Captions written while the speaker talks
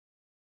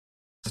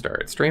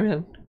Start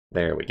streaming.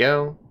 There we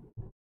go.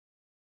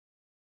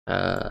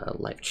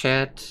 Live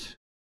chat.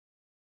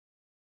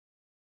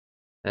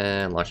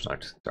 And launch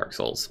Dark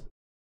Souls.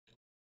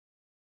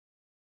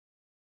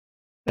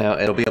 Now,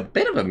 it'll be a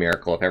bit of a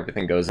miracle if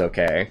everything goes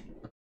okay.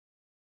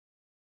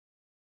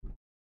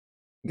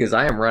 Because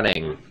I am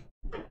running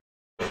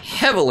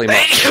heavily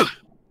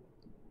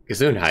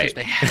Gesundheit.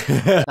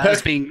 That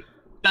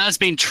has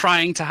been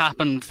trying to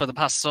happen for the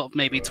past sort of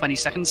maybe 20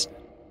 seconds.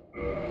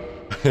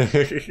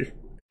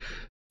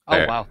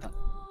 Oh wow, that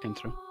came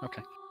through.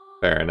 Okay.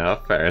 Fair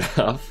enough, fair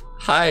enough.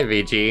 Hi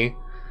VG.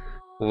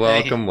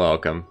 Welcome,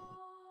 welcome.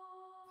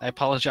 I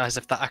apologize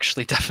if that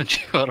actually deafened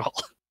you at all.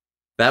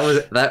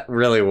 That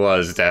really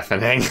was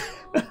deafening.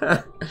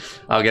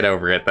 I'll get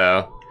over it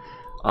though.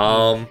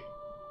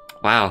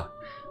 Wow.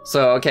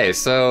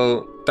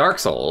 So Dark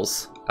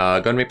Souls.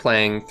 Going to be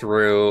playing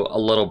through a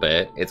little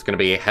bit. It's going to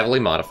be heavily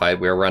modified.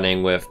 We're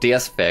running with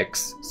DS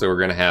Fix, so we're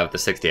going to have the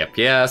 60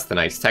 FPS, the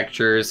nice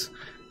textures,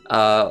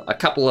 a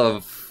couple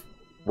of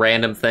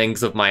random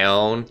things of my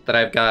own that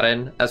I've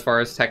gotten as far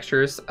as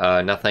textures.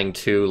 Nothing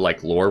too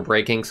like lore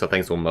breaking, so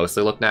things will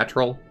mostly look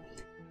natural.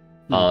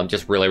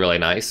 Just really, really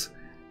nice.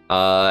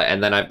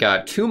 And then I've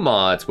got 2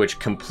 mods which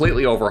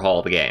completely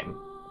overhaul the game.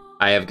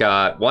 I have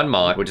got one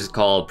mod which is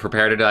called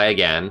Prepare to Die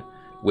Again,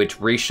 which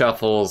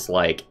reshuffles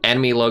like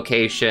enemy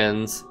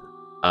locations,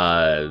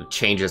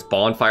 changes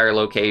bonfire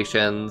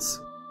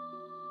locations,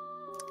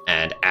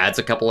 and adds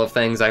a couple of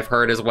things I've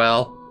heard as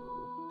well.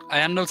 I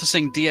am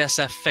noticing DS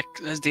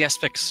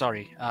Fix,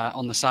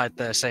 on the side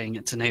there saying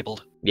it's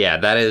enabled. Yeah,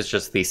 that is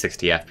just the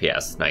 60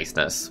 FPS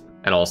niceness.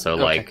 And also,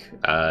 Okay.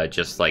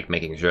 just like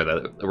making sure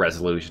that the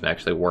resolution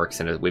actually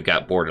works, and we've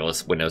got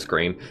borderless window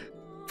screen.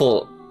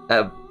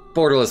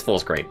 Borderless full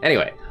screen.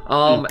 Anyway,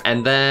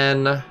 and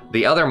then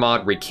the other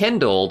mod,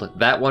 Rekindled,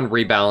 that one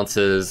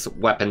rebalances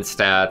weapon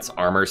stats,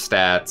 armor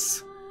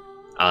stats,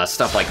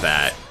 stuff like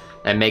that,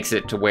 and makes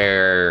it to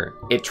where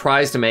it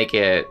tries to make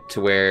it to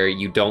where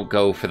you don't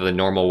go for the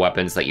normal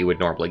weapons that you would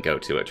normally go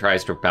to. It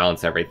tries to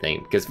balance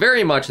everything, because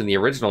very much in the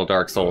original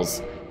Dark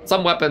Souls,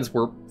 some weapons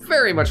were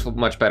very much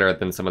better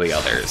than some of the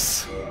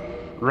others.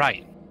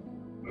 Right.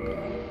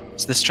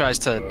 So this tries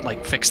to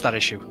like fix that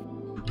issue.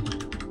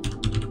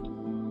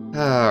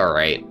 All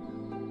right.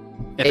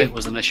 If it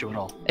was an issue at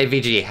all. Hey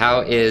VG,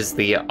 how is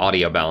the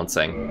audio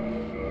balancing?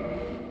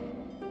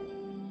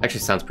 Actually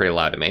sounds pretty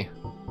loud to me.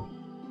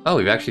 Oh,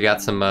 we've actually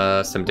got some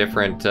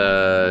different,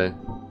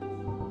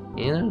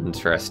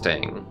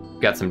 interesting.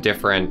 We've got some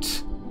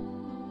different...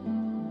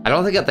 I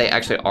don't think that they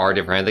actually are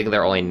different. I think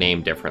they're only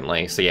named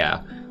differently, so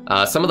yeah.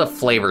 Some of the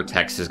flavor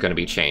text is going to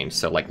be changed,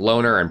 so like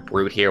Loner and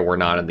Brute here were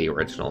not in the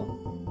original.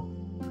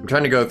 I'm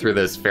trying to go through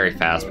this very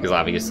fast because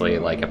obviously,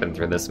 like, I've been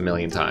through this a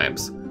million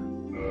times.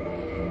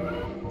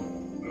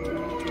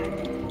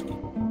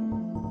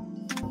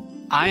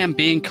 I am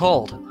being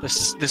called.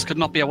 This could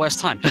not be a worse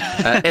time.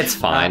 It's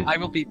fine. I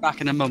will be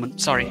back in a moment.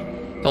 Sorry.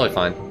 Totally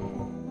fine.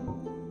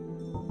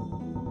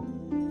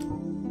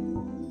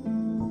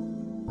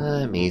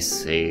 Let me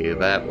see.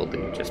 That will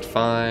do just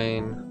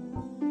fine.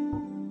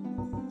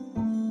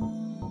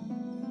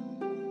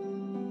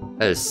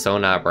 That is so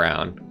not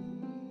brown.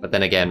 But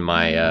then again,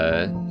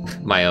 my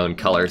my own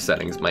color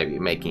settings might be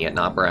making it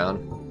not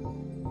brown.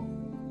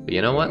 But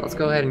you know what? Let's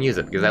go ahead and use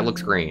it because that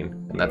looks green,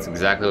 and that's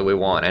exactly what we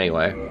want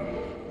anyway.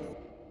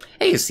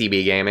 Hey,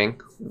 CB Gaming.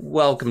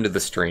 Welcome to the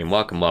stream.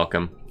 Welcome,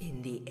 welcome.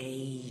 In the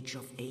age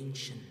of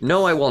ancient,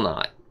 No, I will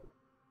not.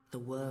 the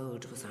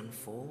world was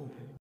unformed.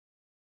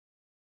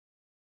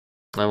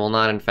 I will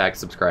not, in fact,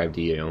 subscribe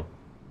to you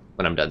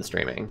when I'm done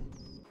streaming.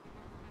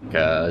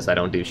 Because I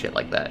don't do shit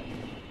like that.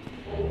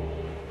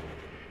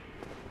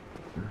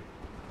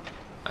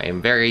 I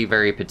am very,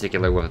 very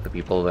particular with the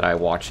people that I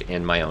watch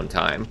in my own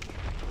time.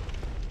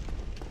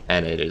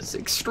 And it is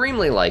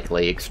extremely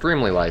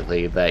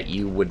likely that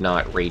you would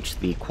not reach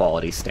the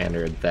quality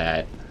standard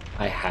that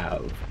I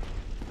have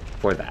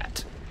for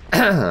that.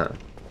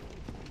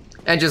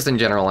 And just in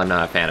general, I'm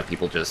not a fan of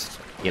people just,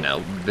 you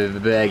know,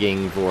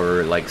 begging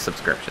for, like,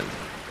 subscriptions.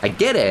 I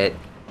get it,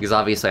 because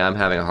obviously I'm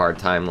having a hard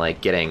time,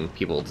 like, getting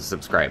people to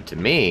subscribe to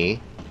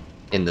me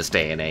in this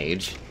day and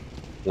age,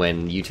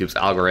 when YouTube's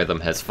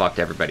algorithm has fucked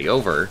everybody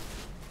over.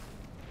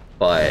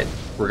 But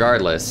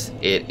regardless,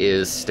 it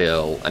is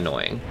still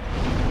annoying.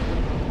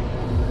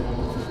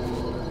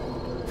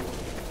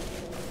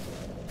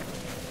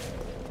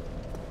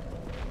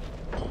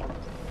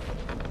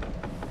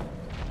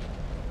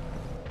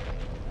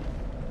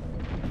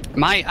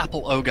 My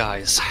Apple O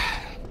guys.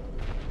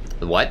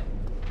 What?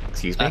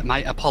 Excuse me?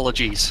 My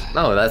apologies.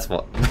 No, that's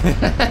what.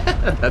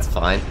 That's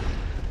fine.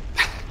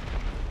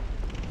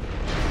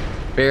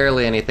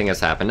 Barely anything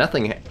has happened.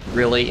 Nothing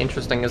really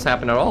interesting has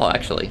happened at all,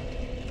 actually.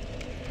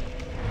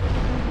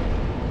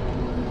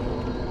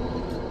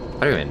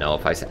 I don't even know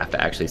if I have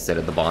to actually sit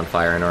at the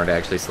bonfire in order to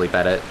actually sleep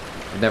at it.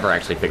 I've never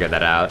actually figured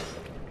that out.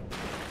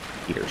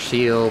 Peter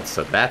Shield,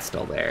 so that's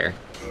still there.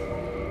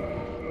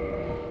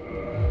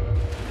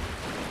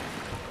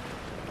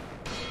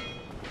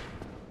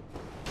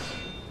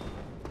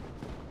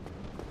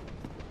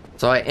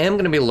 So I am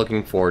going to be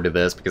looking forward to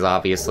this, because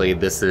obviously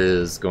this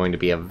is going to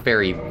be a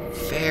very,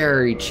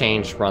 very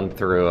changed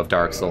run-through of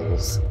Dark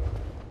Souls.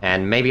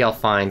 And maybe I'll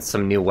find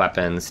some new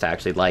weapons to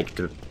actually like,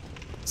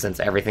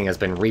 since everything has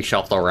been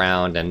reshuffled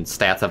around and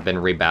stats have been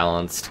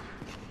rebalanced.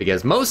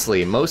 Because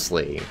mostly,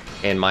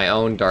 in my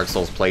own Dark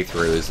Souls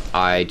playthroughs,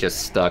 I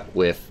just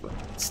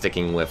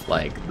sticking with,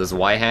 like, the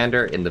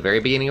Zweihander in the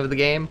very beginning of the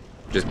game,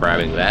 just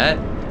grabbing that.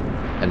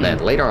 And then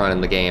later on in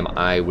the game,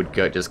 I would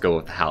just go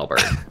with the Halberd.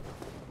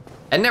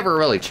 And never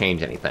really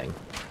change anything.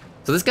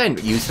 So this guy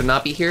used to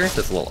not be here,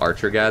 this little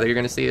archer guy that you're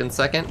going to see in a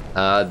second.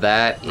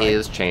 That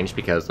is changed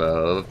because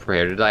of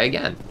Prepare to Die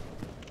Again.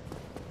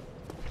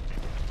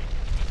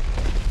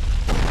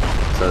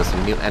 So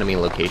some new enemy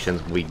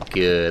locations will be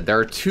good. There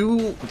are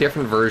two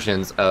different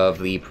versions of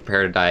the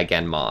Prepare to Die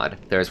Again mod.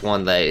 There's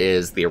one that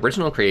is the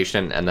original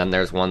creation, and then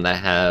there's one that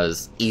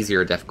has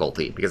easier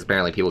difficulty, because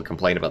apparently people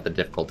complain about the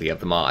difficulty of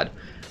the mod.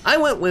 I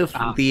went with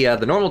the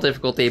normal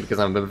difficulty because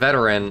I'm a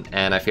veteran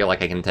and I feel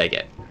like I can take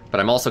it.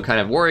 But I'm also kind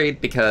of worried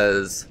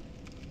because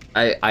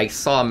I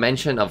saw a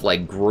mention of,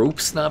 like,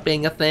 groups not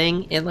being a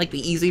thing in, like,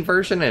 the easy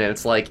version, and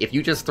it's like, if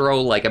you just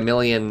throw, like,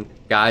 1,000,000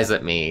 guys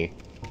at me,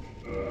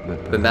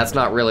 then that's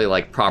not really,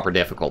 like, proper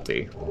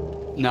difficulty.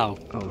 No.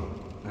 Oh,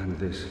 and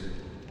this.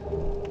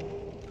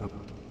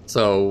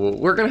 So,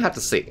 we're gonna have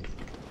to see.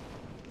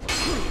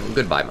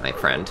 Goodbye, my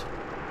friend.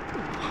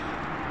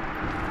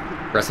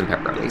 Rest in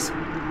pepperonis.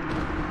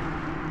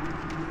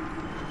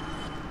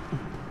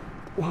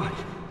 Why?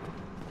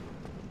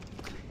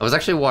 I was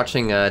actually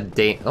watching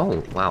Day...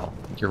 Oh, wow.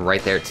 You're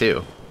right there,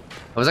 too.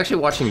 I was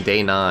actually watching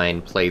Day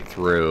 9 play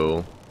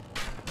through...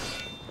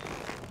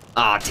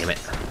 Ah, damn it.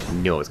 I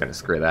knew I was going to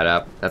screw that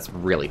up. That's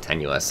really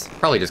tenuous.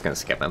 Probably just going to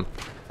skip him.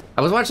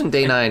 I was watching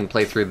Day 9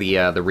 play through the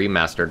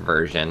remastered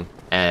version,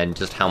 and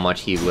just how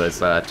much he was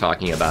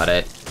talking about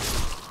it,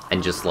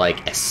 and just,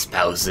 like,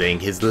 espousing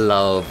his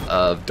love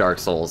of Dark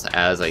Souls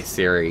as a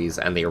series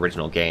and the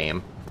original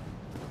game.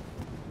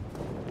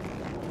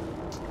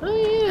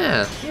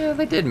 Oh, yeah,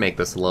 they did make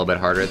this a little bit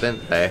harder,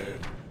 didn't they?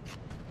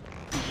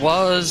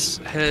 Was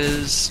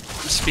his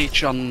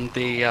speech on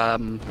the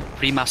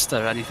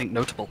remaster anything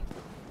notable?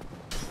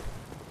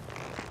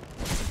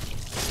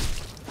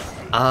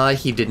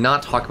 He did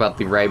not talk about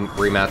the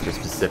remaster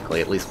specifically,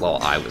 at least while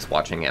I was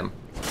watching him.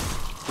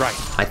 Right.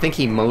 I think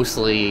he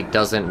mostly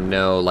doesn't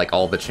know, like,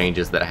 all the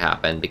changes that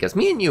happened, because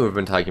me and you have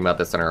been talking about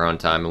this in our own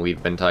time, and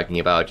we've been talking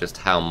about just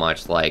how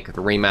much, like,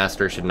 the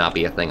remaster should not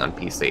be a thing on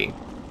PC.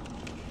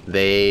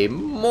 They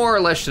more or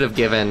less should have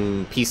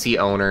given PC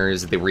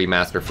owners the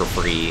remaster for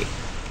free,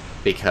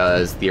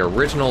 because the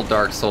original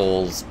Dark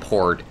Souls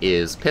port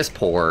is piss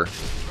poor,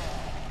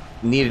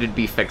 needed to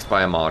be fixed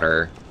by a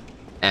modder,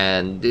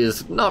 and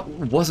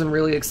wasn't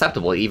really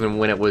acceptable even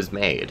when it was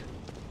made.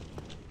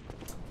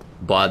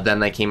 But then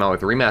they came out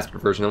with a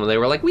remastered version and they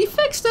were like, we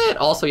fixed it!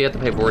 Also, you have to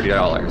pay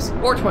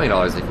 $40 or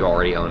 $20 if you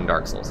already own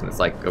Dark Souls. And it's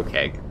like,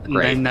 okay,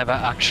 great. They never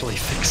actually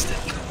fixed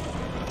it.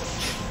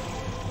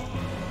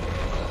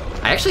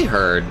 I actually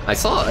I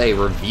saw a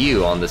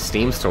review on the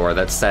Steam store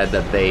that said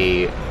that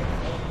they...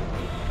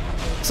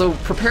 So,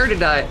 Prepare to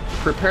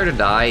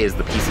Die is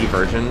the PC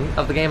version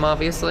of the game,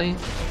 obviously.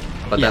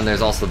 But then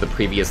there's also the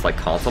previous, like,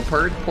 console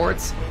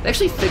ports. They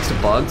actually fixed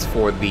bugs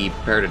for the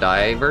Prepare to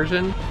Die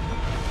version.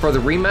 For the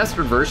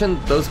remastered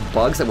version, those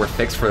bugs that were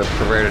fixed for the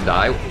Prepare to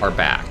Die are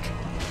back.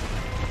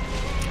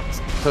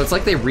 So it's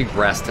like they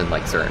regressed in,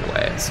 like, certain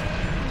ways.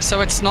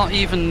 So it's not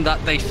even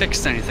that they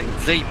fixed anything,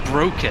 they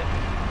broke it.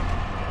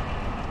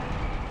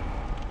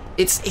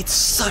 It's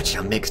such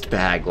a mixed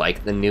bag,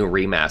 like, the new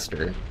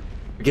remaster.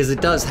 Because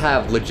it does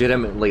have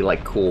legitimately,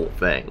 like, cool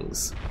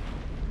things.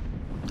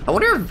 I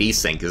wonder if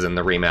VSync is in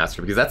the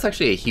remaster, because that's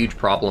actually a huge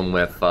problem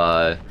with,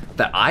 that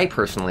I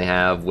personally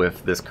have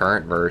with this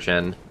current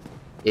version,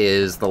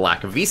 is the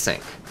lack of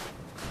VSync.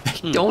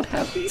 They don't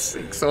have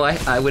VSync, so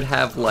I would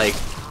have, like,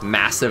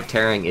 massive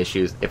tearing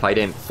issues if I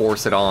didn't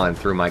force it on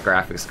through my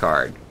graphics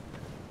card.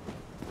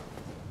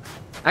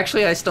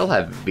 Actually, I still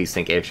have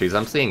VSync issues,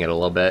 I'm seeing it a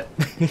little bit.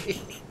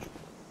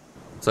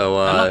 So,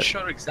 I'm not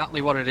sure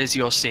exactly what it is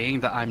you're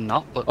seeing that I'm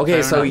not, but...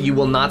 Okay, so you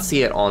will not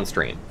see it on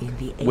stream.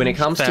 When it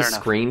comes to Fair enough.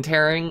 screen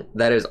tearing,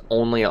 that is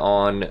only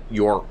on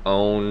your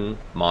own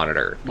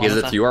monitor. Because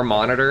it's your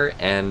monitor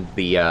and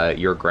the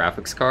your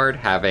graphics card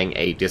having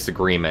a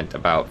disagreement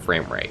about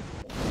frame rate.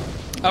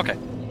 Okay.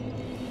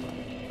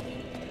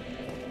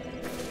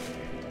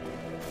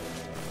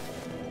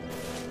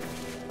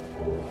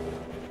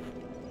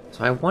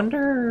 So I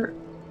wonder...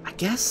 I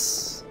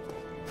guess...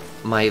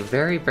 My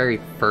very, very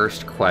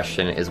first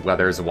question is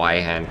whether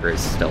Zweihander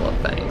is still a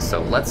thing.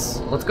 So let's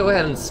go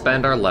ahead and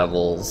spend our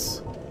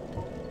levels.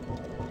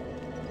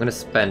 I'm gonna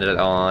spend it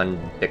on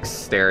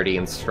dexterity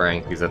and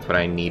strength because that's what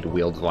I need to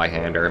wield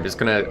Zweihander. I'm just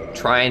gonna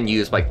try and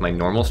use, like, my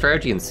normal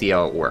strategy and see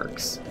how it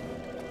works.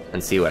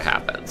 And see what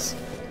happens.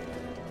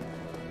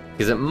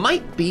 Because it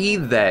might be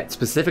that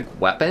specific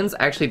weapons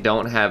actually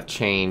don't have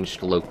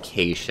changed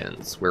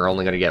locations. We're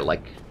only gonna get,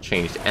 like,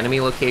 changed enemy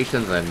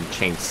locations and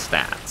changed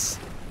stats.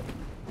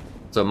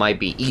 So it might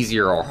be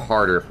easier or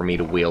harder for me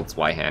to wield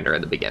Zweihander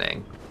at the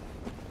beginning.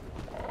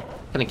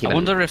 I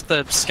wonder if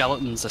the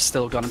skeletons are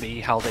still going to be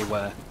how they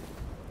were.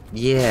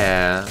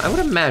 Yeah, I would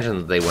imagine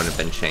that they wouldn't have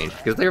been changed,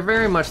 because they're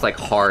very much, like,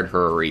 hard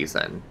for a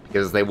reason.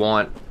 Because they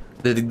want...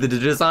 The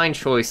design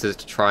choice is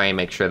to try and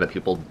make sure that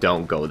people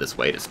don't go this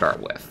way to start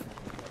with.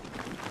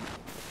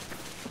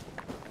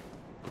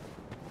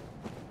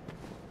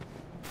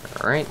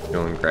 Alright,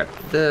 go and grab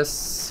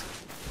this.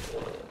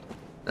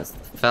 That's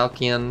the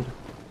Falcon.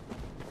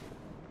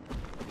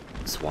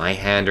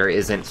 Zweihander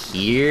isn't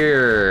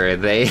here!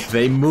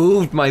 They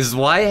moved my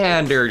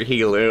Zweihander,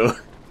 Helu!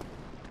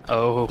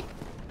 Oh.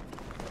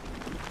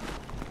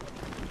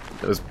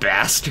 Those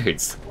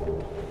bastards.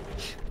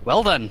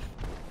 Well then.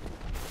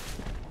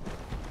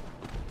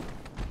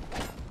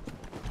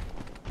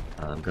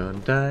 I'm gonna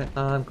die,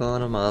 I'm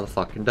gonna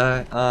motherfucking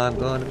die, I'm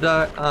gonna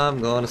die,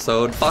 I'm gonna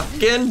so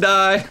fucking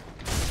die!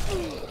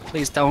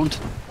 Please don't.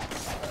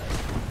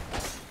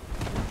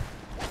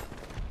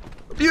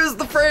 Abuse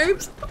the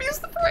frames! Abuse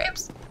the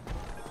frames!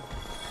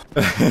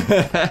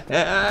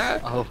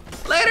 Oh.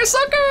 Later,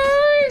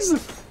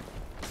 suckers!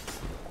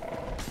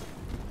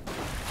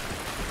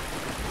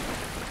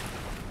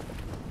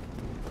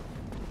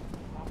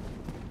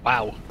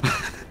 Wow.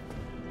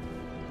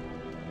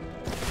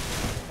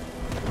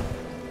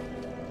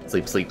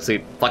 Sleep, sleep,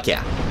 sleep. Fuck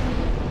yeah.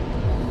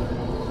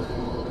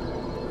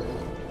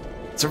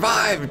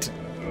 Survived!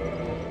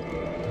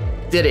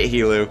 Did it,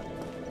 Helu.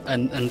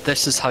 And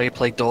this is how you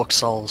play Dark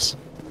Souls.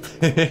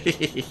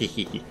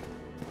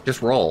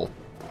 Just roll.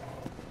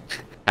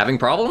 Having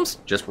problems?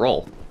 Just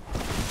roll.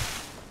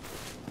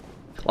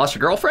 Lost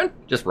your girlfriend?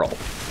 Just roll.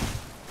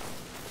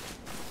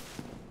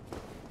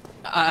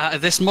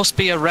 This must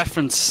be a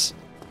reference.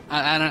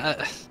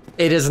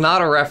 It is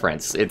not a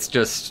reference. It's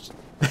just...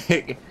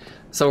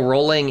 So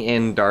rolling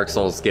in Dark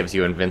Souls gives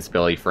you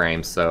invincibility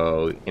frames,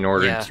 so in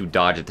order to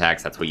dodge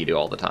attacks, that's what you do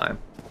all the time.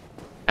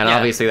 And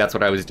obviously that's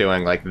what I was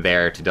doing, like,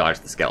 there to dodge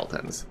the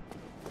skeletons.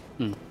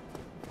 Hmm.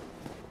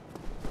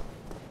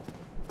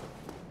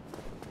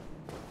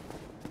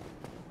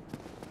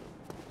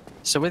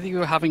 So with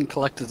you having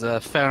collected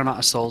a fair amount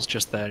of souls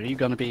just there, are you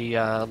going to be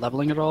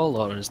leveling at all,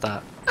 or is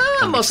that...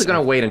 I'm mostly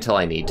going to wait until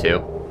I need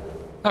to.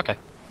 Okay.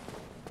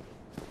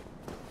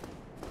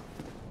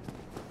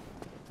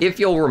 If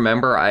you'll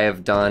remember, I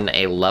have done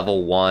a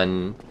level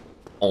 1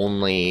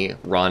 only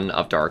run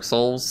of Dark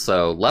Souls,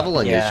 so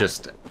leveling is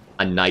just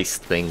a nice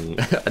thing,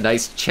 a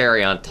nice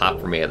cherry on top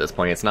for me at this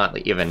point. It's not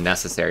even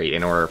necessary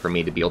in order for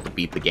me to be able to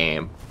beat the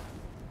game.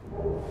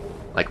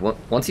 Like,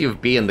 once you've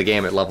beaten the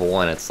game at level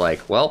 1, it's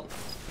like, well,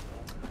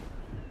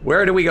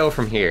 where do we go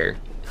from here?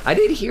 I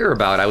did hear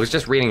about, I was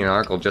just reading an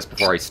article just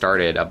before I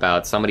started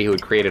about somebody who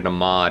had created a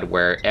mod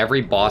where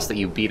every boss that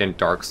you beat in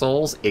Dark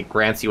Souls, it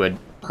grants you a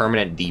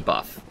permanent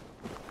debuff.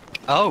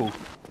 Oh.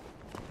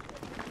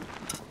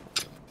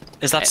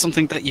 Is that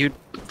something that you'd,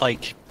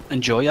 like,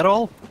 enjoy at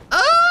all?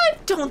 I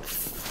don't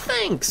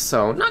think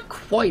so. Not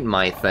quite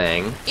my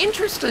thing.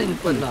 Interesting,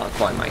 but not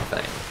quite my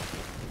thing.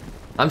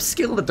 I'm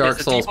skilled at Dark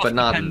Souls, but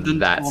not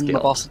that skilled. On the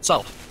boss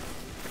itself?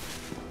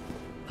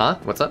 Huh?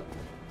 What's up?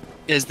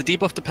 Is the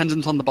debuff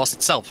dependent on the boss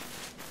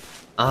itself?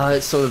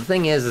 So the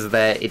thing is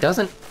that it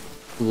doesn't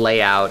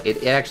lay out...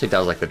 It actually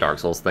does like the Dark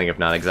Souls thing of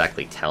not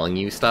exactly telling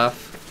you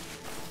stuff.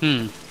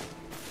 Hmm.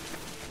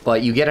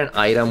 But you get an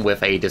item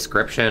with a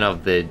description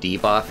of the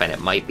debuff, and it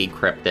might be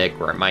cryptic,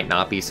 or it might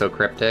not be so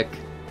cryptic.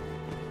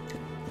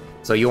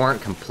 So you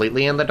aren't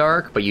completely in the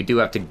dark, but you do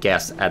have to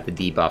guess at the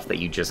debuff that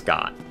you just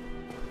got.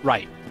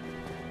 Right.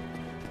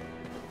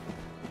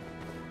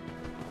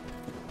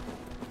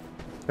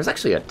 There's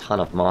actually a ton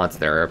of mods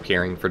that are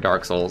appearing for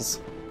Dark Souls.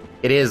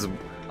 It is...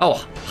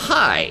 Oh,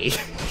 hi!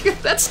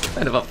 That's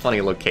kind of a funny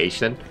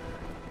location.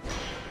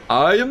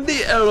 I am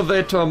the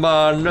elevator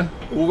man.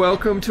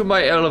 Welcome to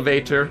my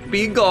elevator.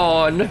 Be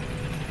gone.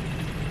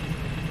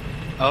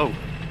 Oh.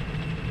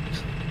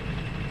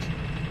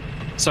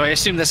 So I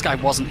assume this guy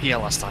wasn't here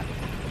last time.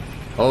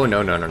 Oh,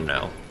 no, no, no,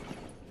 no.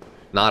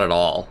 Not at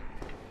all.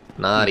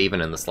 Not even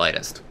in the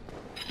slightest.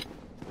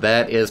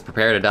 That is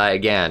prepare to die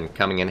again,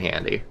 coming in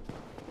handy.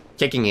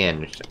 Kicking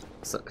in,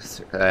 so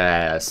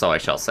I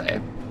shall say.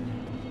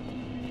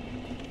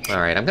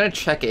 Alright, I'm gonna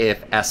check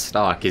if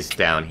S-Stock is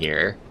down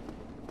here.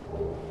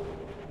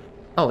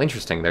 Oh,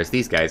 interesting, there's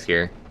these guys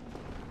here.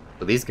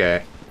 So these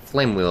guys,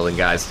 flame-wielding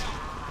guys,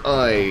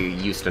 I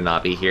used to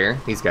not be here.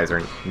 These guys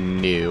are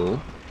new.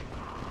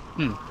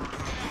 Hmm.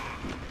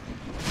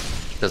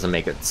 Doesn't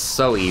make it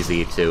so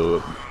easy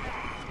to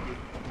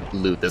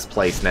loot this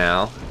place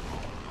now.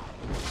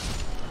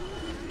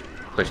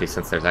 Especially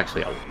since there's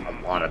actually a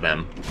lot of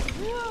them.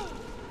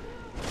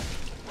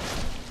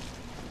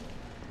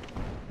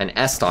 And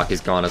S-Stock is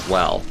gone as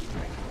well.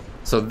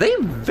 So they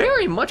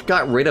very much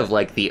got rid of,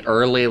 like, the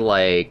early,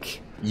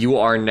 like, you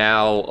are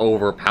now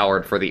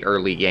overpowered for the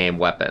early game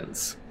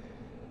weapons.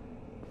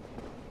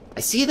 I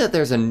see that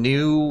there's a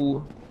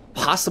new,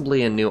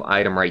 possibly a new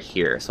item right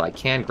here, so I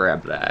can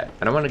grab that.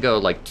 I don't want to go,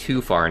 like,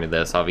 too far into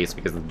this,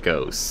 obviously, because of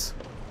ghosts.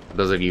 For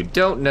those of you who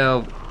don't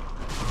know,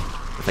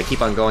 If I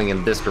keep on going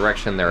in this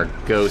direction, there are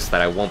ghosts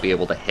that I won't be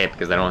able to hit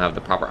because I don't have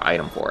the proper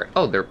item for it.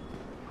 Oh, there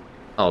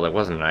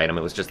wasn't an item,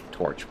 it was just a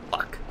torch.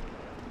 Fuck.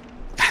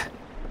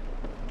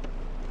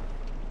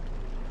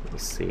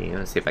 Let's see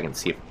if I can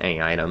see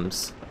any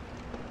items.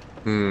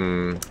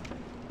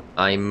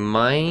 I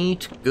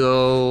might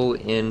go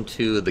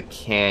into the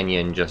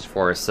canyon just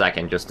for a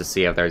second, just to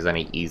see if there's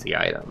any easy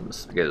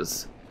items,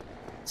 because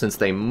since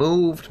they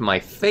moved my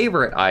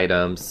favorite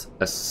items,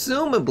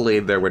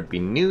 assumably there would be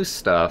new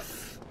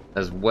stuff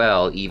as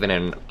well, even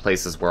in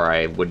places where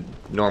I would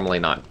normally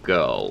not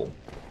go.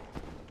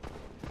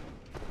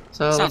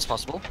 So Sounds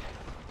possible.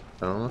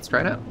 So let's try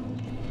it out.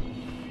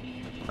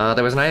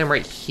 There was an item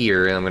right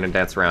here, and I'm gonna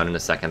dance around in a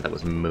second that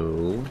was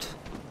moved.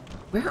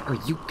 Where are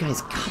you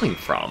guys coming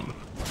from?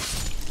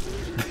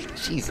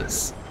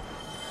 Jesus.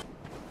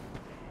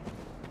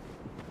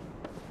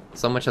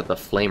 So much of the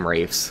flame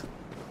wraiths.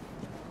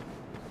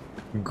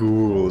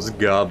 Ghouls,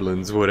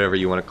 goblins, whatever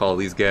you want to call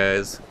these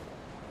guys.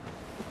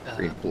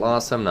 Green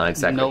blossom, not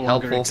exactly no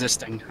longer helpful.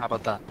 existing. How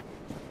about that?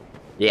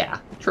 Yeah,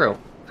 true.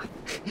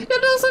 It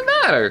doesn't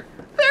matter.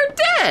 They're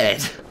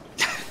dead.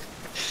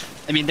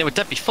 I mean, they were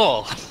dead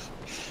before.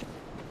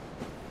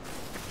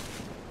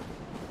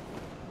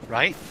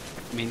 Right?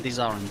 I mean, these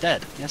are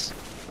undead, yes?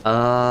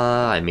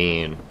 I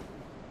mean,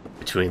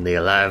 between the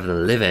alive and the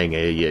living,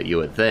 you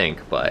would think,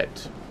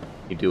 but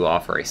you do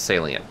offer a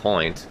salient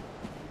point.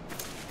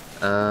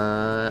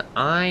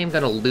 I'm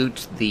gonna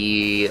loot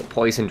the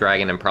poison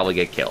dragon and probably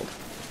get killed.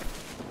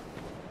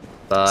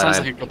 But Sounds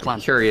I'm like a good plan.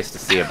 curious to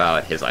see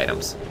about his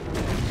items.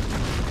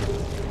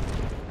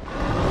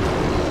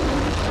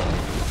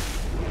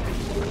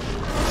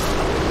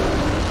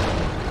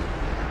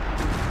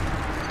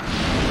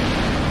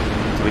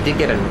 So we did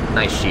get a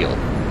nice shield.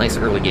 Nice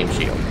early game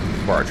shield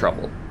for our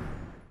trouble.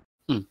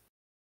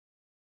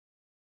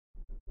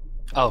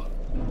 Oh,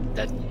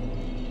 dead.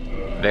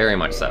 Very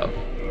much so.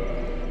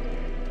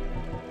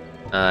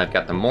 I've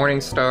got the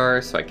Morning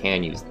Star, so I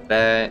can use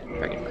that.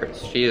 Dragon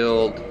Crit's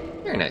Shield.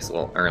 Very nice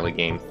little early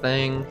game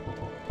thing.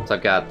 So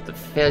I've got the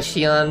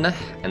Falchion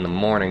and the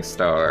Morning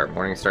Star.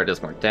 Morning Star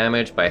does more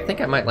damage, but I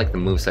think I might like the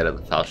moveset of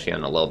the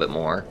Falchion a little bit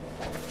more.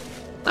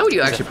 How would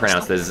you actually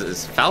pronounce this?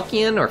 Is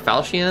Falchion or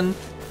Falchion?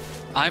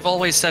 I've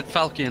always said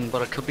Falcon,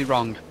 but I could be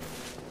wrong.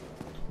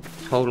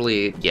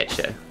 Totally get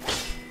you.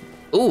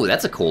 Ooh,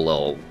 that's a cool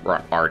little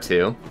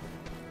R2.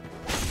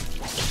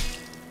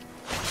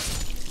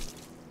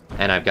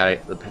 And I've got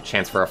a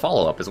chance for a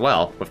follow-up as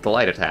well, with the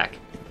light attack.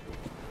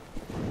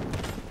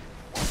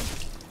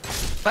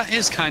 That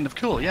is kind of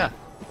cool, yeah.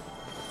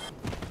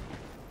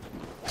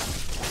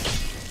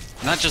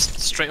 And that just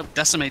straight up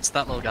decimates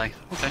that little guy.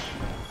 Okay.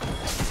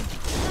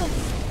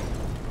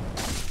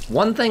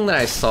 One thing that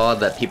I saw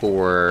that people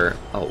were...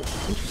 Oh,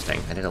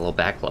 interesting. I did a little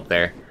backflip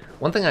there.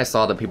 One thing I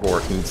saw that people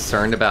were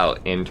concerned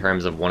about in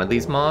terms of one of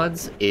these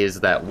mods is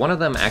that one of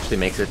them actually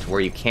makes it to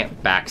where you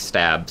can't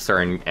backstab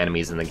certain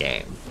enemies in the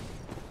game.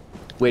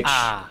 Which is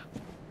a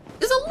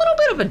little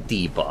bit of a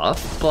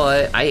debuff,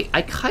 but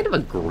I kind of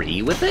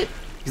agree with it.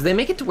 Because they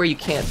make it to where you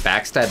can't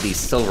backstab these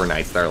Silver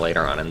Knights that are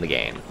later on in the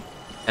game.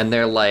 And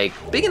they're like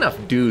big enough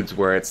dudes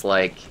where it's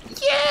like,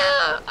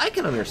 yeah, I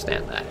can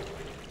understand that.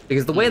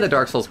 Because the way the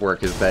Dark Souls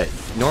work is that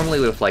normally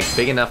with like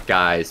big enough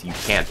guys, you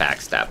can't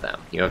backstab them.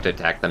 You have to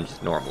attack them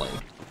just normally.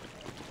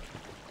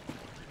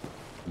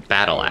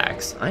 Battle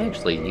Axe. I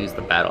actually use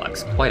the Battle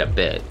Axe quite a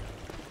bit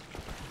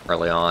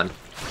early on.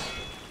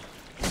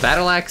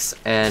 Battle Axe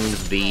and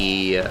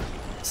the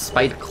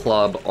Spite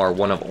Club are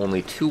one of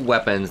only 2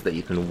 weapons that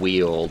you can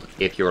wield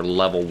if you're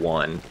level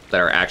 1 that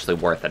are actually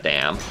worth a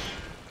damn.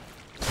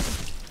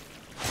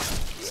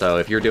 So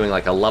if you're doing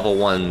like a level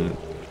 1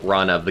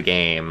 run of the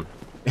game,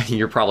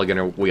 you're probably going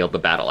to wield the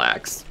Battle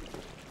Axe.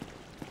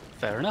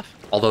 Fair enough.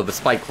 Although the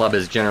Spike Club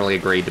is generally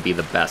agreed to be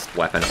the best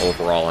weapon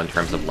overall in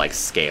terms of like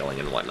scaling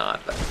and whatnot,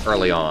 but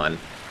early on,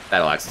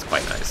 Battle Axe is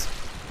quite nice.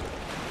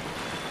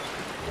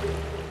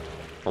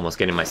 Almost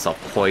getting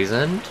myself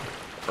poisoned.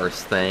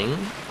 First thing.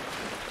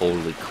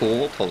 Totally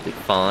cool, totally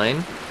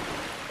fine.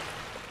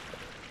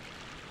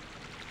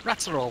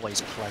 Rats are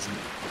always pleasant.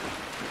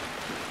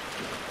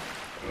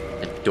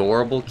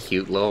 Adorable,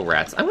 cute little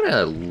rats. I'm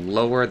gonna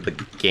lower the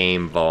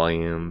game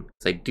volume,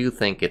 because I do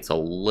think it's a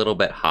little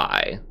bit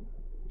high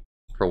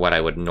for what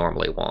I would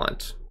normally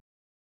want.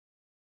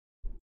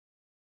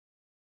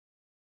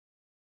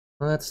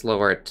 Let's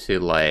lower it to,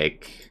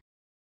 like,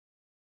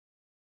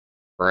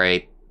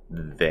 right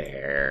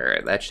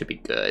there. That should be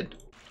good.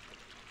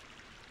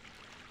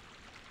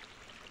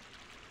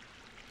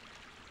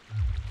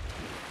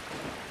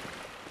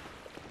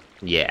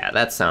 Yeah,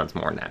 that sounds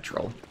more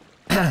natural.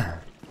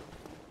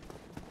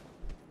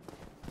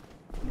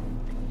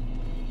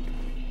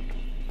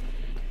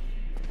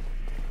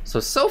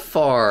 So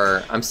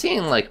far, I'm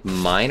seeing, like,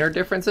 minor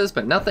differences,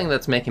 but nothing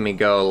that's making me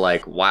go,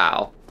 like,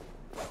 wow.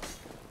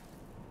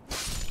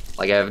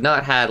 Like, I have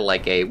not had,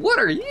 like, a, what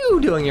are you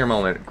doing here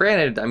moment?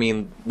 Granted, I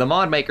mean, the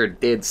mod maker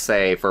did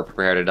say for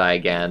Prepare to Die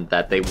Again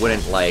that they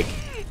wouldn't, like,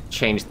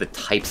 change the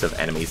types of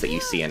enemies that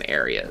you see in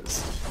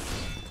areas.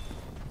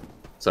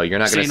 So you're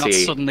not So going you're to not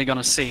see... suddenly going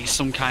to see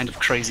some kind of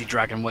crazy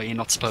dragon where you're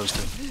not supposed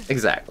to.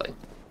 Exactly.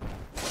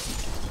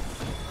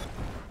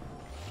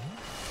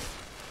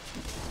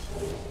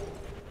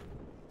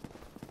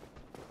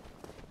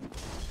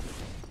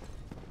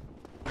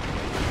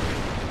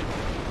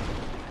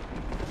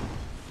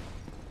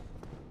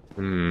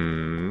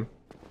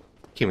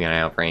 Keeping an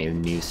eye out for any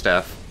new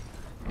stuff.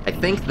 I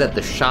think that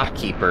the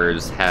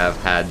shopkeepers have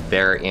had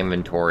their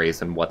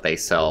inventories and what they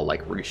sell,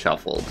 like,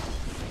 reshuffled.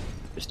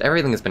 Just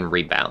everything has been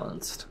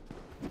rebalanced.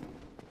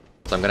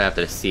 So I'm gonna have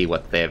to see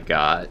what they've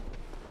got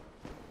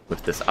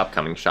with this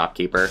upcoming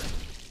shopkeeper.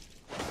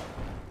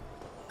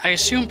 I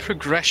assume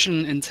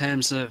progression in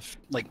terms of,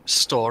 like,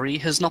 story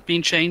has not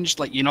been changed?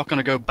 Like, you're not going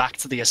to go back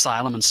to the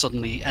asylum and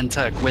suddenly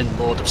enter Gwyn,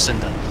 Lord of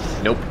Cinder?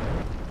 Nope.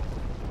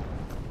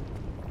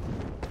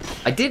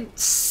 I did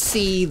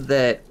see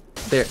that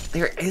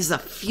there is a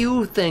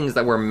few things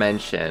that were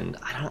mentioned.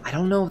 I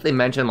don't know if they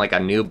mentioned like a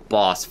new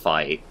boss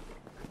fight,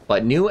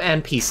 but new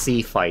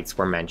NPC fights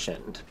were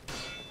mentioned.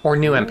 Or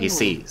new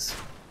NPCs.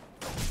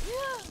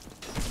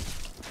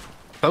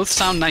 Both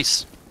sound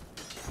nice.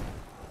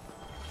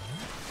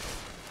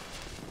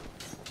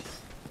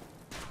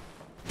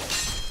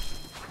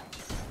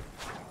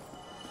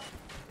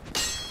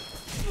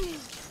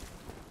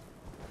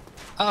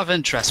 Out of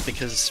interest,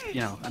 because, you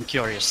know, I'm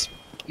curious.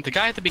 The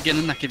guy at the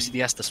beginning that gives you the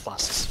Estus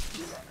flasks.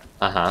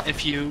 Uh-huh.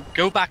 If you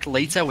go back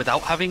later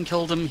without having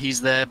killed him, he's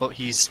there, but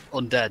he's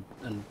undead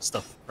and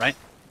stuff, right?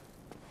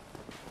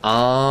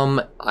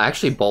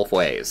 Actually both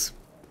ways.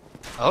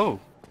 Oh,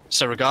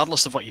 so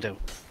regardless of what you do.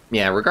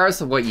 Yeah,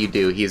 regardless of what you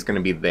do, he's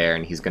gonna be there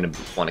and he's gonna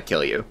want to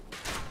kill you.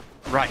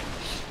 Right.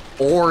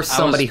 Or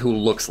somebody who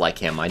looks like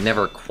him. I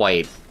never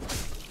quite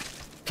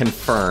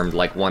confirmed,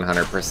 like,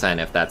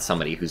 100% if that's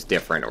somebody who's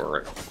different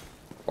or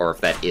if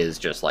that is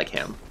just like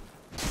him.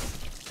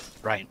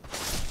 Right.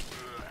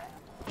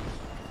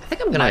 I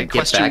think I'm gonna My get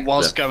question back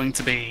was to... going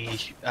to be,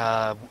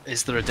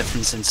 is there a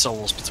difference in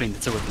souls between the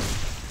two of them?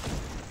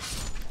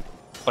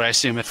 But I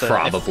assume if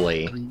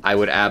Probably. I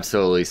would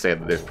absolutely say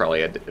that there's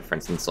probably a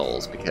difference in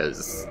souls,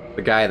 because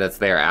the guy that's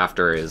there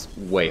after is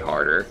way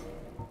harder.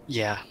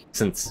 Yeah.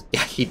 Since,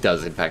 yeah, he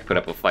does, in fact, put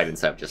up a fight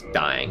instead of just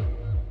dying.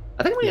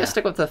 I think I'm gonna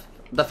stick with the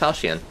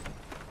Falchion.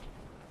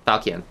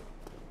 Falchion.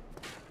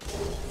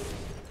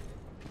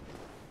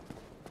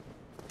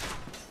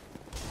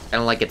 I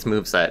don't like its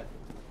moveset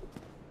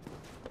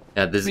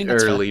at this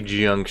early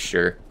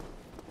juncture.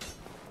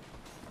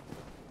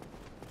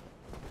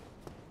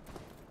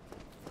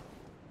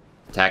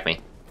 Attack me.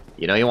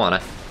 You know you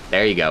wanna.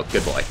 There you go.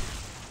 Good boy.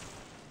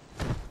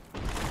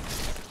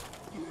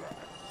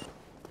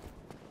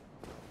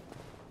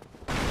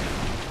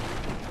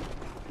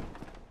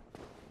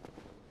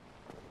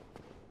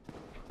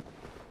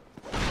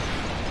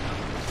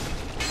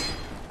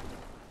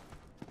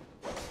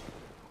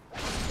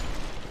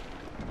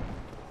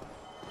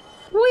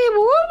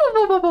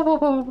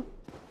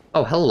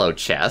 Oh, hello,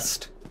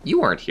 chest.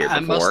 You weren't here before. I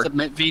must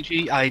admit,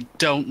 VG, I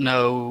don't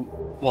know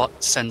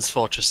what Sen's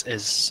Fortress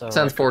is. So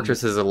Sen's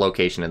Fortress is a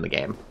location in the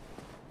game.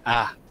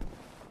 Ah.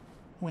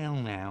 Well,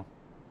 now.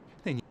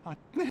 Then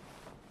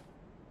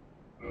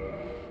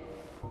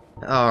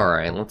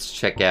Alright, let's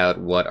check out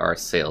what our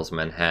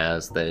salesman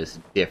has that is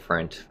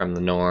different from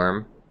the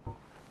norm.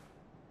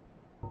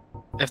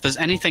 If there's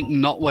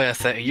anything not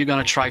worth it, are you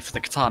going to try for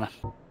the katana?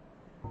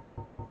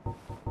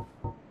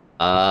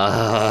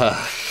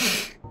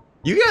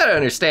 You gotta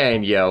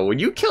understand, yo, when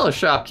you kill a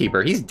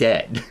shopkeeper, he's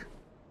dead.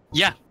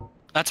 Yeah,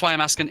 that's why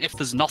I'm asking if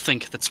there's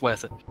nothing that's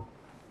worth it.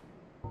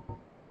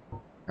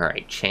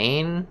 Alright,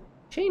 chain.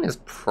 Chain is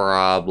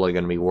probably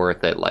gonna be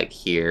worth it, like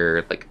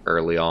here, like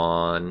early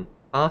on.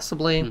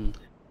 Possibly.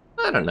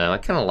 I don't know, I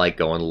kinda like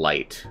going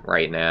light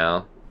right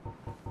now.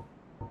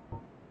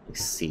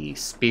 Let's see,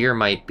 spear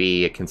might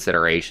be a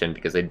consideration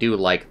because I do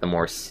like the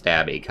more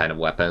stabby kind of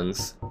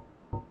weapons.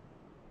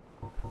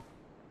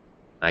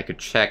 I could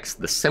check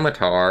the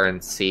scimitar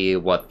and see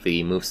what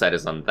the moveset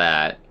is on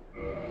that.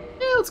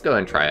 Yeah, let's go ahead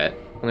and try it.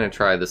 I'm gonna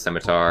try the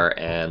scimitar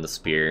and the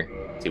spear.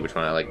 See which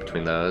one I like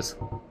between those.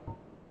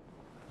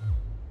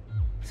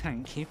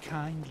 thank you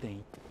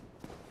kindly.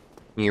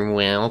 You're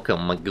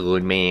welcome, my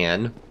good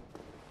man.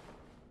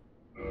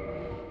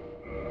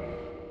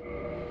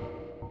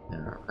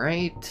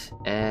 Alright,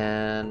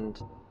 and...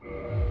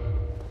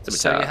 So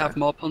scimitar. you have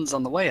more puns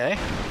on the way, eh?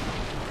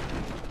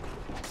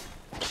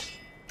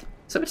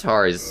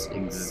 Scimitar is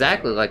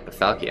exactly like the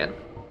Falchion.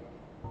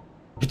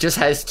 It just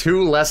has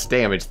 2 less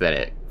damage than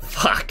it.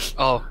 Fuck!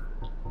 Oh.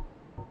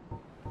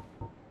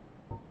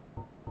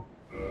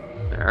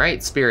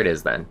 Alright, spear it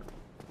is then.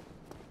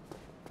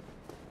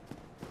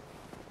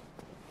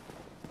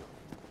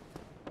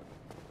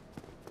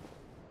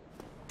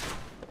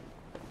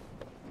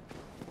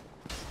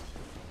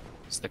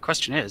 So the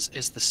question is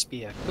the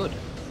spear good?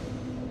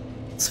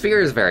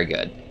 Spear is very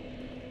good.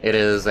 It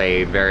is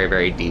a very,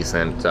 very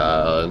decent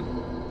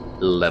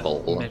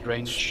level.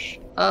 Mid-range.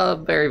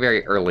 Very,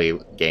 very early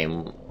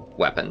game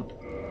weapon.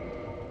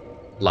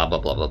 Blah, blah,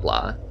 blah, blah,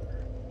 blah.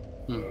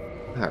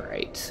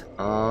 Alright,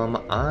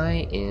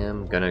 I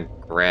am gonna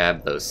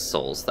grab those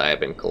souls that I've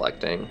been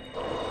collecting.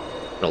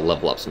 Gonna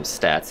level up some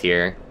stats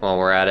here while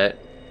we're at it.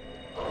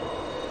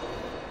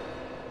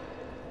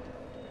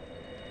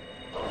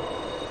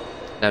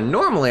 Now,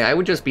 normally I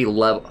would just be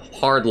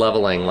hard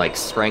leveling like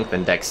strength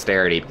and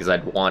dexterity because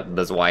I'd want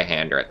the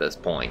Zweihander at this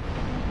point,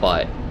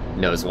 but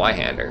no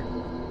Zweihander.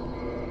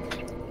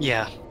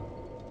 Yeah.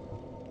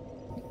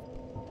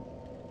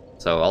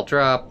 So I'll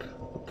drop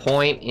a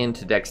point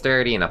into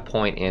dexterity and a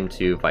point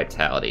into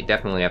vitality.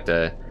 Definitely have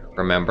to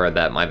remember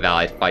that my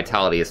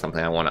vitality is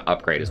something I want to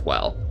upgrade as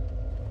well.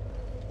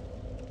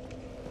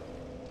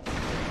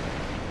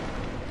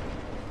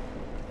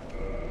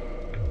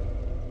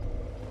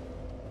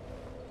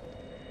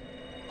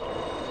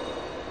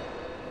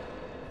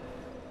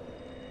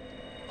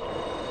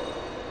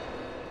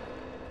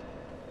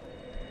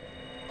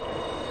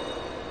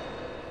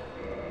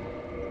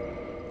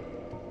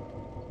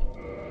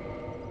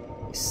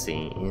 Let's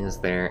see, is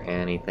there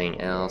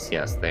anything else?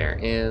 Yes, there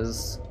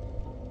is.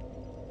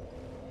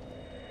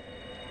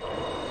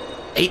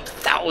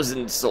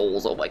 8,000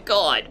 souls, oh my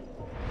god!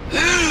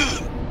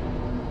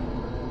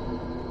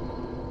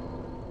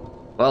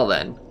 Well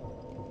then.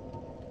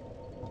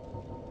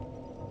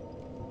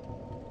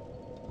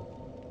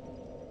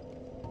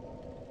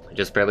 I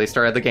just barely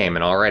started the game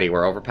and already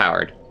we're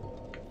overpowered.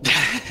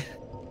 I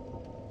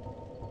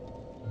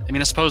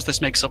mean, I suppose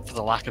this makes up for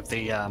the lack of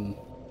the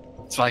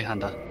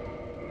Zweihander.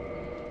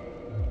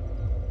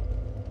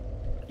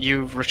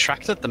 You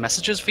retracted the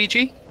messages,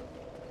 VG?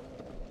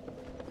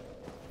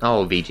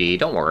 Oh, VG,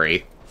 don't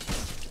worry.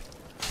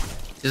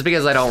 Just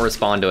because I don't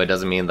respond to it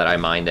doesn't mean that I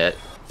mind it.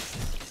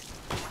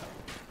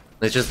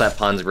 It's just that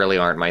puns really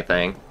aren't my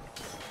thing.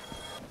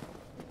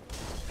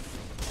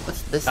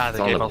 What's this that's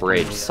on the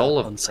bridge? Soul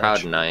of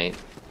Proud Knight.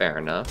 Fair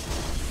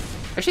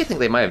enough. I actually think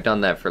they might have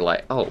done that for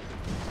like... Oh,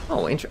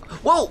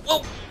 whoa,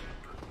 whoa!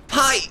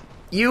 Hi!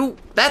 You!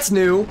 That's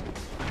new!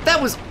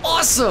 That was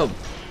awesome!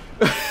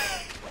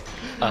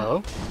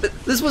 Oh?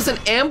 This was an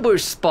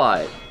ambush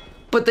spot,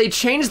 but they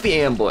changed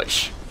the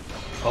ambush.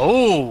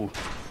 Oh!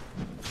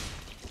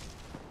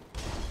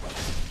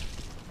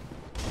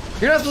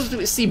 You're not supposed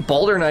to see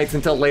Balder Knights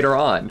until later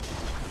on.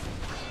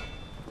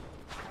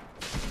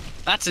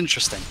 That's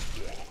interesting.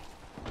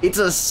 It's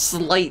a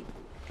slight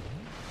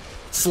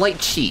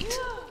cheat,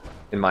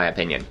 in my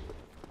opinion.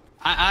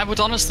 I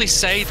would honestly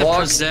say they're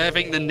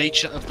preserving the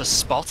nature of the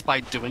spot by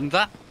doing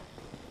that.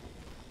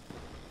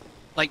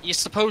 Like, you're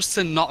supposed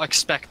to not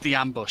expect the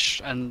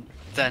ambush, and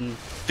then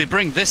they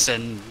bring this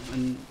in,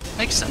 and it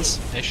makes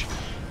sense-ish.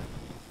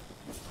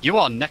 You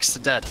are next to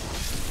dead.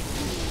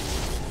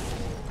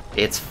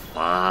 It's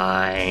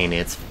fine,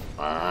 it's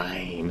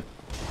fine.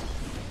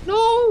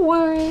 No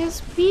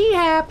worries, be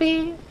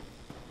happy.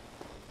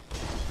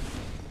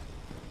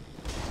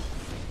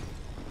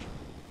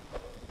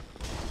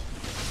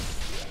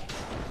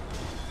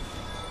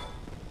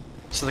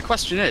 So the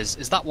question is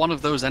that one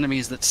of those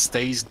enemies that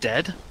stays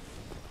dead?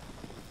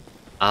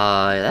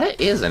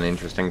 That is an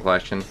interesting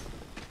question.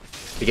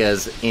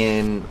 Because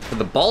for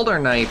the Balder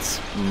Knights,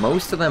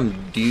 most of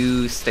them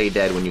do stay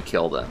dead when you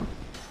kill them.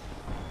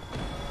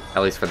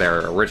 At least for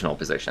their original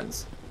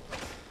positions.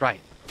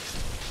 Right.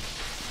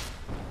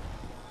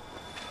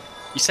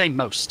 You say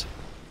most.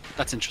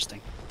 That's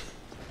interesting.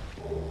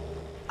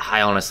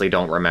 I honestly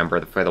don't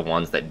remember for the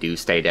ones that do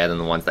stay dead and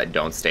the ones that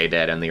don't stay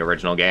dead in the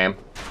original game.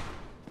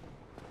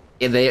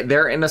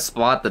 They're in a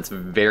spot that's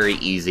very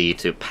easy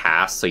to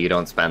pass, so you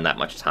don't spend that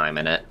much time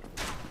in it.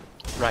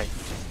 Right.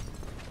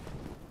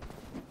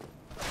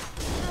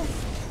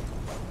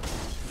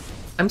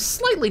 I'm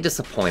slightly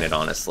disappointed,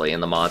 honestly, in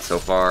the mod so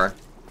far.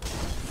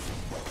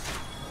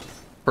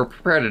 We're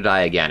prepared to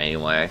die again,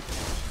 anyway.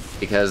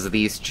 Because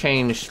these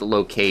changed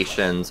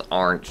locations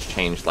aren't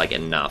changed, like,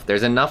 enough.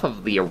 There's enough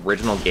of the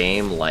original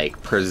game,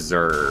 like,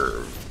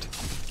 preserved.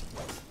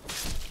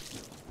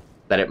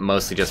 That it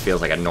mostly just feels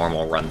like a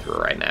normal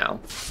run-through right now.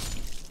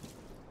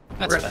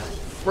 That's fair.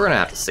 We're gonna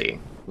have to see.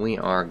 We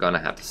are gonna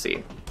have to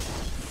see.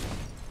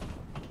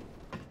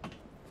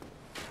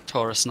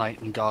 Taurus Knight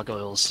and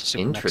Gargoyles.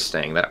 Super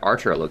Interesting. That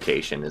Archer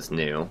location is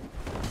new.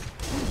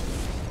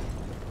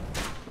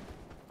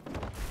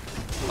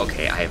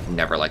 Okay, I have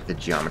never liked the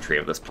geometry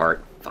of this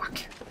part. Fuck.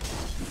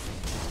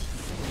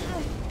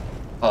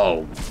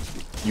 Oh,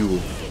 you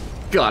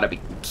gotta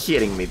be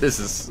kidding me. This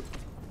is...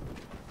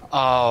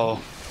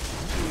 Oh.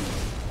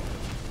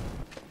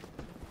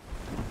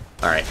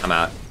 Alright, I'm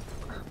out.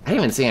 I didn't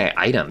even see any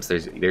items.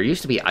 There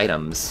used to be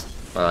items,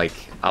 like,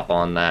 up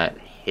on that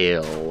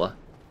hill.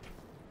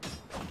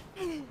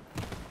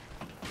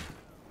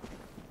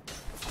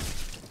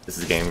 This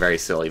is getting very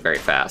silly very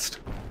fast.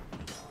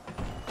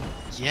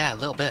 Yeah, a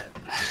little bit.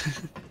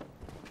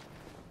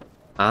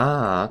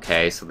 Ah,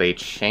 okay, so they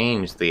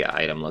changed the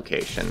item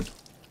location.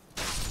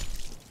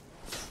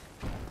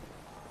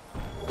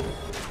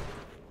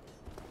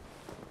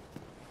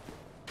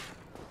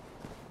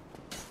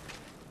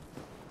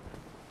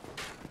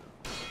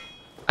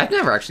 I've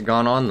never actually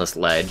gone on this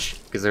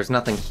ledge, because there's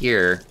nothing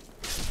here.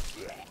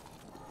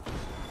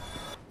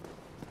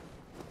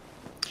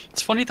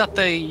 funny that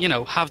they, you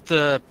know, have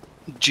the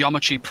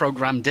geometry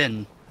programmed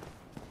in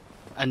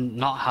and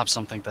not have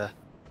something there.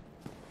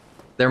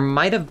 There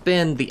might have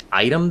been the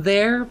item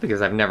there,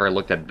 because I've never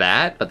looked at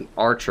that, but the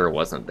archer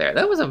wasn't there.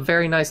 That was a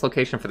very nice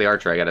location for the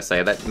archer, I gotta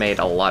say. That made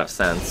a lot of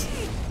sense.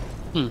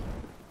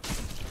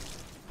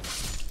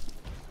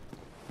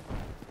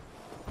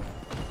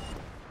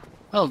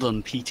 Well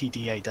done,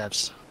 PTDA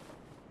devs.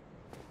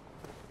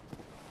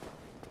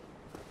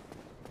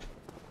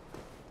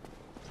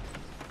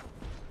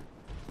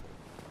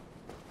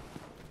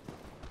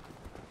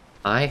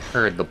 I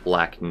heard the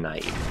Black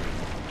Knight.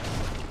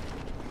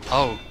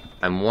 Oh.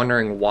 I'm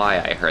wondering why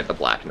I heard the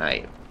Black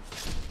Knight.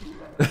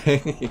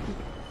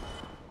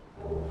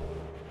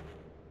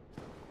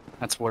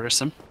 That's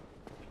worrisome.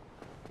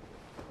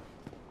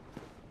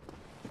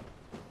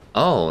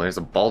 Oh, there's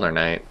a Balder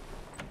Knight.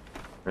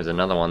 There's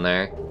another one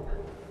there.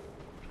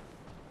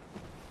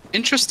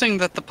 Interesting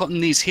that they're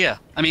putting these here.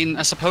 I mean,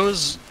 I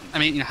suppose,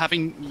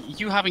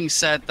 having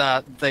said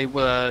that they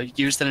were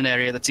used in an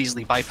area that's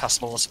easily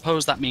bypassable, I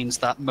suppose that means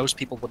that most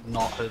people would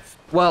not have...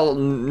 Well,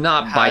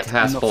 not had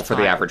bypassable enough for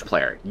the time. average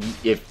player.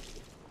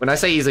 When I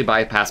say easily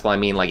bypassable, I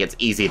mean like it's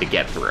easy to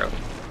get through.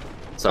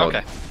 So,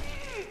 Okay.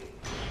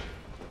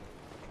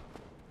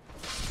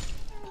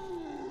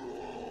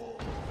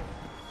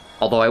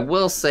 although I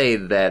will say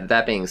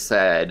that being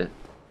said,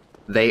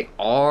 they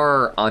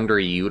are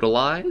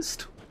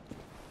underutilized.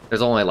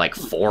 There's only like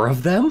 4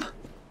 of them.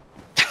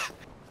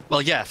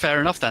 Well, yeah, fair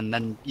enough then.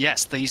 Then,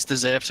 yes, these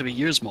deserve to be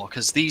used more,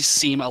 because these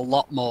seem a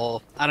lot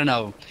more, I don't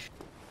know,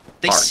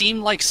 they Hard.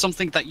 seem like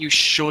something that you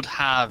should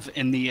have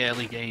in the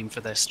early game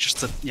for this, just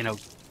to, you know,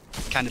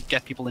 kind of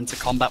get people into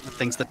combat with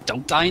things that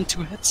don't die in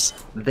 2 hits.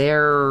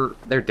 They're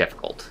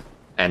difficult,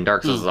 and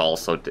Dark Souls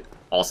is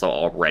also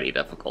already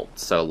difficult.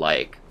 So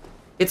like,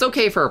 it's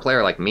okay for a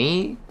player like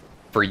me.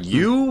 For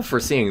you, for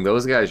seeing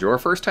those guys your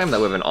first time, that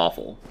would have been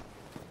awful.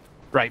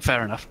 Right,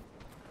 fair enough.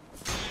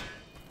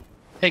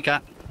 Hey,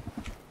 Cat.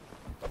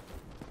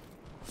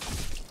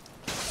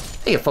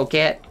 Hey,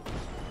 Focat.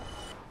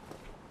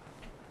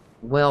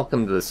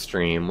 Welcome to the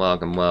stream.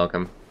 Welcome,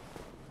 welcome.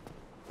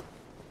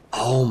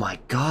 Oh my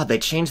god, they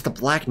changed the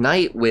Black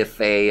Knight with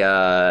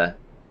a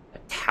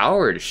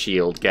towered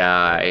shield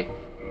guy.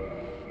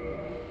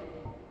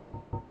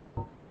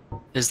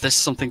 Is this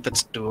something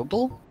that's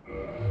doable?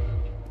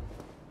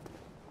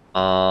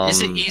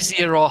 Is it Um,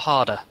 easier or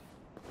harder?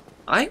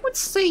 I would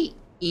say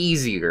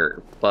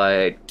easier,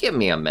 but give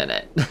me a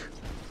minute.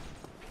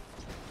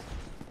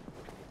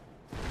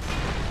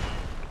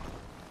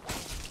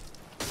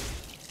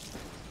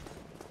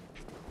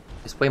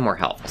 It's way more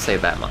health, I'll say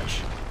that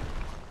much.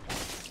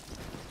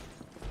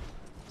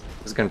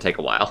 This is gonna take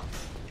a while.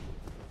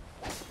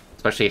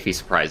 Especially if he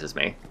surprises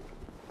me.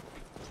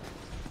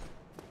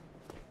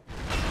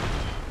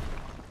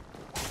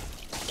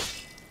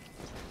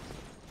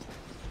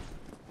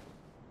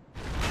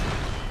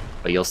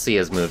 But you'll see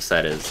his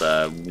moveset is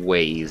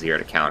way easier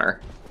to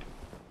counter.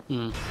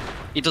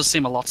 He does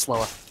seem a lot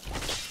slower.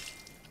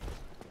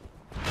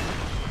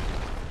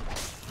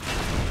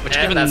 Which,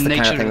 given That's the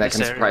nature kind of thing that this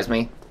can area- surprise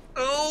me.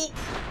 Oh!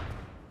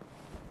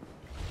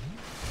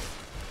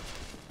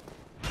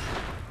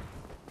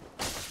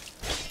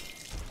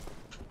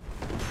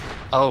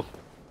 Oh.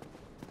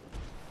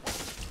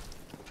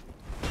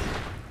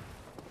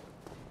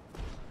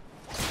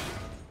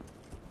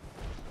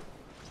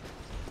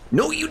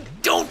 No, you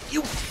don't,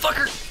 you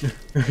fucker!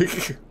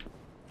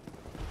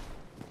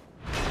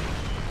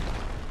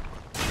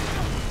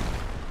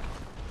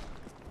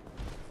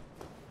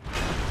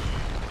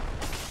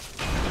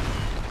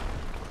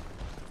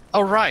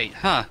 Oh, right,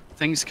 huh.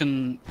 Things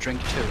can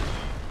drink too.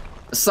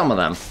 Some of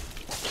them.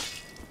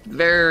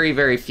 Very,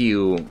 very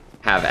few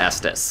have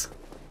Estus.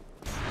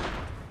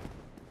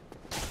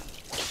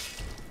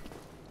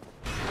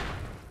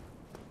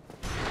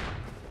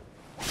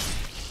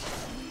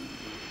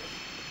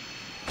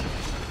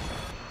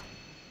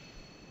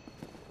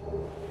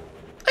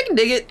 I can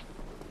dig it.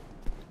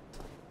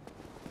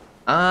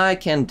 I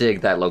can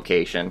dig that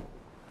location.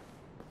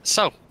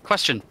 So,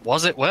 question,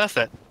 was it worth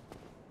it?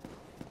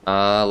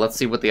 Let's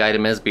see what the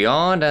item is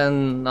beyond,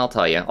 and I'll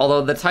tell you.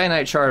 Although the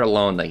Titanite shard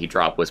alone that he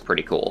dropped was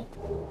pretty cool.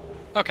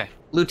 Okay.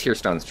 Lutear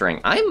Stone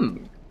String.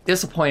 I'm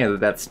disappointed that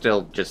that's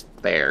still just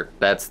there.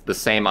 That's the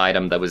same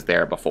item that was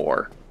there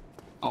before.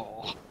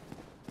 Oh.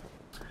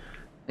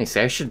 Let me see,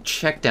 I should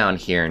check down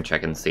here and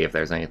check and see if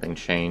there's anything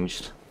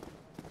changed.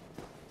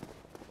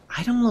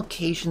 Item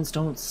locations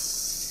don't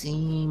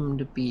seem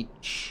to be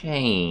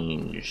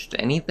changed.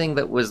 Anything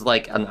that was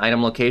like an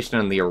item location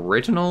in the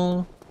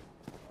original?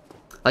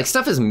 Like,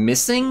 stuff is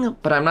missing,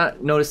 but I'm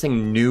not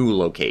noticing new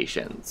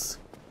locations.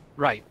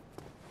 Right.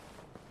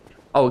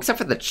 Oh, except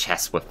for the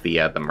chest with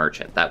the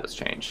merchant. That was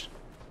changed.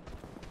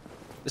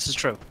 This is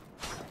true.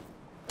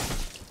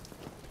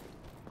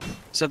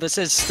 So this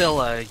is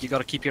still a you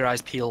gotta keep your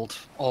eyes peeled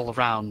all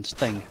around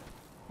thing.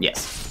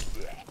 Yes.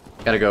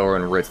 Gotta go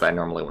in routes that I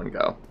normally wouldn't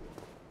go.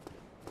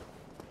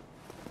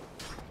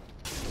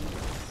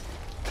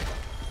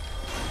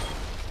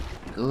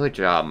 Good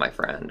job, my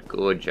friend.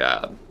 Good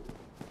job.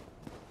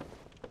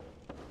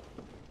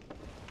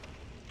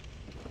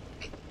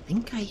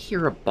 think I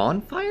hear a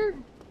bonfire?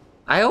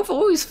 I've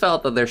always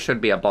felt that there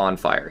should be a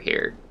bonfire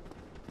here.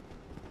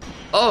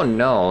 Oh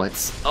no,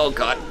 it's... Oh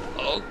god.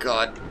 Oh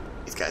god.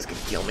 These guys can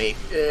kill me.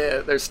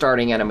 They're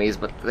starting enemies,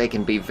 but they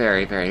can be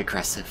very, very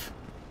aggressive.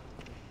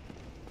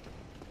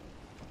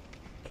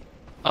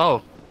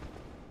 Oh.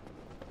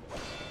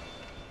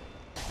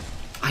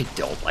 I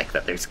don't like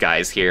that there's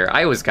guys here.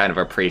 I always kind of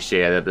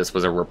appreciated that this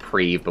was a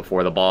reprieve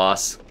before the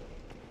boss.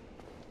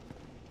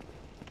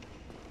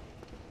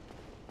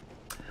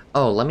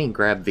 Oh, let me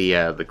grab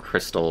the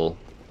crystal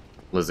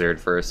lizard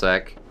for a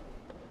sec.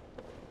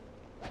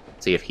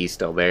 See if he's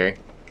still there.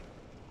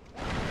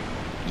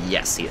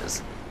 Yes, he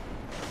is.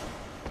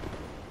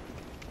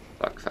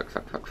 Fuck, fuck,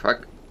 fuck, fuck,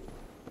 fuck.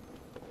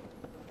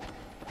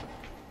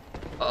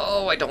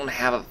 Oh, I don't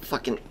have a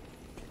fucking...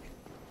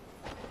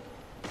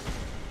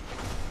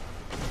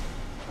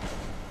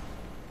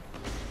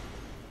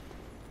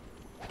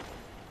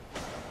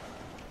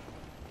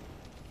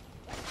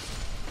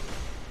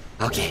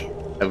 Okay,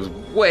 that was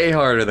way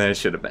harder than it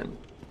should have been.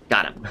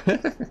 Got him.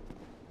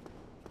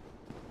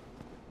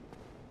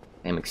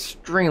 I'm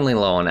extremely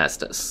low on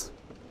Estus.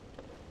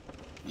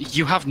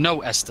 You have no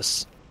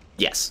Estus.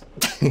 Yes.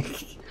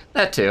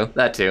 That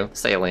too.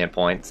 Salient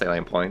point,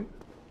 salient point.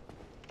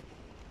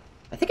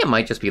 I think it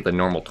might just be the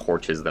normal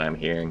torches that I'm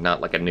hearing,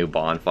 not like a new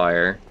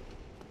bonfire.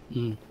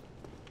 Mm.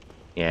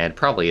 Yeah, it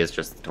probably is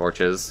just the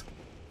torches.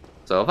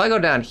 So if I go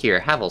down here,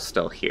 Havel's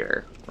still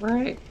here,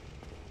 right?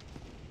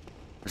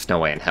 There's no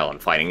way in hell I'm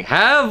fighting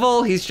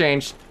Havel! He's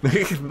changed.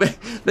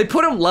 They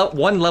put him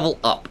one level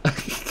up.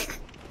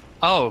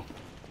 Oh.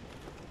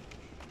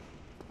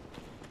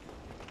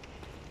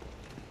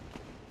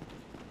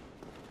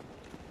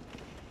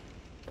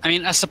 I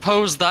mean, I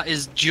suppose that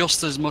is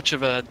just as much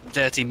of a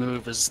dirty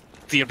move as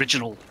the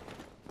original.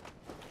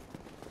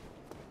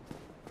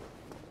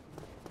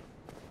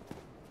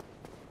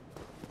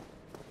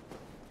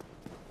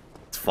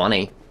 It's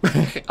funny.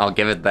 I'll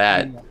give it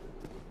that. Yeah.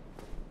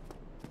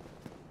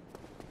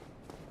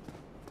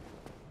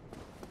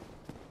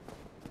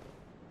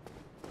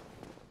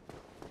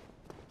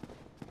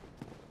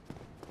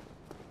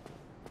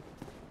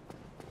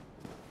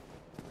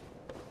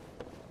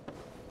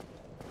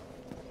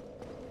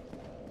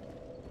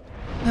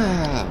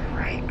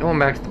 Alright, going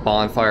back to the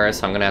bonfire,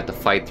 so I'm gonna have to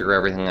fight through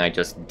everything I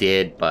just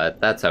did,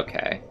 but that's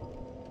okay.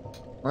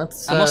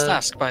 Let's, I must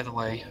ask, by the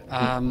way,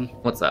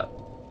 what's up?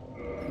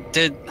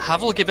 did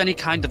Havel give any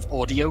kind of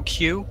audio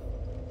cue?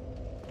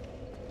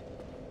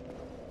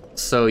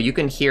 So you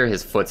can hear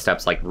his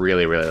footsteps, like,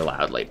 really, really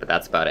loudly, but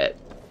that's about it.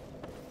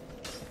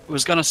 I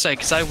was gonna say,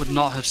 because I would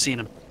not have seen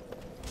him.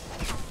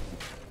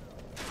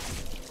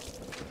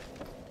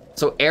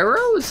 So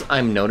arrows,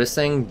 I'm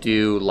noticing,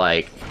 do,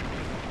 like,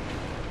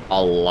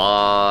 a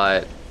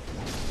lot...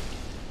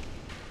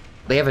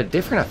 They have a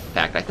different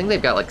effect. I think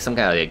they've got, like, some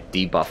kind of, like,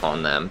 debuff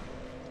on them.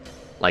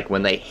 Like,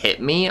 when they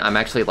hit me, I'm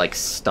actually, like,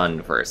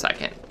 stunned for a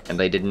second. And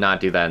they did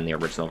not do that in the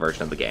original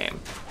version of the game.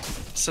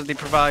 So they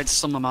provide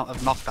some amount of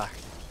knockback.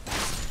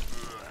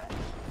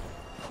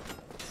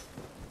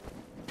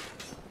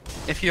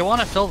 If you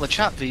want to fill the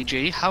chat,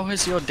 VG, how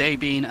has your day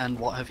been and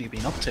what have you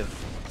been up to?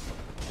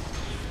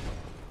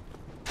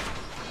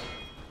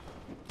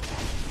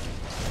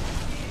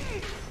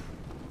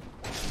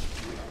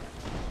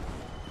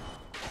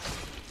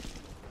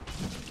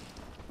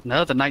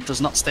 No, the knight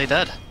does not stay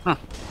dead. Huh.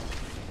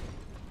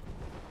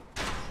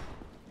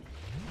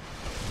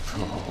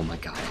 Oh my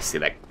god, I see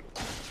that.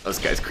 Those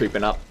guys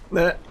creeping up.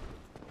 Wow,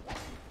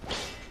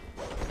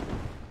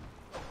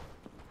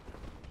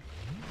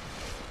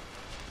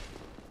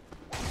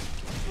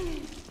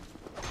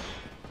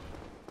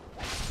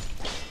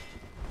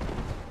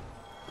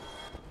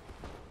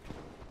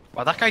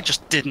 that guy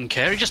just didn't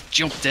care, he just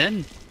jumped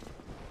in.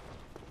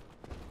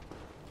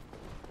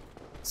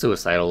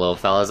 Suicidal little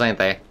fellas, ain't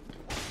they?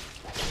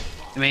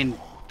 I mean,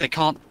 they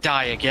can't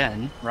die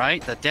again,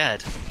 right? They're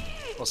dead.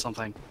 Or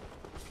something.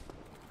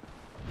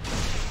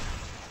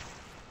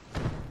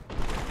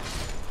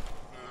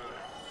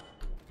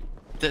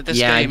 This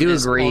Yeah, I game do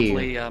is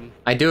agree. oddly,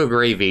 I do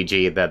agree,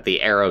 VG, that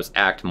the arrows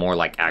act more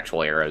like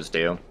actual arrows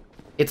do.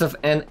 It's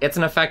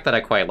an effect that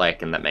I quite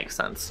like, and that makes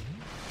sense.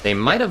 They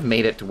might have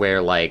made it to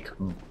where, like,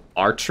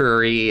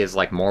 archery is,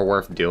 like, more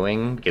worth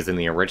doing, because in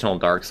the original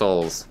Dark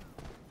Souls,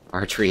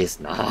 archery is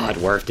not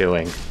worth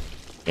doing.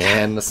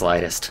 In the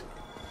slightest.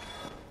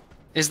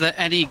 Is there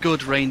any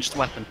good ranged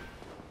weapon?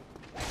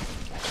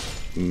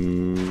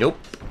 Nope.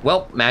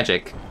 Well,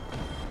 magic.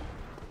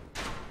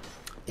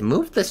 They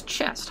moved this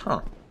chest, huh?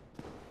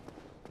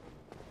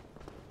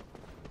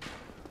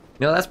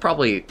 No, that's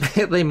probably...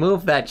 they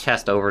moved that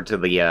chest over to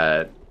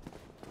the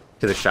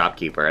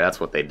shopkeeper. That's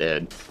what they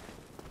did.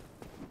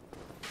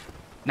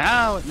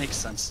 Now it makes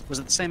sense. Was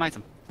it the same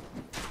item?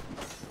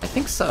 I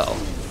think so.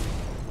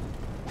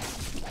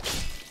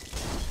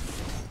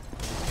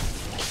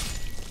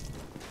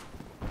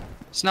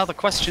 So now the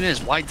question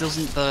is, why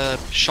doesn't the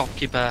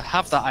shopkeeper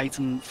have that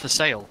item for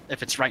sale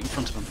if it's right in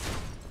front of him?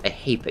 I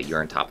hate that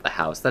you're on top of the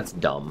house. That's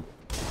dumb.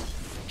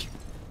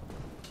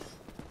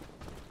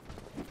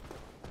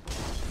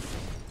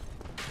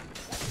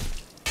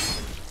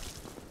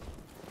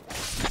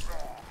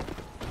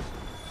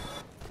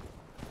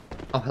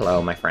 Oh,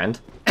 hello, my friend.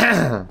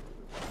 Care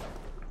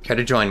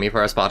to join me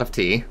for a spot of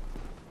tea?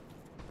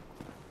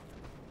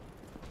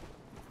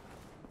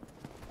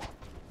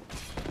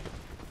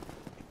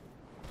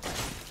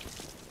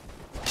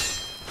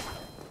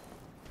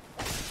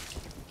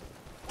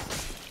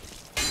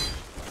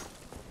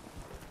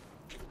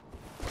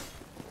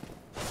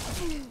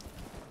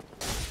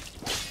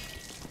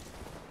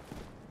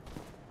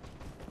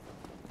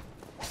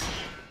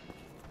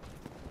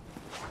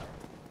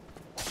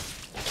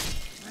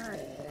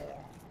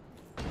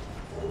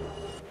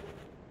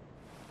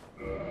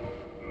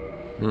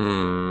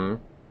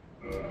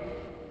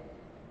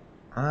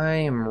 I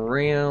am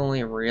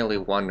really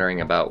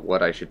wondering about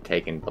what I should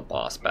take into the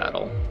boss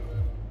battle.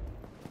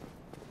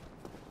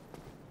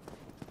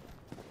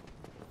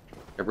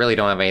 I really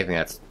don't have anything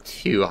that's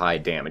too high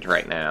damage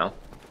right now.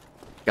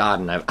 God,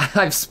 and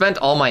I've spent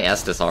all my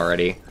Estus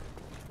already.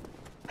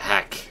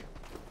 Heck.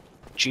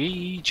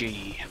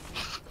 GG.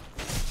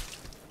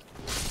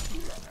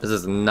 This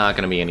is not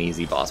going to be an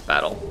easy boss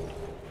battle.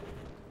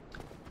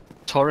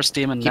 Taurus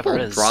Demon People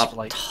never is. drop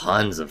Like,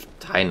 tons of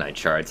Titanite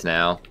shards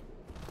now.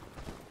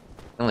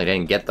 I only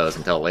didn't get those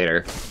until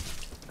later.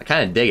 I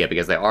kind of dig it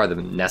because they are the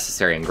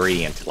necessary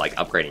ingredient to, like,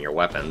 upgrading your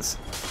weapons.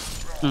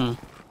 oh,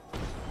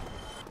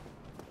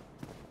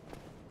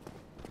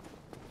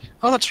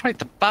 that's right.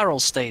 The barrel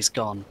stays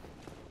gone.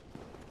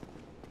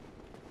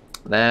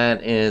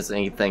 That is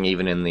a thing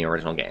even in the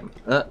original game.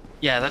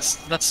 Yeah, that's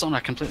something I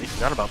completely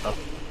forgot about, though.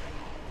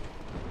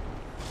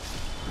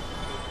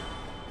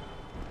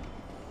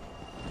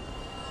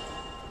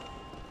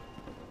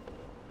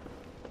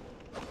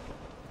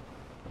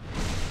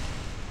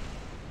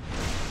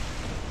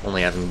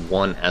 Only having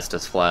one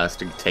Estus Flask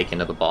to take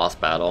into the boss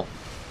battle.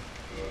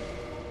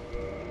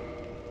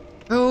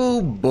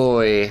 Oh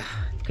boy.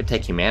 Could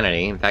take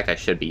Humanity. In fact, I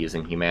should be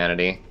using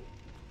Humanity.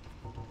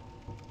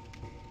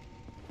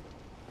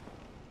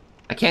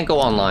 I can't go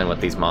online with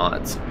these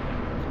mods.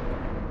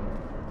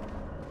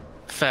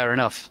 Fair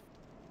enough.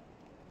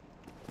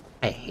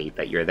 I hate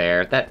that you're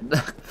there. That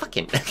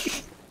fucking...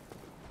 There's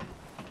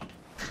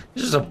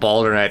just a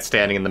Baldur Knight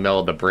standing in the middle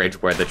of the bridge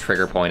where the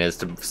trigger point is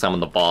to summon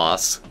the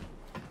boss.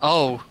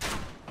 Oh.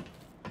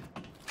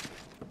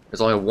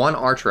 There's only one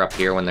archer up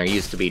here when there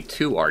used to be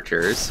two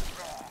archers.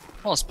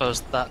 Well, I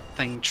suppose that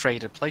thing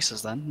traded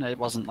places then. It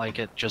wasn't like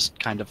it just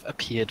kind of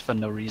appeared for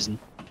no reason.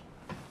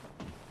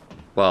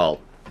 Well...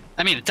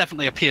 I mean, it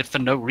definitely appeared for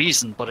no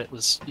reason, but it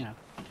was, you know...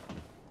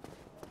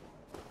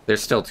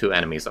 There's still two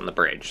enemies on the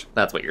bridge.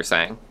 That's what you're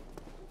saying.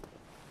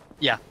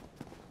 Yeah.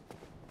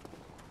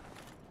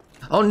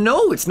 Oh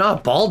no, it's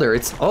not Baldur,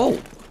 it's... Oh,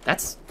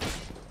 that's...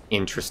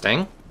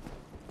 interesting.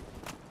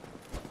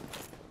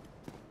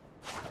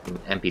 An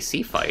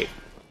NPC fight.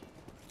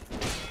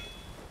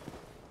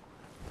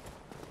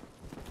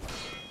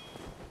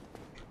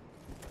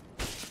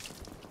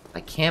 I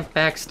can't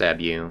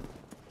backstab you.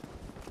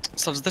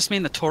 So does this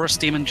mean the Taurus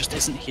Demon just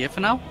isn't here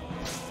for now?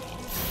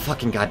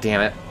 Fucking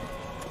goddammit.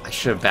 I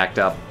should have backed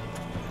up.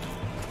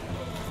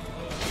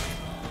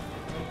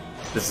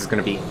 This is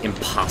gonna be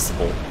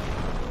impossible.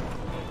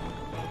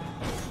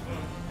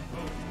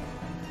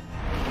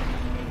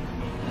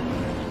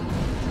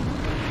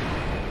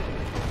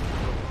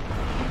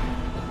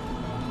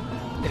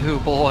 Oh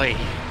boy.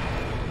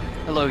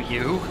 Hello,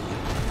 you.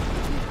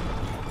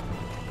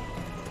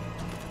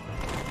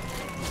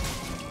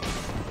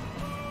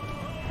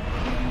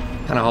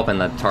 Kind of hoping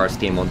that Taurus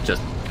team will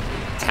just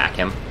attack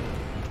him.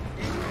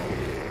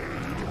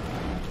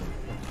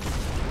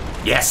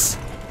 Yes!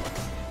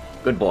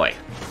 Good boy.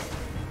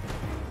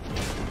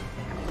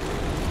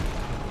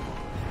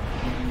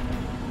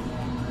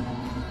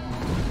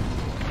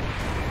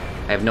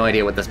 I have no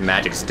idea what this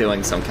magic's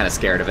doing, so I'm kind of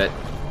scared of it.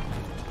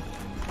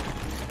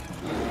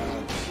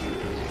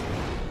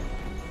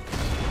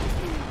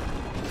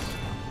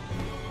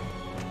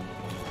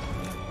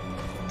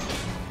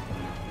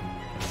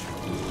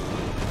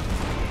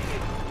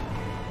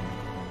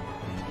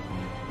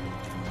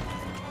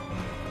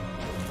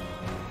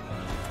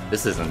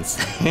 This is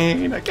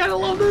insane. I kind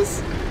of love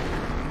this.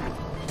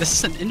 This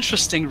is an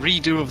interesting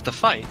redo of the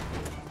fight,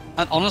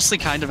 and honestly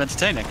kind of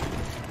entertaining.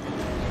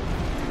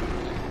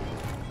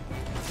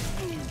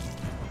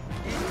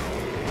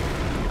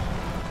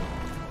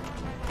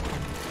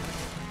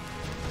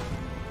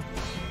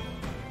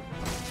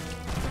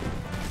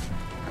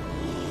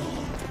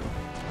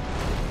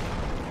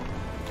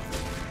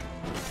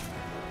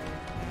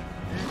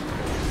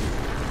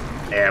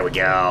 There we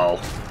go.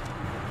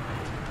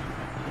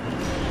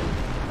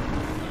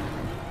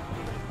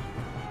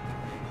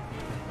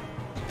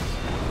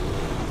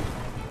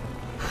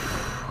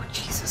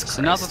 Jesus Christ.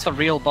 So now that the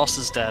real boss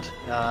is dead,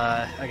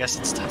 I guess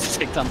it's time to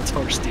take down the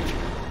Taurus Demon.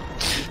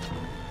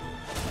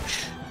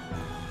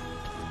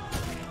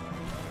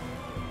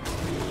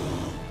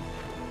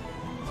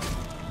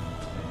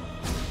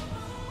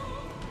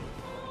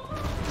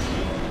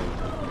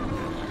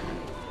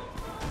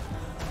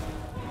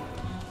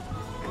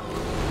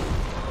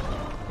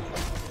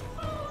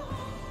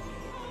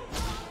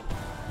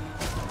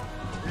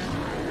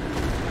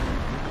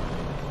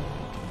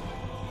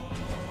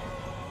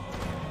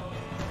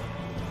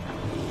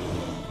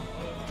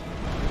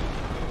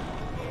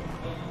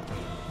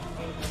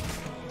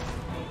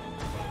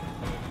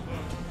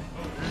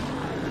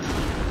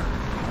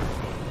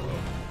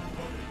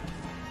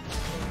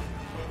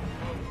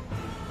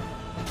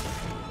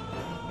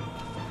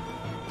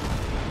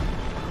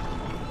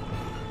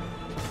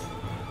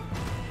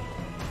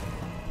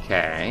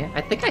 Okay,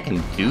 I think I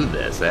can do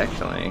this,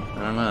 actually. I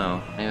don't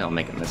know. Maybe I'll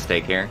make a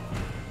mistake here.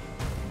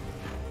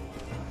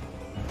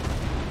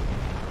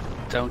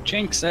 Don't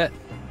jinx it.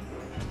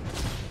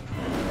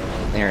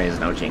 There is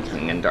no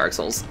jinxing in Dark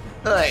Souls.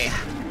 Aye.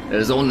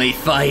 There's only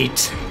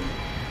fight!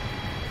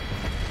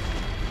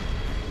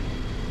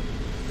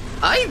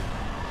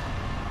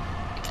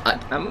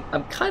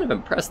 I'm kind of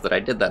impressed that I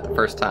did that the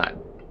first time.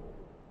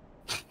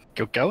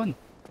 Good going.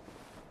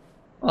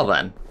 Well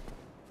then.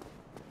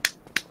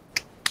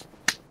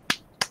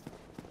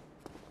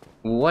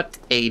 What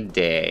a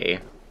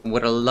day.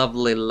 What a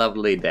lovely,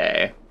 lovely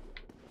day.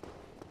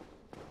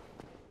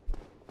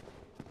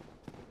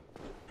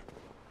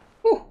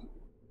 Whew.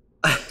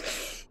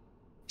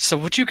 So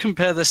would you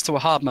compare this to a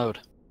hard mode?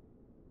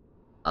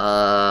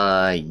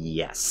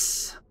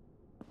 Yes.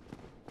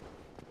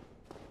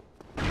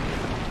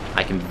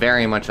 I can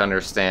very much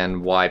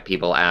understand why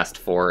people asked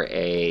for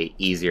a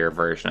easier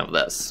version of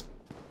this.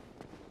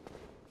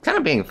 Kind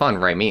of being fun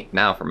right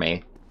now for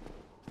me.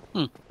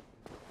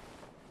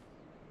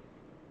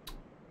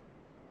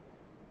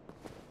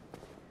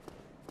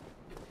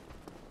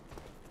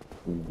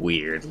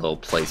 Weird little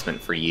placement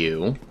for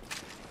you.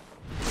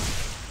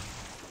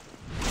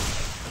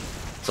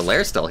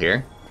 Solaire's still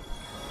here.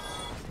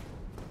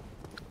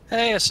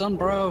 Hey, son,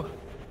 bro.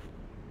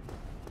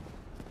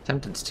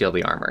 Tempted to steal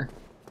the armor.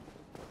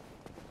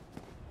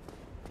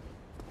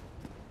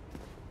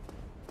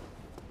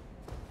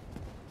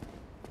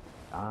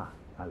 Ah,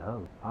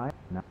 hello.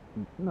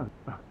 No.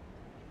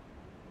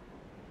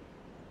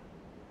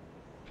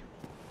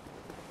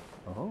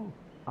 Oh,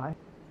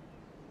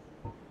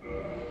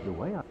 the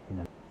way up in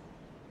this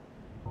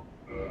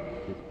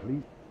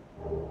please.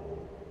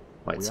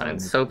 White sign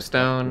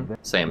soapstone,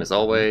 same as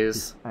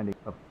always. I'd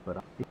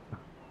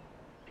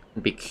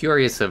be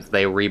curious if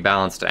they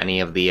rebalanced any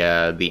of the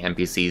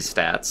NPC's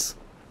stats.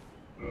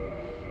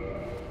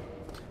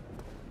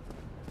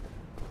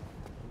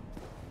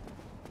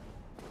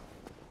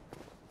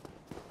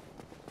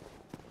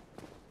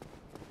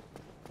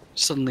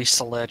 Suddenly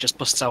Solaire just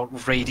busts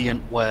out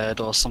Radiant Word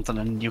or something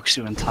and nukes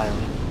you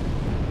entirely.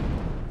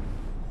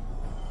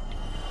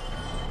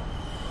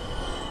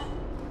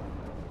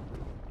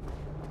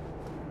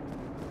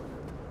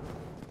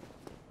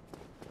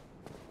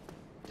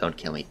 Don't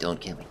kill me, don't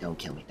kill me, don't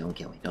kill me, don't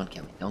kill me, don't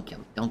kill me, don't kill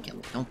me, don't kill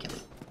me, don't kill me.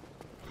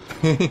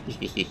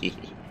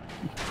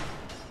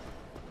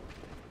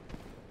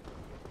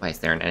 Why is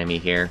there an enemy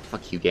here?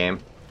 Fuck you, game.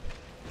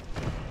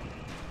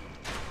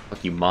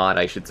 Fuck you, mod,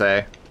 I should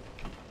say.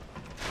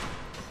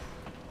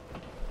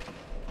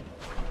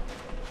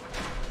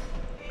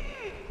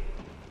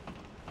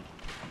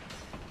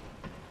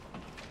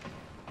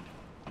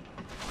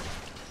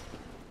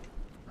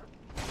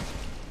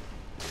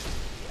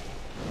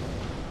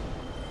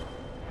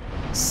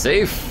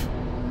 Safe.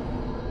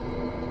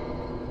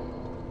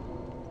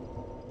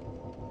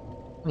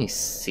 Let me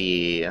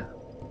see.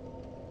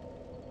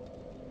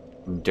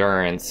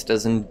 Endurance.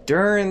 Does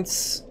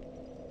endurance...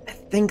 I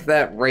think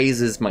that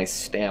raises my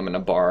stamina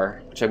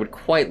bar, which I would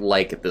quite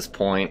like at this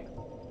point.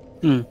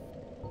 A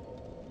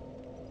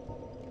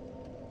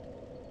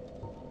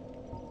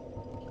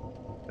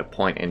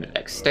point into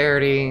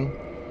dexterity.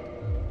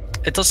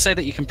 It does say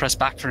that you can press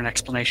back for an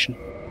explanation.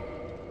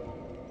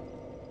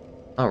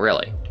 Oh,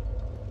 really?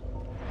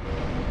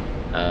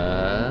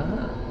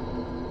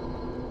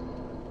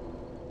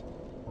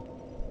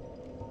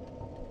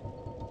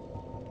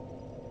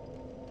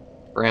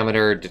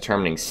 Parameter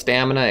determining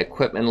stamina,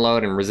 equipment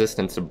load, and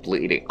resistance to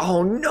bleeding.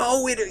 Oh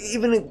no,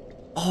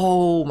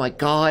 oh my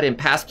god, in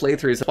past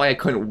playthroughs, that's why I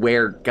couldn't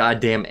wear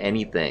goddamn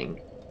anything.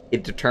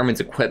 It determines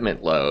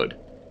equipment load.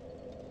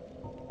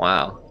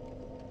 Wow.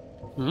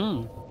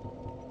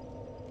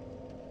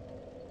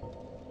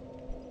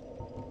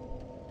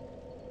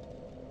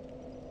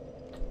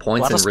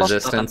 Points and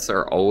resistance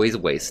are always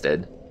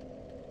wasted.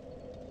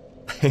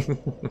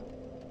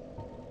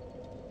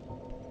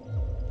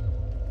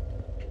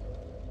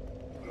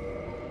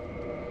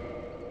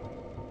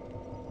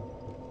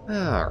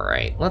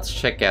 Alright, let's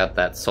check out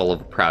that Soul of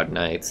a Proud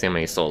Knight, see how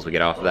many souls we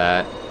get off of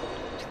that.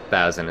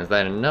 2,000, is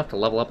that enough to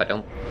level up? I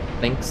don't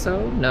think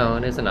so. No,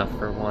 it is enough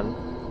for one.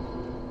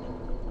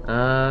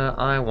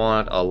 I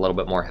want a little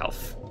bit more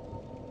health.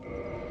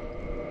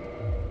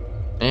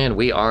 And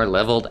we are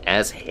leveled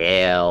as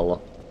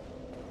hell.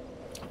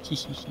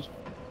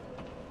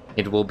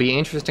 It will be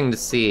interesting to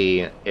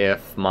see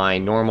if my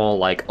normal,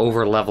 like,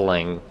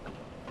 over-levels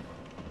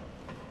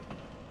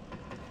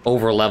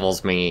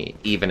me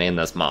even in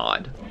this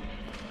mod.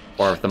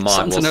 Or if the mod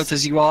Something will... to note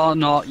is you are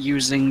not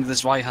using the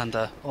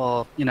Zweihander,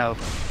 or, you know,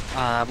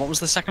 what was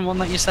the second one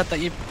that you said that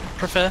you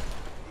prefer?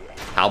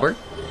 Halberd?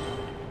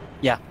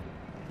 Yeah.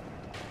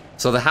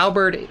 So the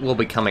Halberd will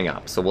be coming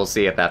up, so we'll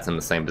see if that's in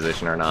the same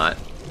position or not.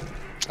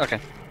 Okay.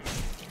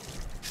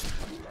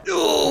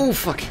 Oh,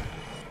 fuck.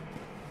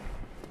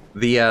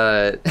 The,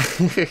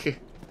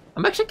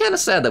 I'm actually kind of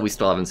sad that we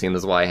still haven't seen the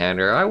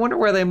Zweihander. I wonder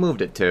where they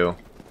moved it to.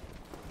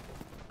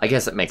 I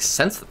guess it makes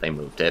sense that they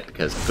moved it,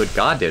 because good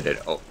god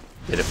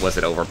was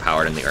it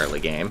overpowered in the early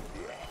game.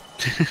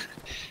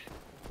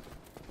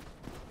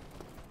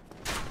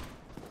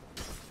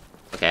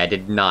 Okay, I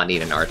did not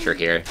need an archer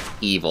here.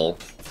 Evil.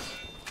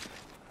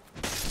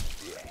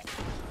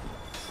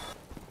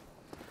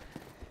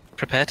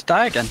 Prepare to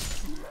die again.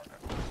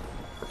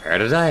 Prepare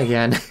to die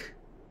again.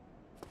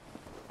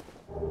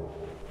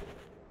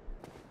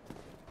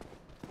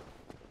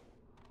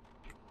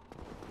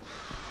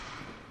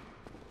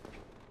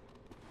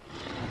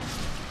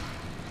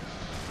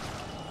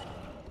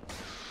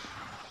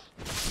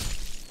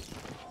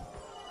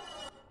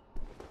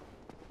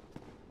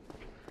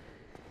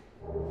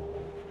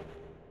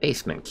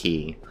 Basement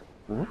key.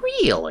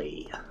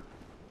 Really?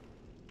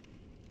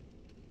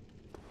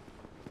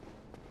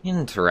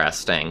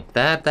 Interesting.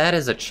 That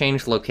is a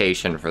changed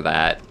location for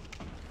that.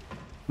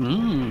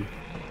 Hmm.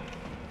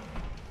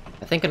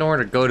 I think in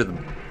order to go to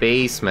the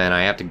basement,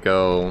 I have to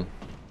go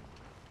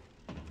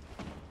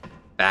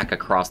back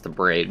across the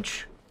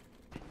bridge.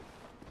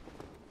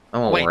 I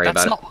won't worry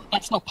about it.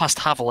 That's not past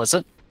Havel, is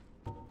it?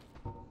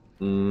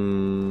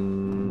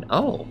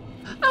 Oh.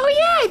 Oh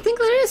yeah, I think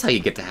that is how you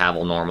get to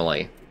Havel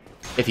normally.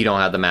 If you don't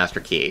have the master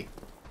key.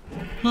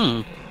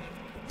 Hmm.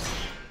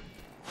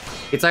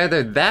 It's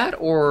either that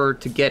or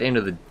to get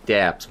into the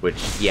depths, which,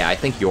 yeah, I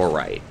think you're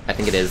right. I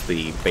think it is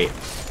the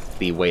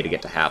way to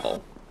get to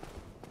Havel.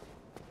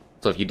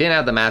 So if you didn't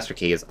have the master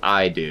key, as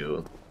I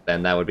do,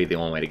 then that would be the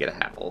only way to get to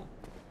Havel.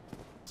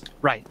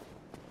 Right.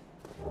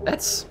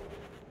 That's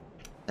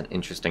an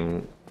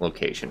interesting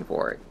location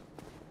for it.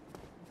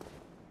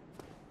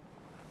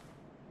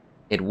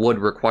 It would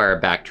require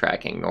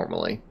backtracking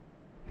normally.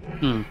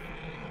 Hmm.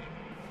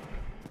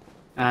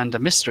 And a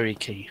mystery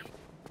key.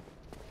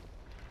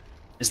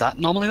 Is that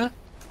normally there?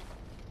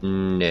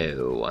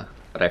 No.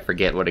 But I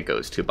forget what it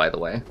goes to, by the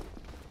way.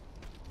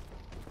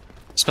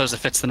 Suppose it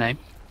fits the name.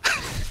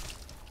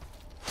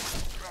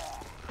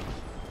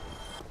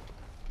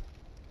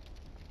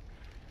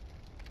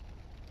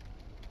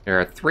 There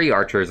are 3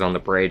 archers on the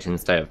bridge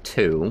instead of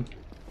 2.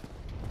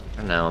 I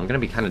don't know, I'm gonna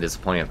be kind of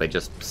disappointed if they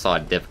just saw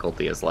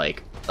difficulty as,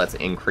 like, let's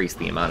increase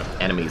the amount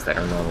of enemies that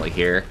are normally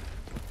here.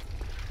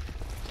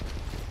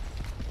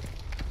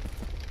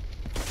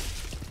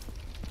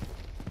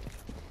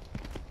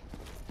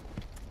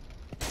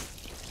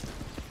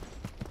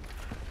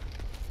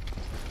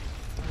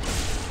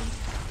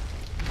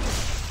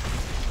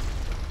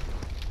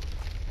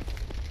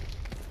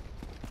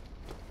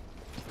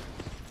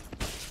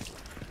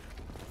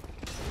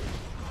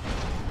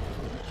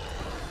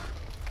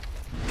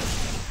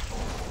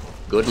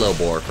 Good low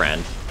boar,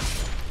 friend.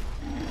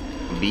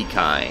 Be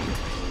kind.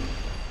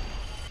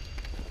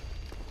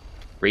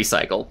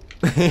 Recycle.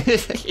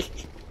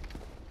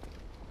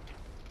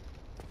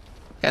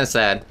 Kinda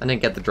sad. I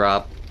didn't get the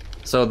drop.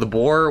 So the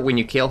boar, when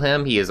you kill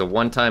him, he is a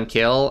one-time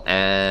kill,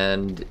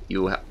 and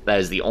that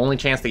is the only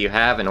chance that you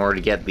have in order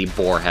to get the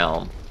boar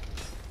helm.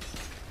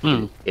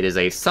 Hmm. It is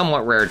a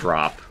somewhat rare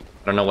drop.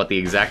 I don't know what the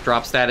exact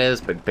drop stat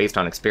is, but based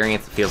on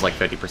experience, it feels like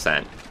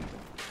 50%.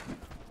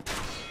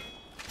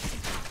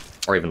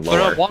 Or even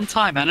lower. For a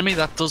one-time enemy,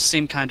 that does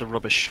seem kind of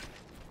rubbish.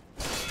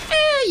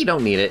 You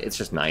don't need it, it's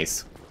just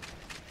nice.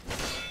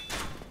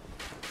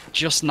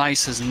 Just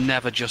nice has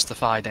never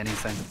justified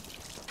anything.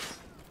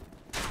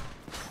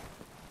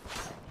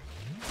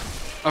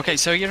 Okay,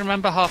 so you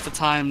remember half the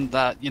time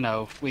that, you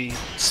know, we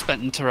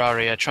spent in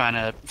Terraria trying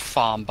to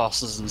farm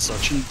bosses and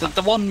such, and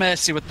the one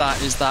mercy with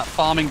that is that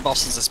farming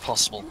bosses is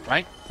possible,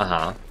 right?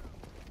 Uh-huh.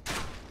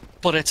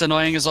 But it's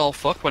annoying as all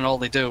fuck when all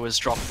they do is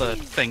drop the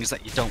things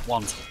that you don't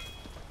want.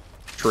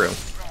 True.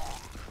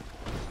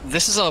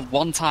 This is a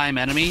one-time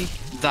enemy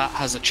that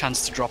has a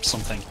chance to drop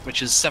something,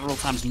 which is several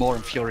times more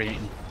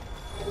infuriating.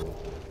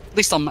 At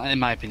least in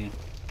my opinion.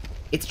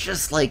 It's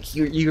just like,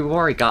 you've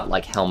already got,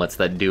 like, helmets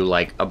that do,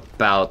 like,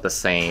 about the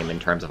same in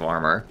terms of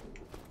armor.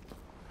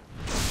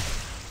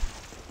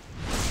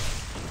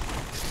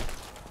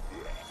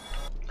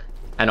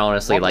 And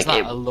honestly, What was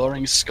like, that,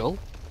 Alluring Skull?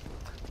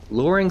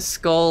 Luring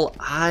Skull,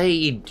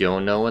 I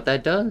don't know what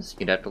that does.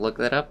 You'd have to look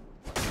that up.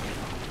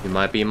 You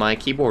might be my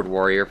keyboard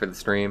warrior for the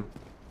stream.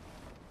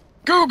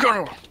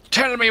 Google,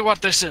 tell me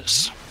what this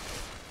is.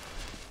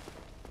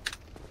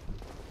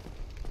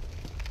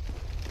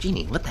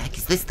 Genie, what the heck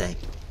is this thing?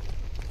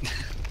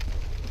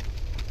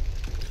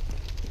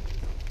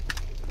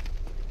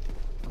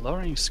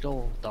 Alluring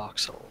Skull, Dark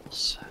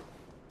Souls.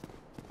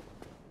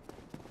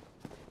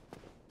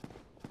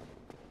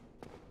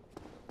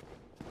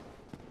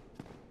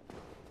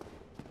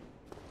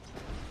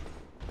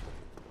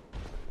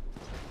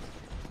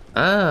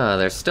 Ah,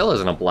 there still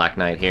isn't a Black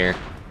Knight here.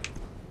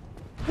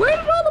 Where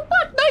did all the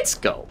Black Knights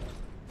go?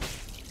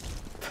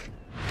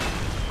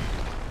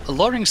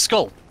 Alluring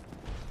Skull.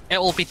 It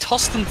will be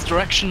tossed in the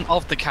direction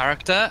of the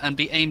character and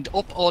be aimed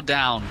up or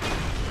down.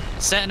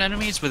 Certain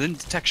enemies within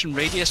detection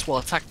radius will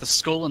attack the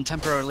skull and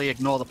temporarily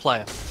ignore the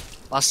player.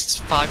 Lasts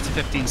 5 to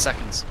 15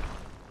 seconds.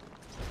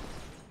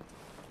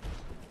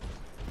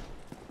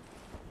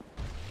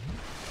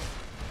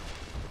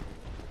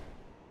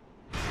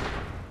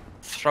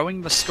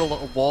 Throwing the skull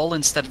at a wall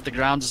instead of the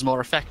ground is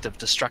more effective,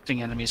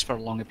 distracting enemies for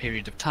a longer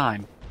period of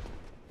time.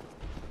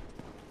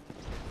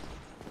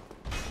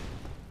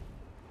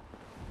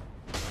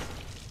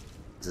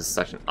 is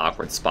such an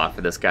awkward spot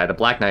for this guy. The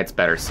Black Knight's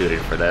better suited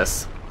for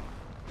this.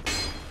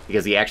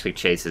 Because he actually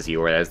chases you,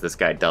 whereas this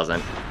guy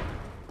doesn't.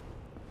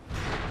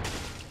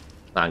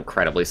 Not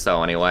incredibly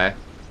so, anyway.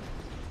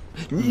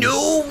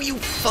 No, you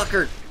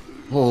fucker!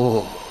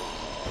 Oh,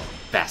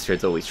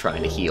 bastard's always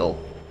trying to heal.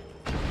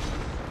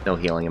 No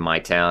healing in my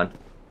town.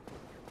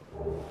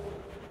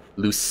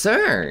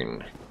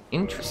 Lucerne!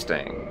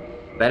 Interesting.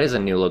 That is a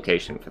new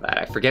location for that.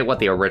 I forget what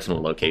the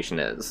original location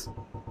is.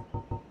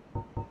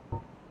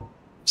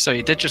 So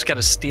you did just get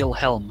a steel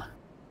helm.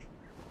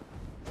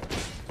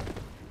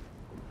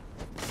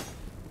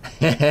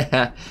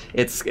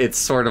 It's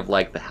sort of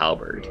like the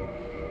halberd.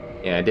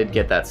 Yeah, I did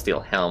get that steel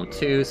helm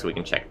too, so we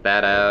can check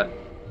that out.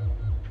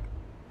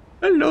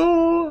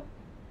 Hello!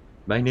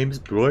 My name is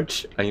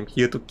Bwarch. I am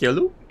here to kill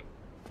you.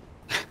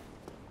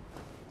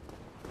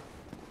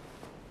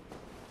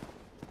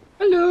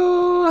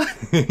 Hello!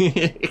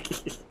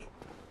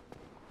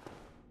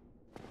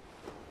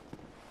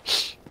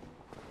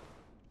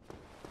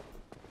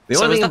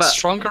 So is that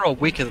stronger or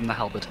weaker than the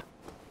halberd?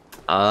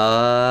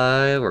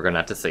 We're gonna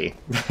have to see.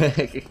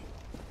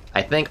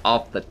 I think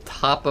off the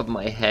top of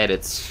my head,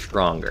 it's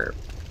stronger.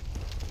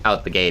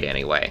 Out the gate,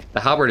 anyway.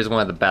 The halberd is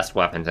one of the best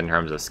weapons in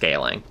terms of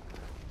scaling.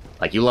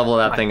 Like, you level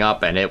that thing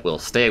up, and it will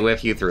stay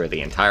with you through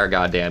the entire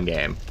goddamn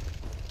game.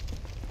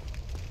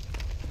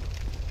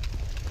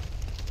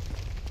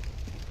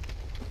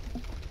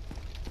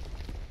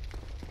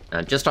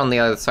 Just on the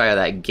other side of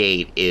that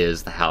gate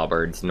is the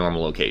halberd's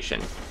normal location.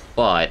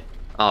 But,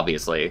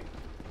 obviously,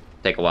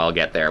 take a while to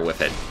get there with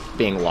it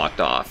being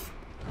locked off.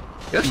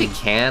 You actually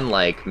can,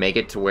 like, make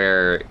it to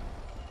where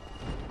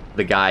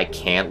the guy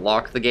can't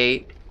lock the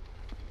gate,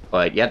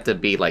 but you have to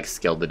be, like,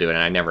 skilled to do it,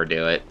 and I never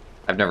do it.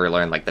 I've never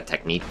learned, like, the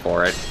technique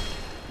for it.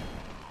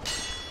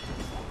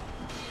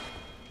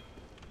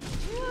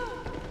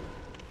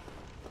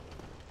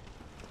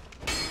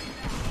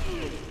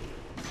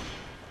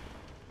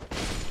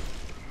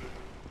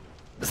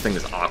 This thing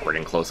is awkward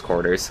in close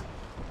quarters.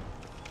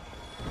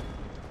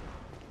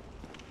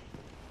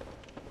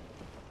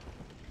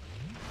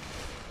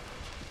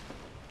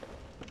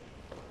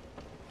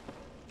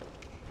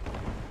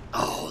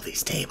 Oh,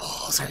 these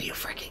tables, are you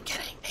freaking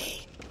kidding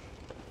me?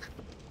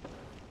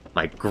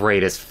 My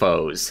greatest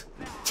foes.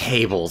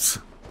 Tables.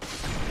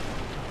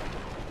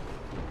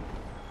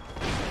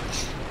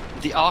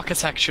 The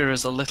architecture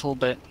is a little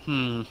bit,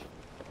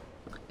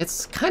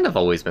 It's kind of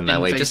always been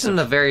that way, just in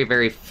the very,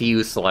 very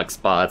few select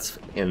spots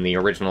in the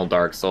original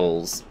Dark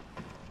Souls.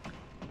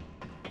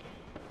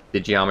 The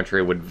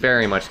geometry would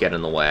very much get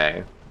in the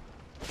way.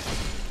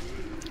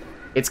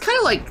 It's kind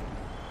of like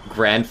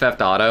Grand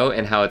Theft Auto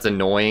and how it's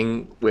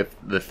annoying with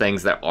the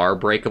things that are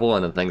breakable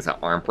and the things that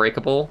aren't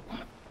breakable.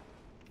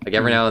 Like,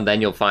 every now and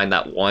then you'll find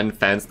that one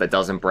fence that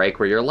doesn't break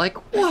where you're like,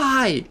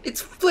 why? It's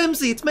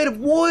flimsy, it's made of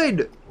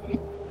wood!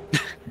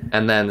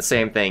 And then the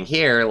same thing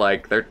here,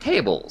 like, they're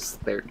tables.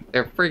 They're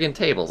friggin'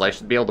 tables. I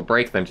should be able to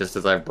break them just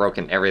as I've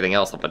broken everything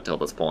else up until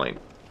this point.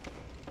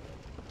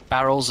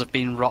 Barrels have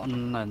been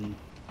rotten and...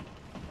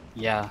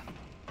 yeah.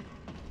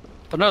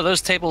 But no,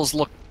 those tables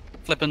look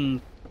flippin',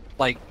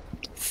 like,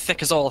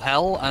 thick as all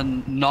hell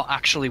and not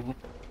actually,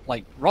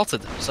 like,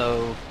 rotted,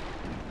 so...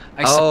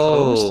 I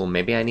suppose...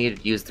 maybe I needed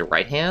to use the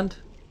right hand?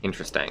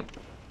 Interesting.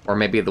 Or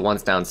maybe the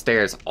ones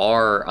downstairs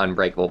are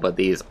unbreakable, but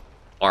these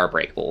are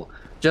breakable.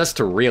 Just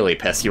to really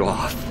piss you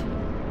off.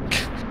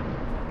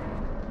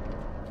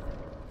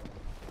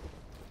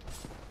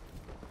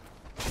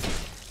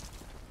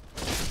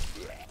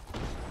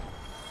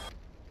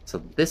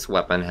 So this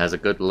weapon has a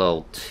good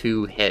little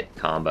 2-hit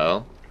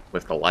combo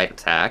with the light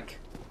attack.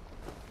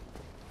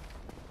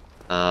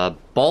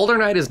 Balder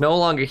Knight is no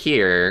longer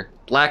here.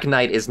 Black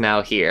Knight is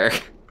now here.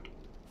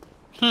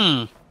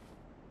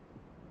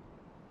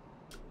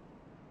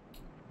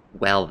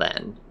 Well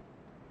then.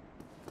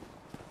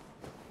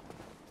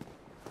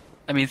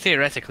 I mean,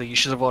 theoretically, you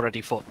should have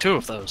already fought 2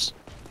 of those.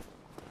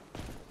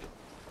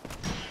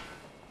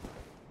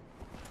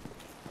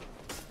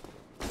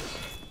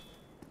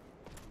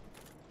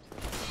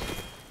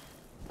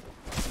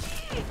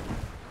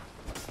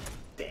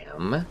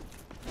 Damn.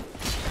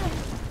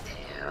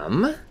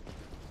 Damn.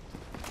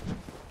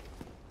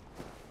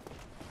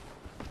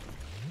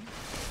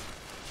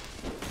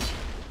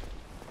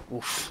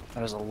 Oof,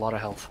 that is a lot of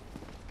health.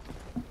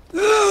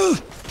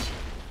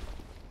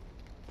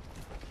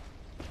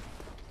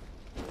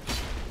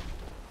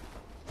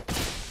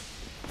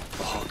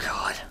 Oh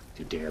god.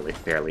 Do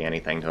barely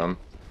anything to him.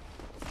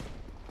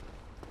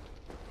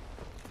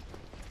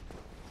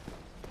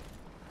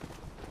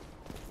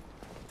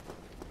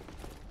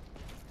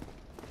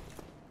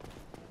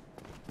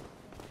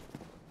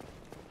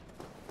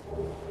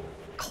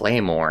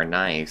 Claymore,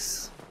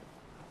 nice.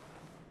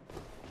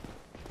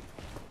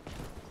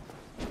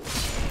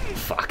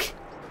 Fuck.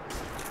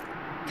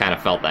 Kind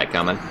of felt that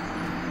coming.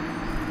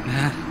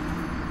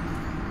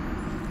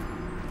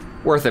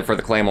 Worth it for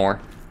the Claymore.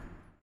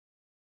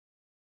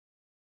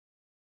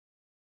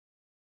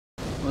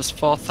 It was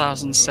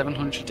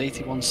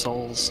 4,781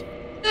 souls.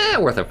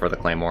 Worth it for the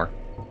Claymore.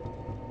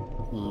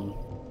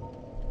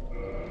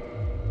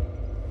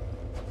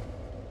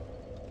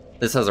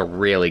 This has a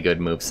really good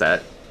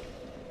moveset.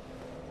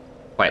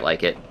 Quite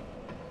like it.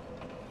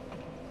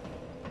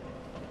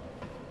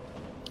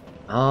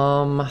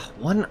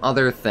 One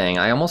other thing.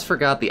 I almost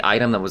forgot the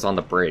item that was on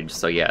the bridge,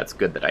 so yeah, it's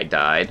good that I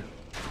died.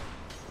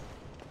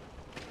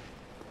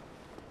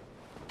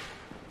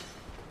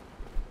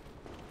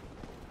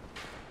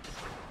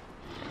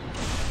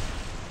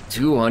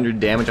 $200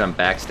 damage on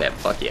backstab,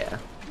 fuck yeah.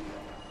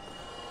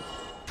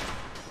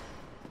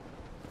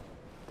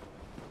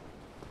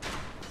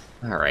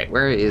 Alright,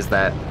 where is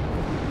that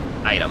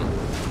item?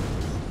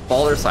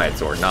 Balder side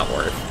sword, not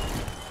worth.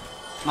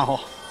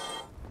 Oh.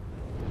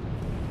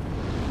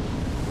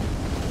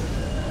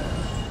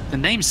 The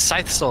name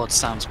Scythe Sword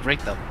sounds great,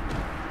 though.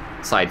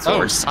 Side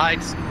sword. Oh,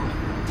 side sword.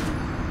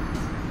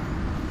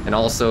 And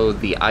also,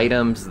 the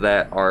items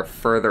that are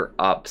further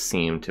up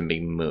seem to be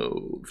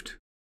moved.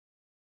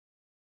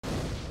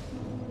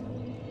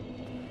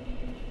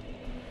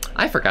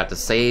 I forgot to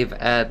save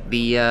at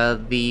the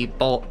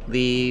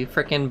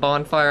frickin'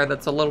 bonfire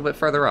that's a little bit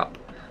further up.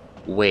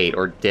 Wait,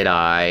 or did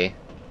I?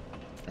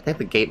 I think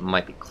the gate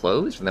might be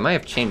closed, or they might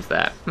have changed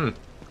that. Gonna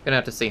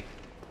have to see.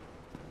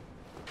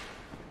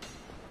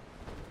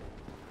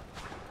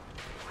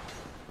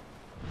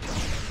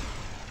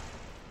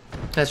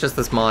 That's just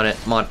this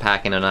mod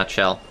pack in a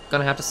nutshell.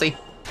 Gonna have to see.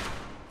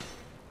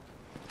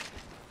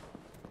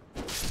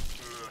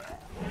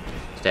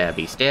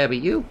 Stabby,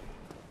 stabby, you.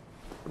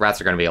 The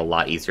rats are gonna be a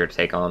lot easier to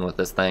take on with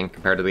this thing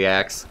compared to the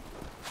axe.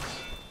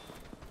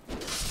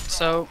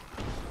 So,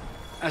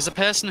 as a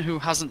person who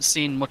hasn't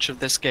seen much of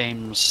this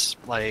game's,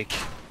 like,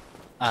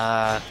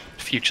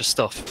 future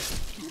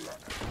stuff,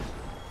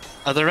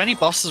 are there any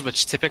bosses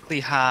which typically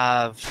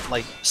have,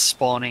 like,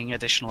 spawning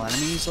additional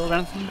enemies or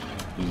anything?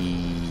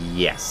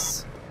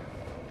 Yes.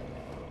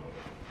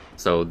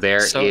 So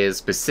there is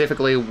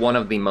specifically one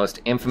of the most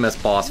infamous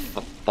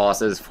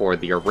bosses for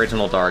the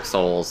original Dark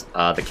Souls,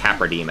 the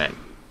Capra Demon.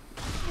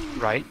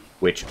 Right.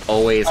 Which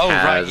always has... Oh,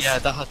 right, yeah,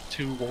 that had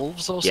 2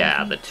 wolves or something?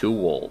 Yeah, the 2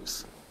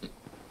 wolves.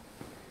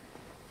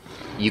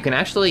 You can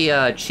actually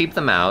cheap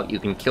them out, you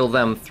can kill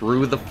them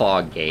through the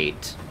fog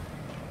gate,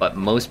 but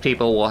most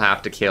people will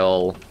have to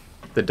kill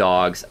the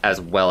dogs as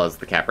well as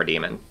the Capra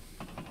Demon.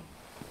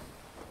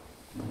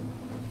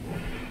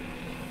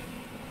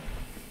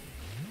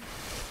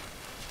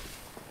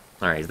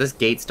 Alright, is this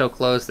gate still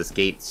closed? This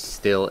gate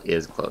still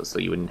is closed, so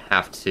you wouldn't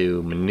have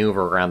to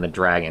maneuver around the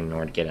dragon in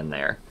order to get in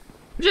there.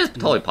 Which is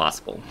totally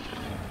possible.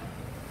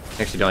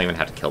 You actually don't even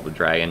have to kill the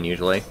dragon,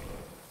 usually.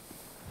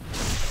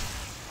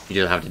 You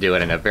just have to do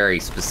it in a very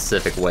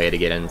specific way to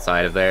get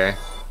inside of there.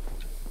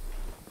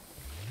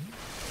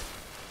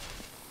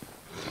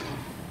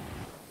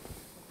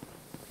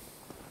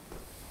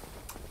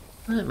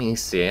 Let me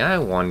see, I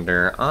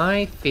wonder,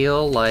 I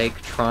feel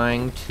like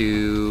trying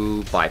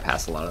to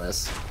bypass a lot of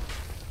this.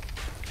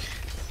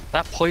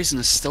 That poison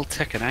is still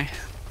ticking, eh?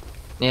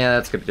 Yeah,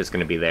 that's just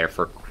going to be there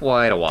for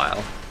quite a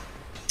while.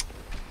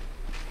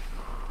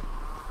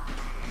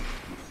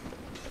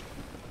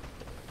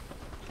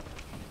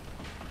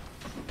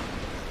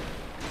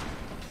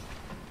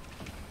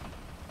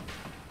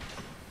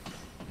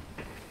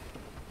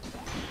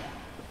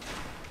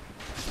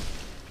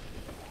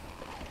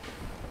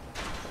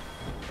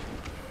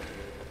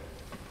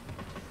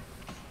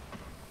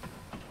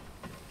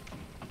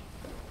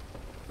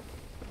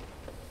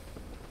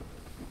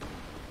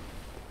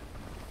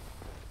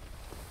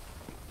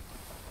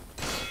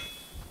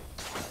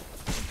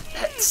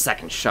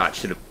 Second shot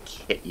should have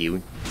hit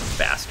you,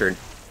 bastard.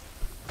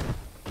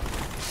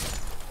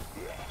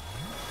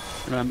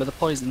 Remember the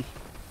poison.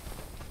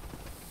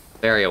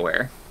 Very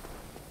aware.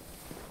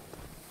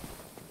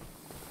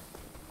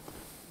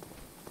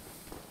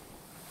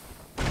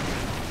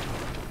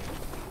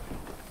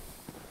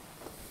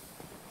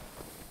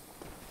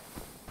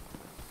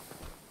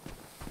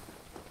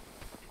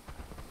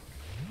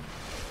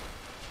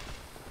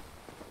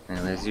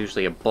 And there's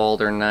usually a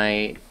boulder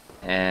knight,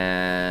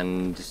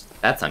 and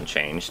that's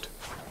unchanged.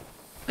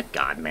 My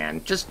god,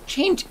 man, just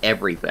change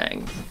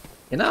everything,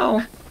 you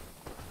know?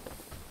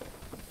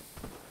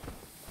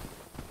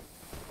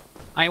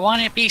 I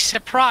want to be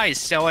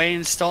surprised, so I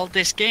installed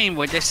this game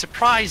with the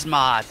surprise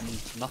mod.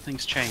 And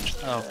nothing's changed.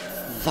 Oh.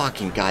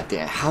 Fucking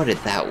goddamn, how did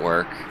that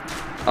work?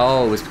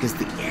 Oh, it was because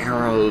the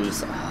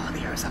arrows... Oh,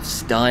 the arrows have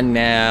stun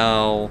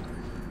now.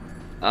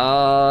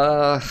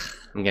 I'm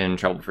getting in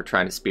trouble for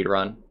trying to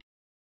speedrun.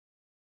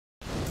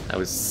 I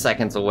was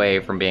seconds away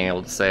from being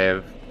able to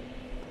save.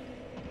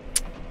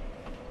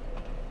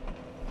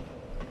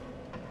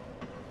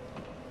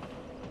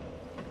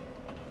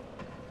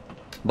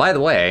 By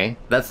the way,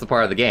 that's the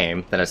part of the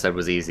game that I said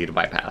was easy to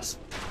bypass.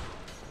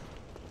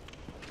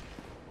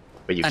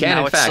 But you And can,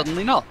 now in it's fact...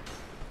 suddenly not.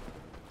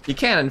 You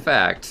can, in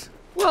fact...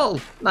 Well,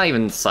 not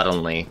even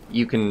suddenly.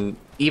 You can...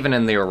 Even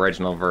in the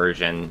original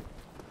version,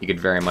 you could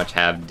very much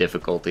have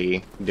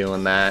difficulty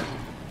doing that.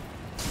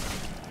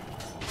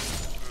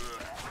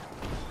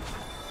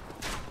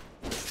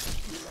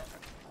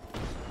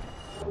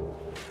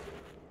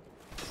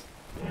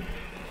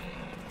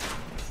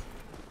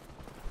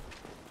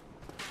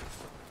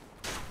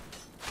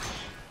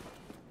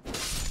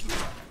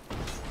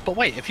 But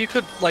wait, if you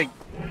could, like,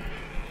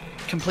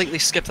 completely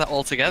skip that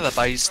altogether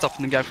by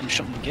stopping the guy from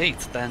shutting the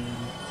gate, then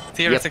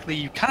theoretically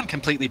you can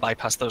completely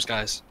bypass those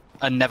guys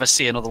and never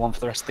see another one for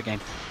the rest of the game.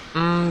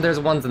 There's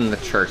ones in the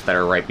church that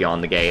are right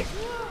beyond the gate.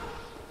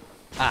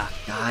 Ah.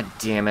 God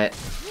damn it.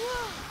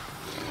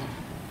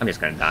 I'm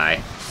just gonna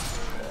die.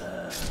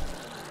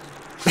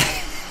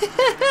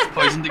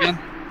 Poisoned again?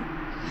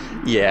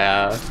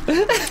 Yeah.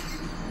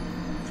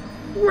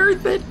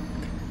 Worth it.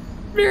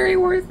 Very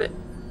worth it.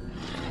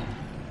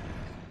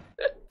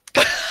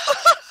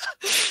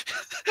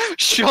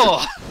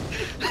 Sure.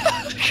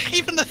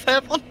 Even the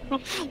third one?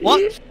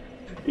 What?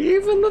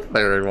 Even the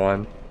third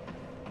one.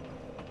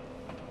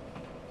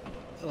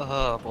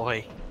 Oh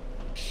boy.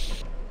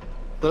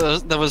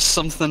 There was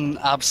something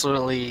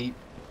absolutely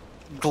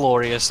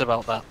glorious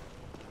about that.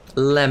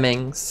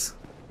 Lemmings.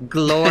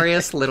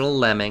 Glorious little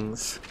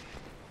lemmings.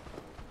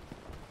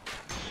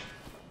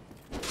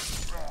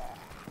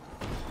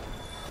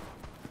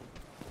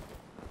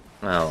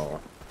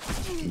 Oh.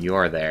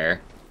 You're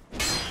there.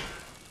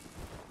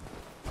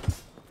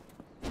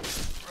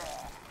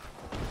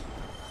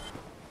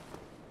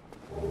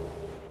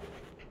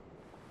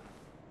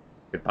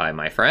 Goodbye,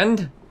 my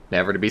friend.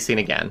 Never to be seen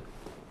again.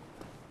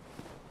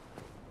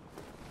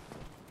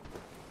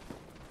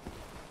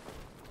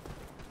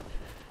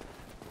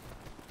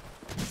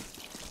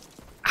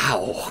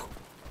 Ow!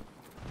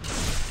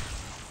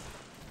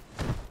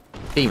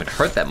 Didn't even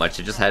hurt that much,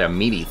 it just had a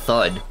meaty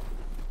thud.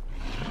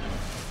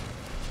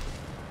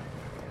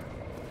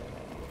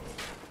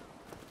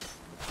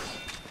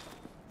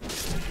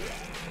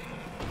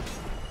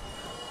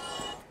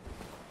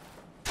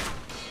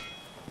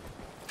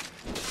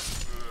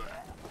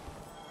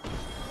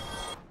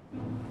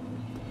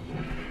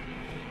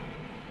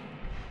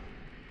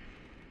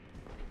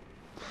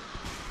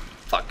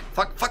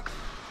 Fuck.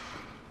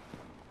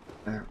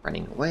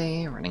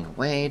 Running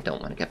away,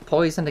 don't want to get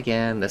poisoned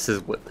again. This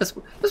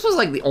was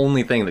like the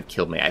only thing that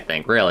killed me, I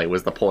think, really,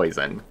 was the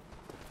poison.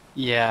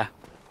 Yeah.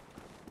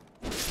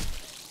 So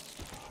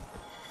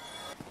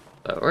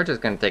we're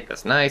just gonna take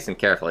this nice and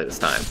carefully this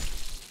time.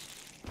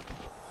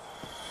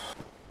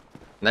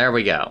 There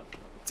we go.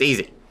 It's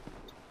easy.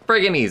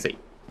 Friggin' easy.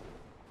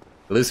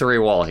 Illusory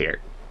wall here.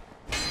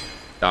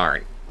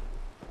 Darn.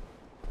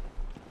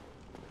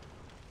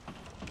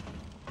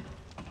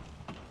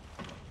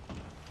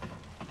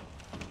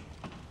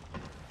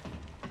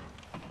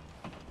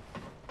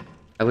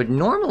 I would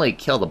normally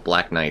kill the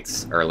Black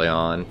Knights early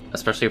on,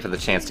 especially for the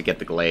chance to get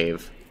the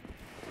glaive.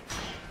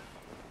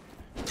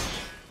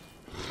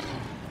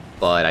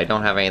 But I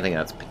don't have anything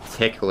that's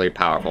particularly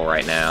powerful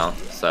right now,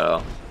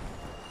 so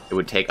it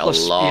would take a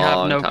long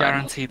time. You have no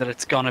guarantee that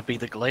it's gonna be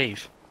the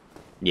glaive.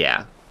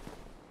 Yeah.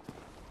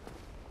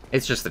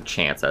 It's just a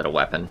chance at a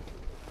weapon.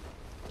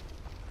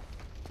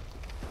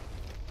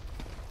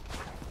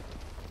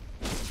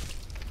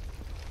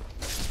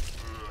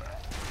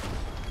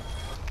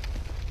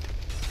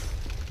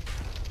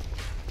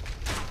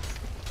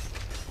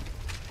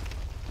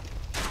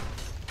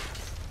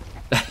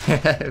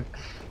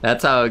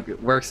 That's how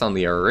it works on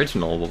the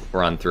original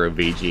run through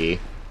VG.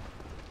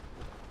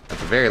 At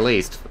the very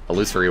least,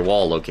 illusory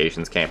wall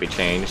locations can't be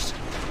changed.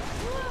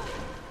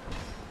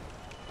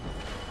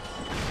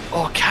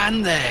 Or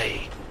can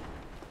they?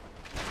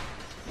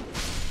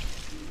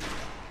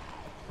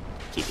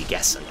 Keep you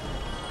guessing.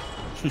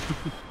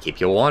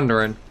 Keep you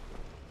wondering.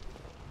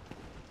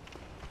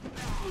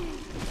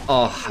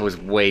 Oh, I was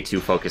way too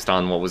focused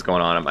on what was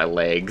going on at my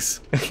legs.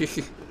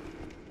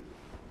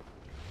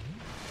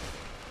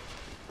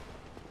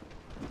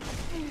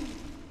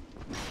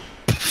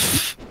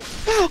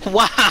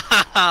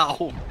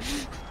 Wow!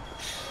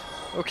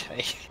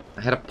 Okay.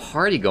 I had a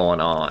party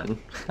going on.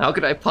 How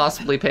could I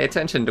possibly pay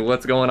attention to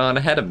what's going on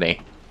ahead of me?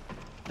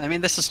 I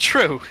mean, this is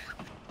true.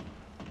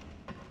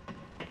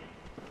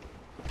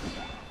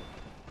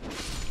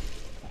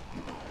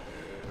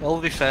 Well,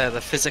 to be fair,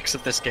 the physics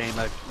of this game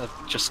are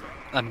just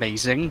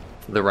amazing.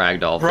 The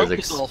ragdoll Broke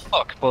physics. as all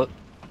fuck, but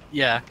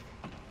yeah.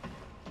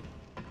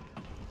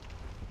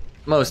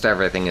 Most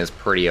everything is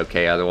pretty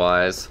okay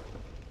otherwise.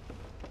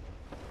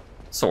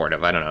 Sort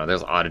of, I don't know,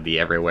 there's oddity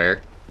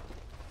everywhere.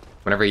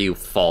 Whenever you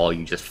fall,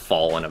 you just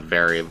fall in a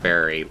very,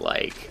 very,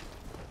 like,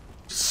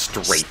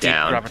 straight Steep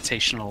down.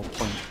 Gravitational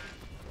point.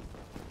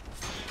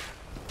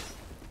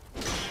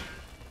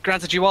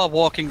 Granted, you are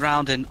walking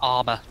around in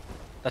armor.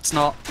 That's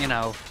not, you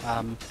know,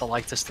 the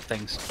lightest of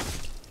things.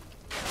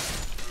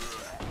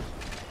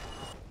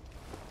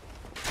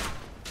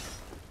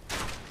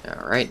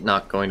 Alright,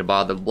 not going to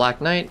bother the Black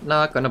Knight,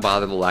 not going to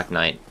bother the Black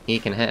Knight. He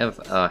can have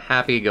a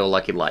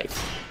happy-go-lucky life,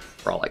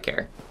 for all I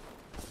care.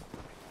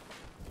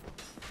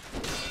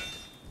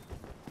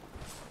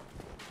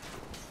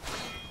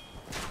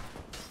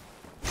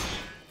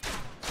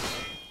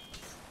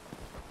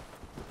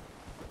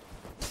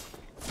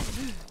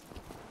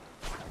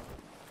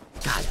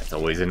 God, that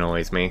always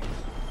annoys me.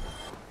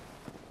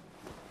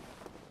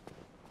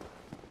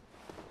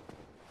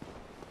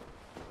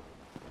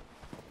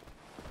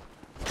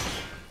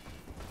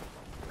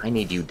 I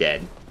need you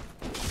dead.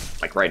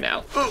 Like right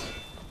now.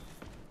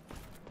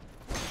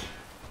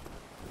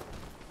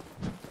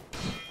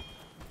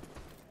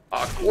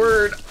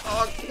 Awkward.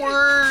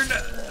 Awkward.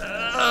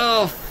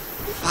 Oh,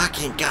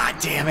 fucking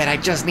goddamn it. I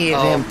just needed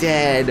him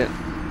dead.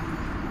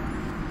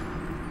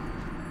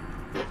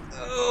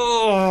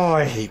 Oh,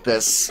 I hate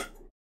this.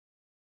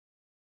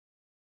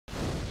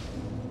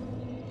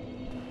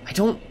 I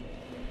don't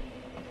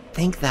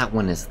think that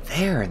one is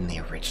there in the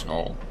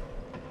original.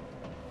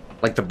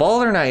 Like, the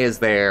Balder Knight is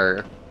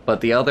there,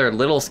 but the other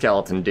little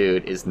skeleton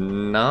dude is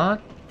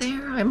not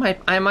there? I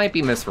might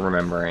be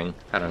misremembering.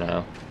 I don't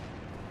know.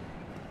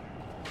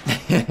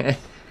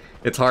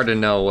 It's hard to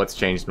know what's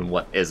changed and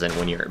what isn't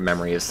when your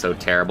memory is so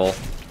terrible.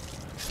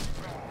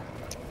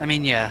 I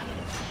mean, yeah.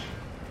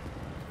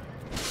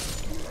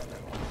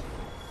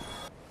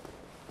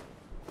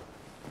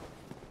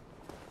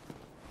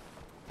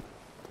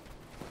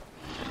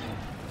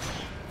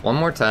 One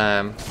more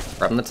time,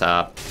 from the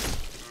top.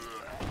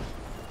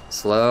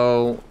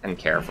 Slow and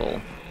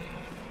careful.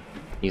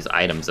 Use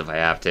items if I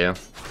have to.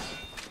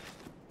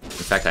 In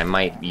fact, I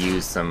might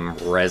use some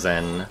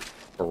resin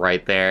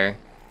right there.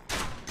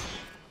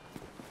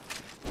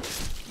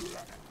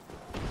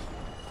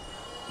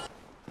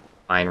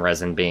 Fine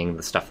resin being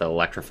the stuff that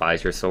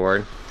electrifies your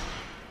sword.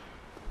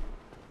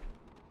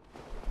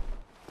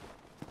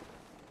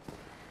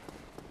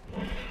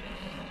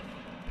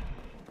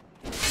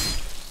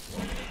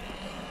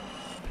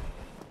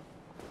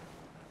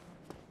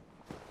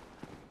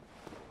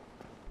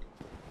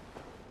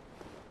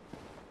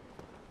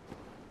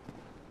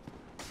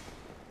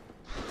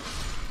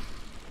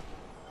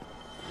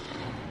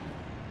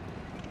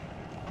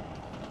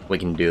 We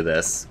can do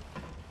this.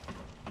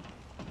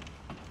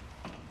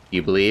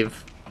 You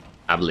believe?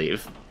 I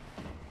believe.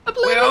 I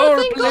believe. We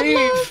all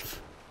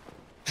believe.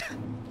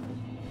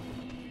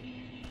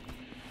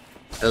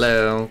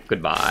 Hello.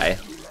 Goodbye.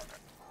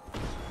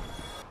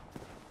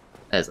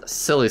 That's a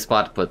silly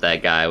spot to put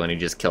that guy when he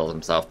just kills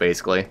himself,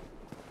 basically.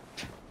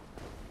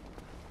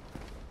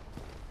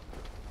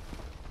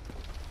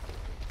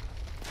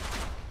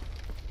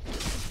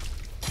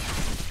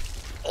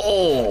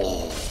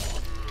 Oh,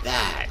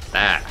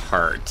 that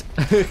hurt.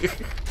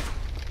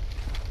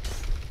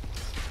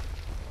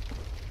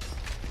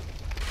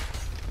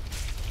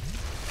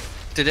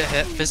 Did it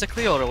hit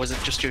physically, or was it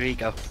just your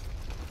ego?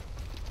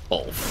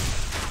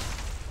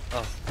 Both.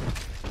 Oh.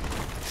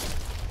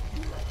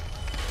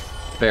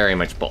 Very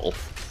much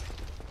both.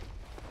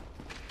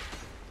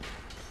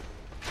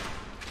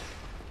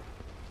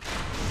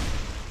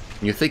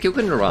 You think you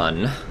can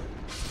run?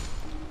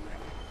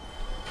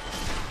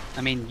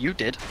 I mean, you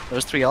did.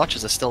 Those 3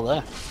 archers are still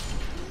there.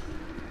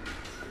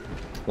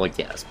 Well,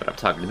 yes, but I'm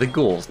talking to the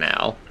ghouls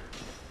now.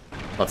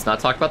 Let's not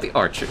talk about the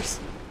archers.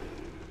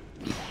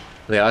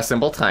 They are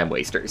simple time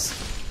wasters,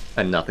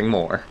 and nothing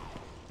more.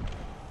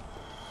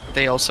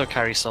 They also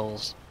carry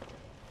souls.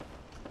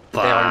 They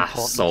are Bah,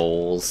 important.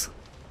 souls.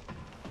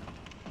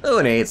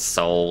 Who needs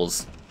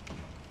souls?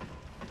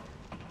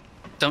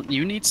 Don't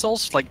you need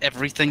souls? Like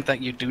everything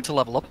that you do to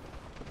level up?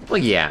 Well,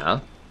 yeah.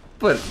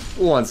 But,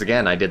 once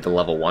again, I did the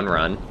level 1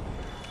 run.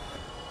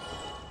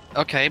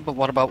 Okay, but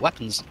what about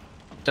weapons?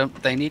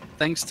 Don't they need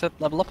things to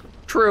level up?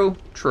 True,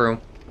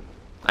 true.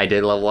 I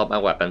did level up my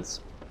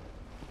weapons.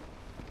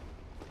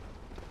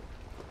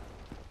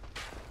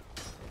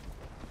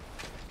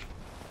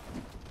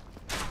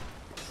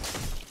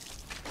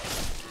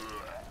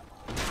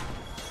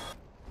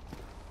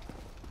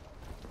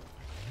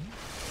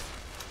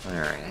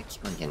 Alright, I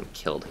keep on getting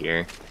killed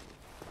here.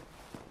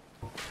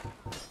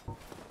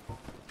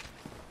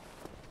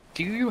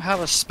 Do you have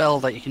a spell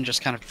that you can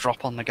just kind of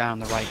drop on the guy on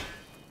the right?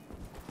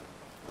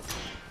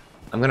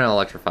 I'm gonna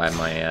electrify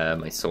my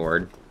my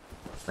sword.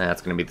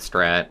 That's gonna be the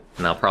strat,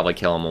 and I'll probably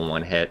kill him in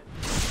 1 hit.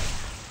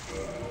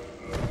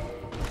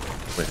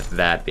 With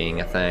that being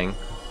a thing.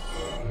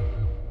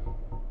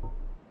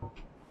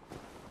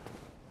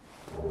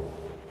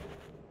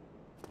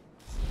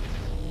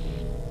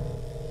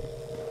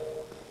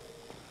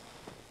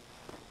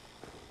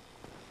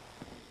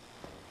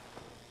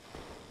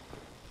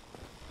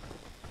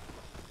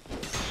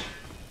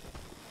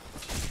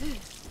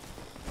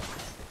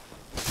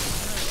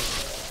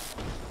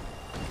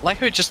 Like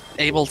how you're just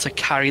able to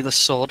carry the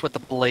sword with the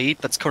blade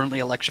that's currently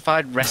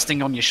electrified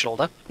resting on your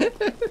shoulder.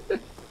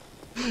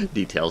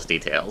 Details,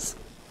 details.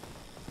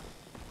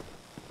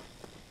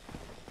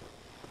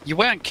 You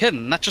weren't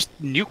kidding, that just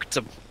nuked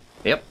him.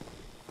 Yep.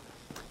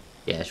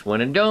 Yes,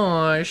 one and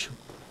dosh.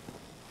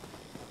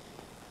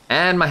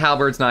 And my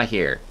halberd's not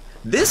here.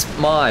 This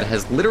mod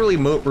has literally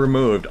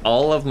removed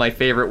all of my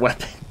favorite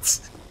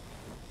weapons.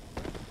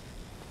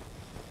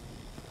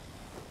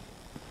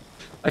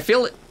 I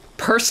feel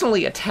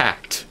personally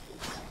attacked.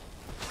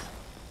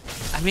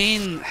 I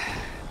mean,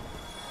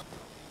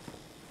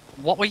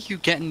 what were you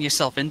getting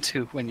yourself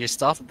into when you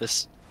started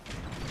this?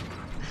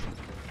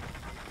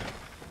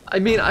 I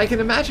mean, I can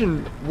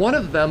imagine one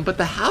of them, but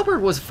the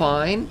halberd was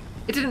fine.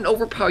 It didn't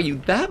overpower you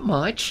that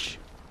much.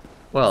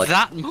 Well,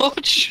 That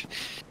much?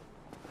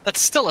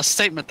 That's still a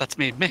statement that's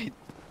made me.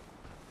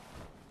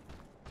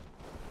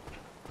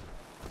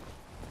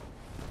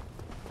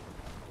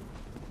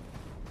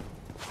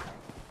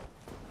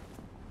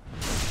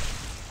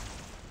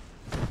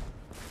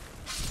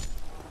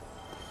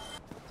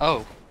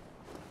 Oh.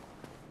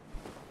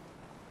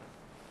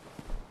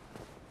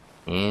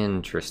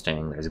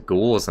 Interesting. There's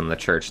ghouls in the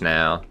church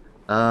now.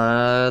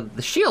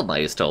 The shield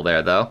knight is still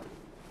there, though.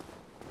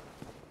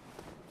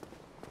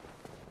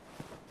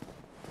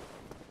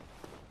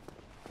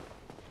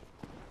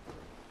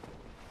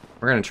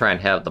 We're gonna try and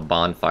have the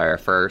bonfire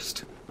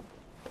first.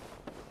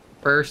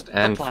 First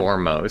and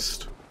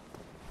foremost.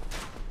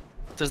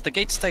 Does the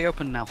gate stay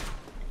open now?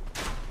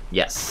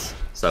 Yes.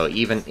 So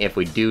even if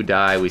we do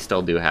die, we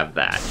still do have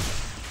that.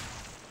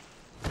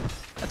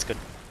 That's good.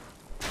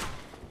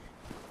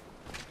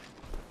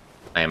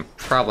 I am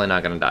probably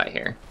not gonna die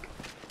here.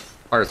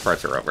 Hardest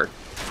parts are over.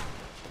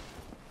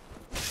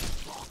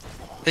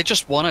 They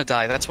just want to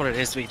die, that's what it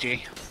is,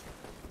 VG.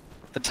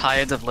 They're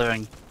tired of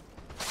living.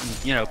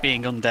 And, you know,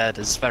 being undead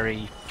is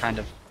very kind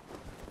of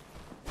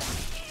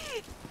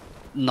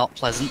not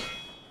pleasant.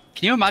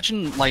 Can you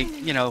imagine, like,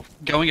 you know,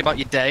 going about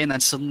your day and then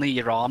suddenly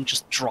your arm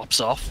just drops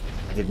off?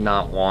 I did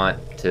not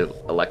want to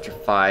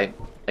electrify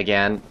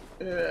again.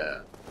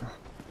 Ugh.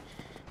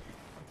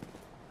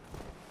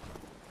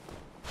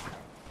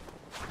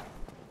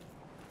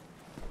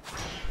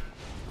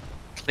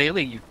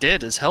 Clearly you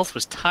did, his health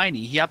was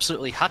tiny, he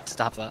absolutely had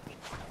to have that.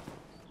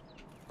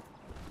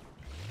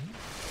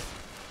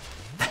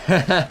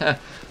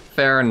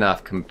 Fair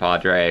enough,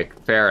 compadre.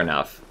 Fair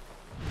enough.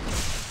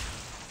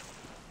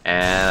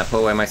 And I put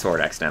away my sword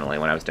accidentally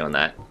when I was doing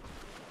that.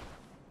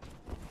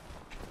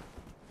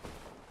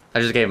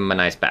 I just gave him a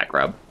nice back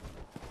rub.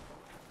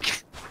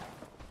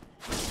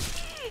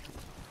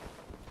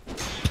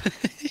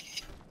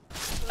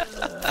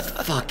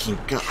 Fucking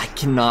god, I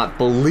cannot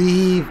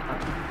believe...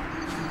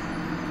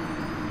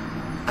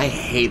 I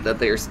hate that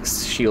their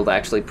shield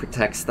actually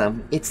protects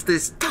them. It's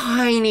this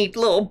tiny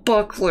little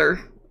buckler.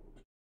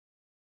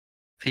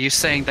 Are you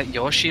saying that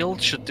your shield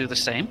should do the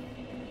same?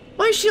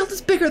 My shield is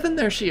bigger than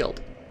their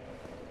shield.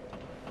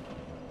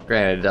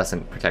 Granted, it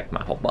doesn't protect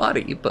my whole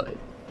body, but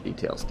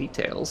details,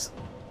 details.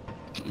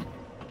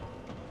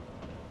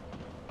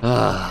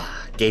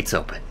 Ah, gates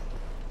open.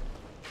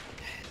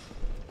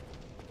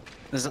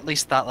 There's at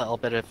least that little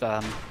bit of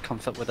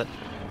comfort with it.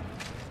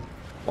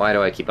 Why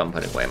do I keep on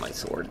putting away my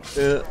sword?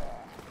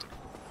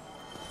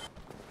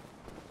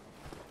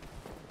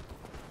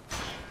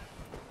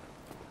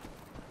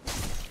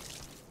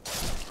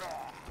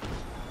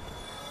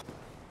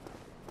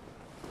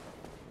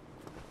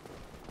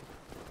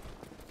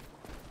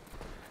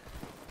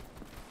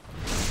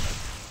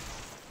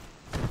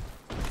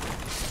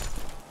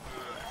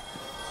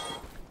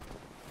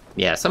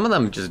 Yeah, some of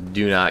them just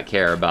do not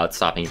care about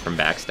stopping you from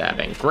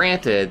backstabbing.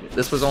 Granted,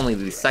 this was only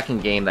the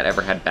second game that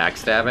ever had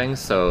backstabbing,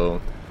 so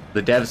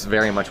the devs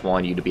very much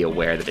want you to be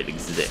aware that it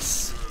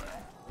exists.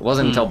 It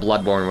wasn't until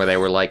Bloodborne where they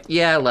were like,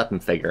 yeah, let them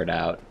figure it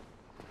out.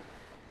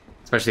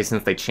 Especially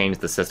since they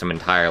changed the system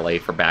entirely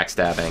for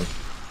backstabbing.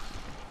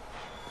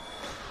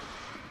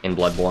 In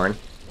Bloodborne.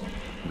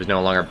 It was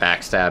no longer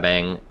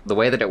backstabbing. The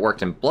way that it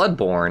worked in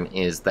Bloodborne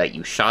is that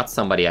you shot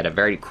somebody at a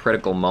very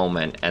critical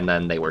moment, and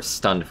then they were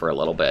stunned for a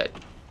little bit.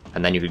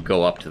 And then you could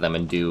go up to them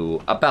and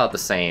do about the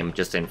same,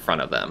 just in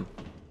front of them.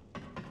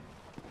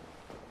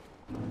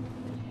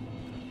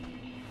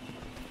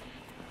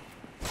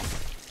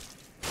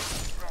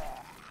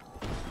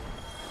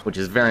 Which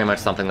is very much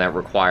something that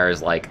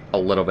requires, like, a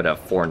little bit of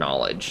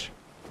foreknowledge.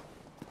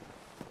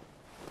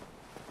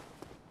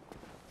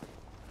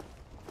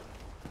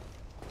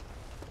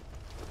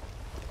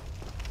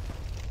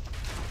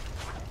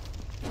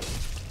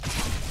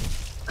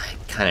 I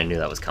kinda knew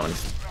that was coming.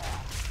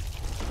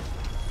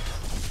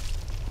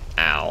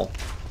 Ow.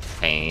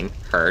 Pain.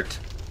 Hurt.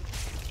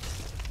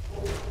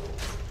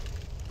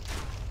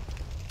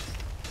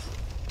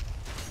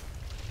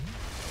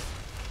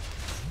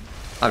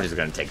 I'm just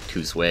gonna take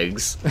 2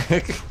 swigs.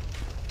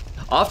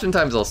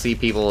 Oftentimes I'll see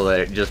people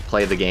that just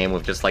play the game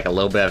with just like a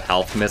little bit of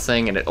health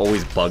missing, and it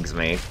always bugs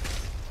me.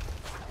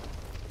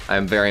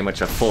 I'm very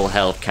much a full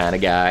health kind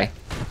of guy.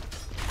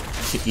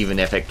 Even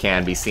if it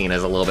can be seen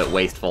as a little bit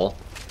wasteful.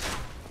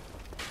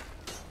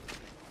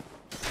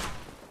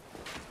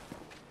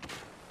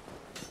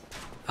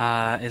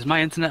 Is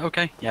my internet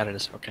okay? Yeah, it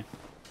is. Okay.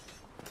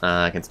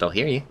 I can still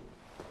hear you.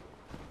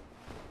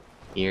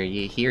 Hear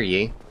ye, hear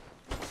ye.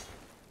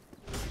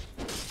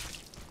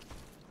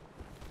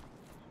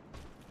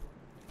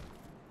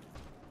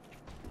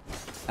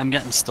 I'm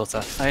getting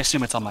stutter. I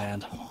assume it's on my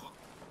end.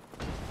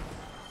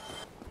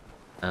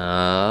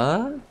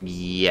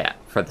 Yeah.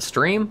 For the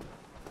stream?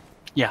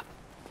 Yeah.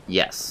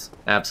 Yes,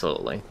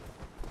 absolutely.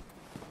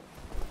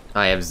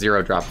 I have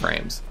 0 drop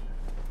frames.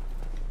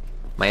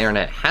 My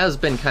internet has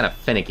been kind of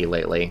finicky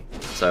lately,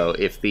 so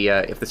if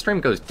the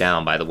stream goes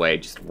down, by the way,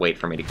 just wait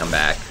for me to come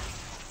back.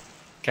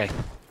 Okay.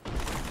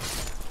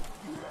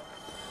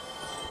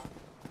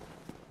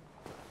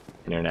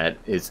 Internet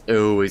is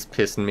always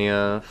pissing me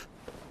off.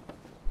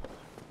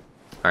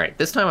 Alright,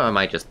 this time I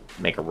might just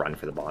make a run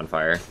for the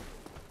bonfire.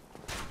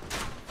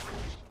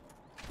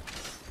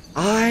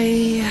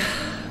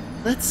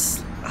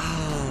 Let's...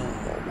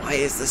 Oh, why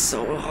is this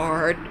so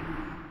hard?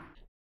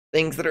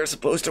 Things that are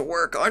supposed to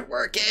work aren't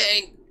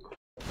working!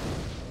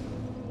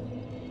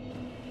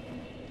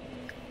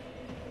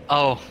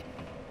 Oh,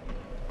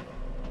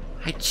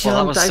 I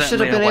jumped. I should have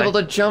certainly been a way. able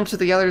to jump to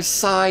the other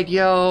side,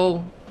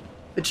 yo.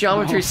 The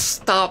geometry Oh.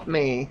 stopped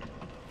me.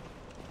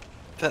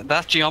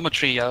 that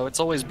geometry, yo, it's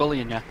always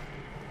bullying you.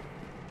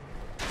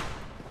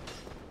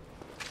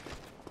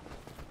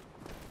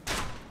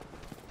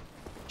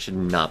 Should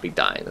not be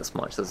dying this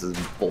much. This is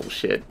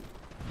bullshit.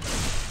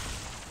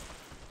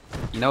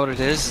 You know what it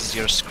is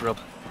you're a scrub.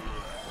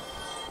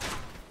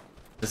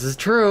 This is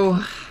true.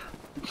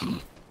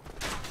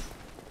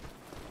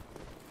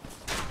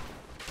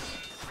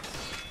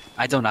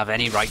 I don't have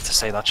any right to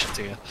say that shit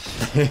to you.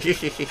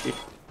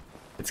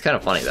 It's kind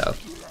of funny though.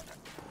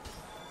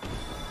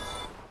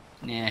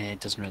 Yeah, it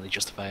doesn't really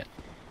justify it.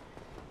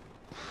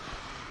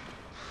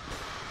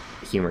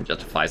 Humor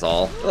justifies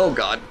all. Oh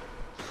god.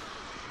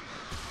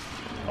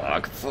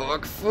 Fuck,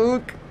 fuck,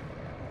 fuck.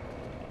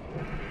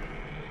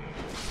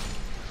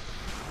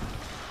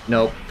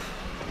 Nope.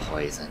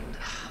 Poisoned.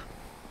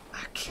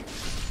 Fuck.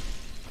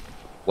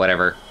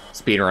 Whatever.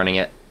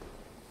 Speedrunning it.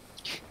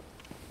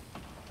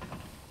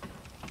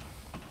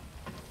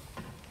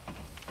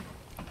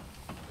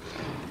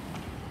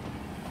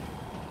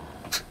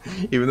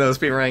 Even though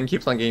speedrunning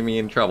keeps on getting me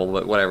in trouble,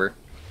 but whatever.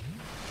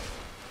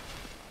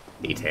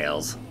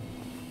 Details.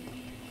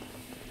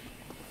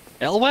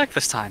 It'll work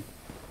this time.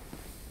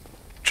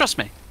 Trust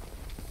me.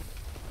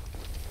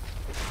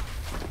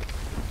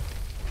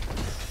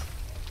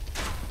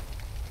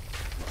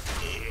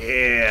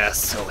 Yeah,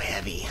 so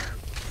heavy.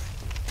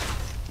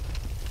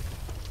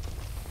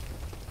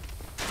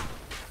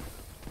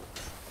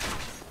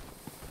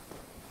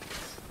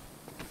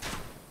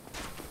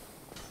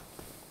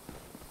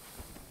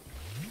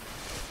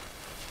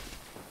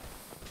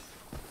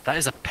 That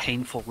is a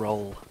painful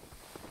roll.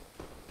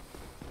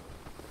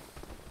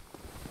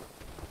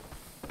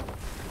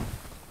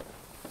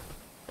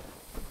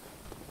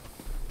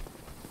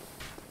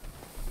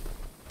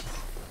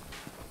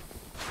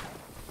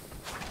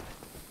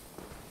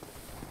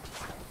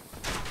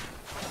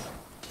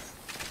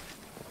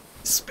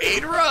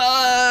 Speed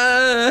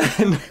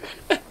run!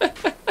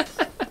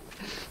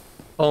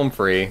 Home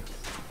free.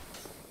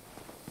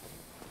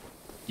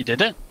 You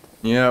did it?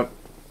 Yep.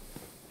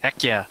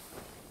 Heck yeah.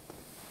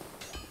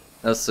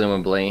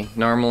 Assumably.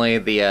 Normally,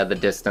 the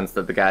distance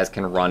that the guys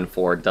can run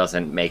for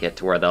doesn't make it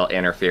to where they'll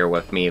interfere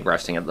with me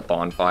rushing at the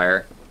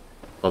bonfire.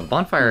 Well, the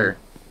bonfire...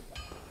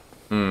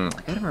 I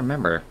gotta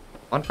remember.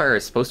 Bonfire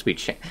is supposed to be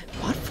changed.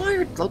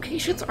 Bonfire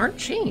locations aren't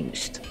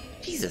changed.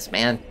 Jesus,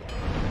 man.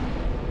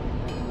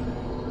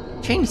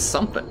 Change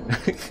something.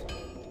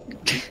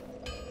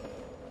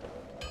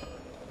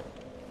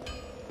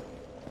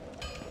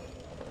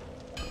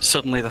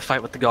 Suddenly the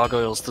fight with the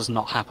gargoyles does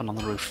not happen on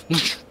the roof.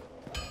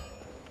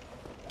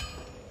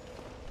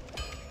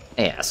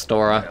 Hey,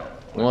 Astora.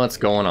 What's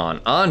going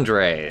on?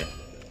 Andre!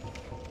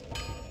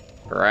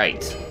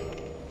 Right.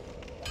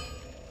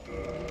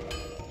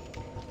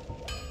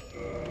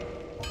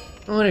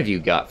 What have you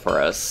got for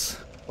us?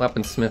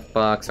 Weaponsmith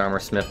box,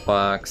 armorsmith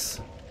box,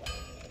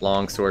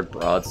 longsword,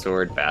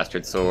 broadsword,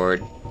 bastard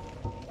sword.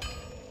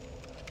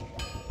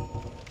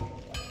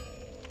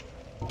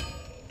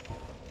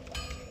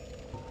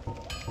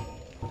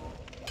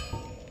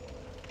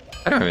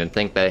 I don't even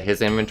think that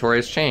his inventory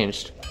has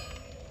changed.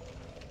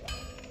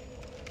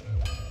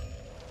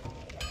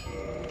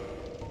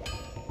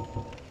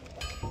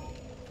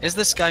 Is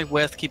this guy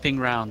worth keeping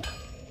round?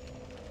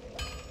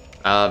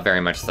 Very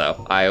much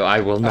so.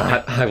 I will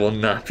not I will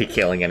not be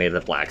killing any of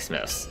the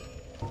blacksmiths.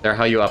 They're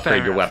how you upgrade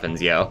Fair your enough.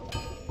 weapons, yo.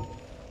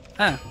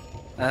 Oh,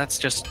 that's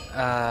just,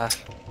 I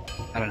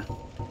don't know.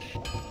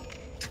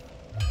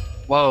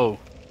 Whoa.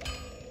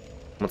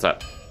 What's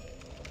up?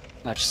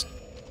 No, just...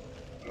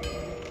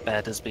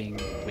 bed is being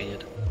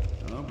weird.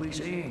 I'll be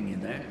seeing you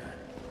there.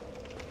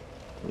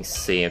 Let me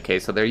see. Okay,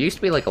 so there used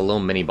to be like a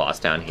little mini boss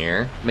down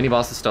here. Mini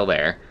boss is still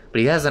there, but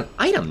he has an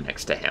item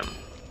next to him.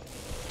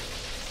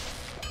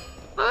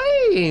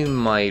 I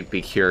might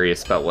be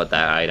curious about what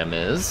that item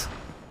is.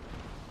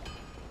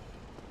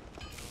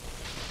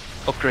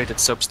 Upgraded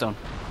soapstone.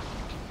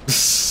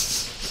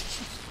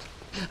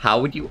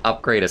 How would you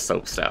upgrade a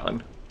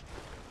soapstone?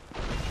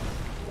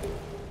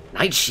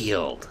 Night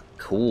shield.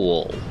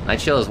 Cool.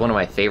 Night shield is one of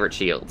my favorite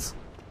shields.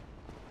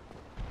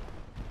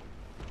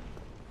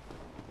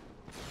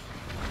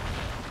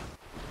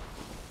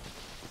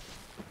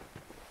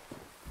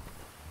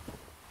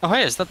 Oh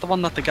hey, is that the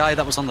one that the guy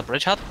that was on the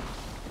bridge had?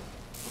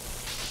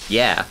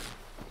 Yeah.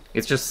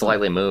 It's just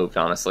slightly moved,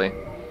 honestly.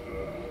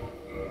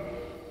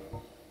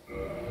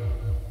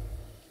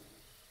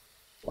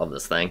 Love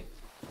this thing.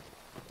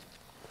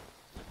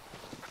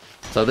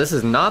 So this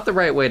is not the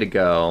right way to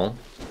go.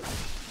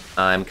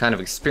 I'm kind of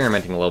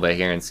experimenting a little bit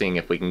here and seeing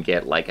if we can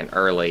get like an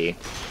early,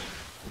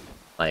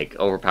 like,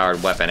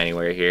 overpowered weapon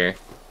anywhere here.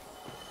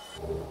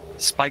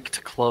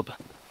 Spiked club.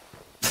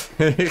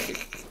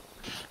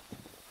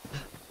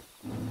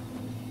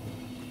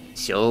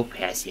 So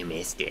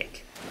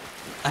pessimistic.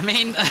 I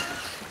mean...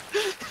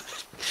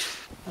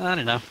 I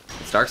don't know.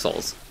 It's Dark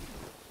Souls.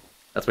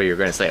 That's what you were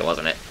going to say,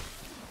 wasn't it?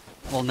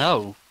 Well,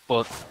 no,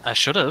 but I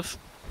should have.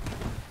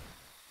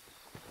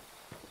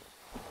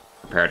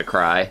 prepare to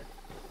cry.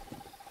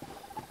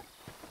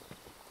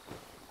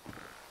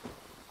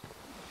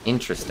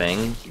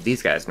 Interesting.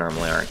 These guys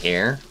normally aren't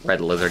here.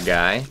 Red lizard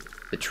guy.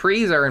 The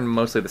trees are in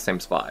mostly the same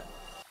spot.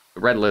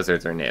 The red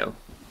lizards are new.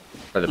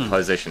 For the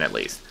position, at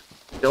least.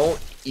 Don't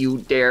you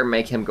dare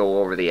make him go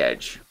over the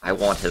edge. I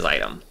want his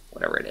item,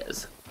 whatever it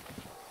is.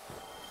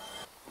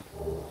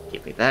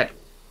 Give me that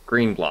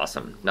green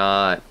blossom.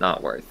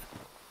 Not worth.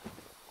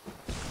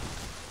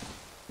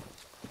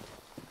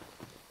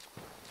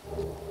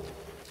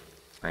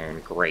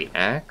 Iron Great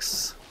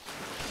Axe.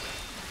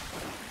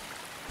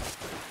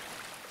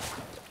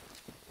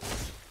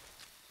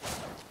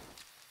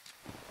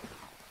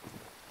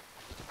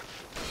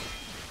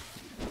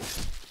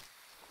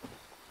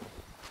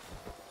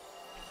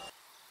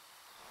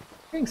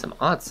 Hearing some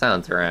odd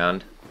sounds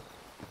around.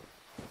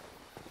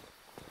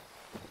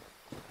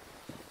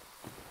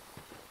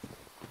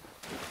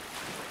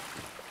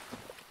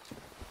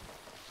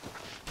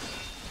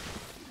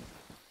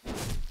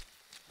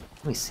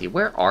 Let me see,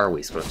 where are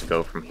we supposed to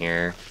go from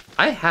here?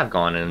 I have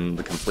gone in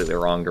the completely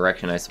wrong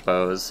direction, I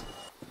suppose.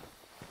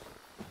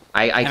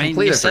 I mean,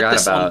 completely you said forgot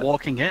this on about...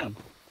 walking in.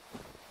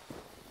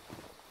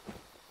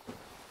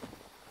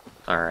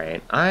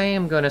 Alright, I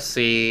am gonna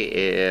see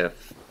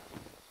if...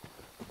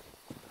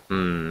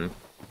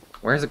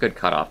 Where's a good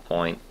cutoff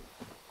point?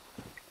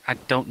 I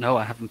don't know,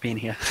 I haven't been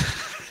here.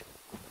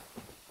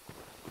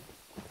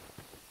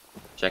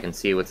 Check and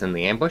see what's in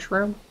the ambush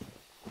room?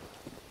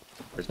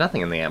 There's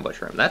nothing in the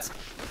ambush room. That's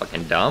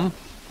fucking dumb.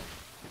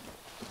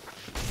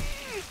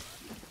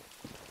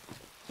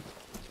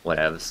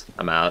 Whatevs.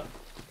 I'm out.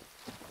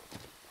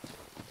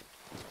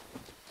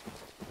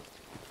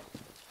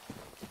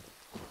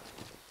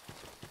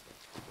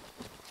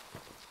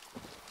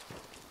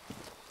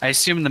 I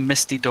assume the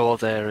misty door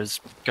there is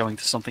going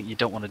to something you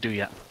don't want to do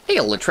yet. Hey,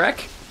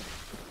 Lautrec.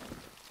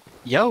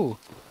 Yo!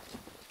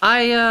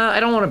 I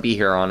don't want to be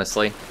here,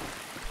 honestly.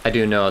 I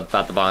do know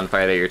about the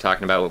bonfire that you're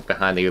talking about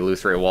behind the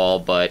illusory wall,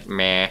 but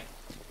meh.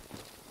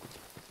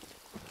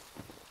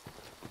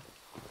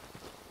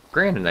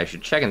 Granted, I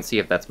should check and see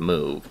if that's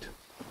moved,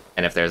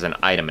 and if there's an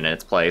item in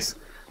its place.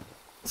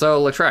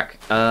 So, Lautrec,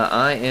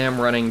 I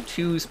am running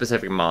two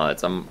specific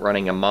mods. I'm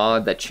running a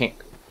mod that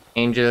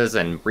changes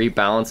and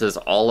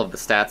rebalances all of the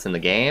stats in the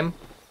game.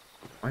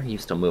 Why are you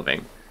still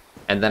moving?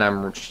 And then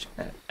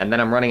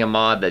I'm running a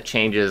mod that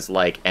changes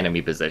like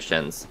enemy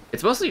positions.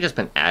 It's mostly just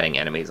been adding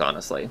enemies,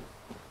 honestly.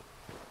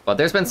 But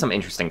there's been some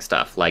interesting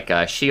stuff, like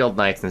shield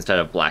knights instead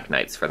of black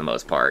knights for the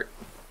most part.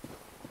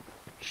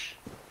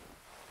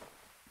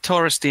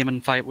 Taurus demon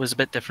fight was a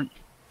bit different.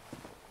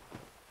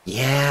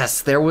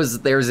 Yes,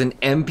 there's an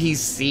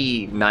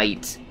NPC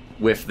knight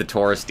with the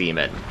Taurus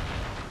demon.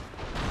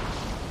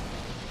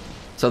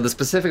 So the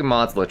specific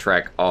mods,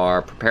 Lautrec,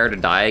 are Prepare to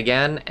Die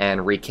Again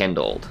and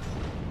Rekindled,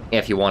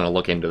 if you want to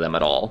look into them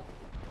at all.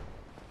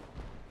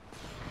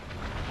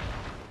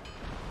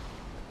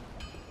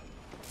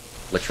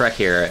 Lautrec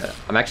here,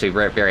 I'm actually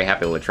very, very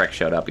happy Lautrec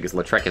showed up, because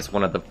Lautrec is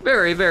one of the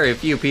very, very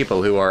few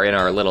people who are in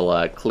our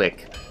little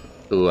clique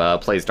who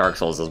plays Dark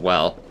Souls as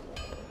well.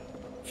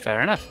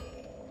 Fair enough.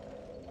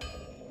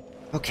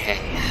 Okay.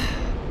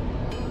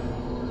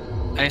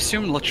 I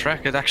assume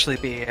Lautrec could actually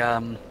be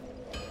a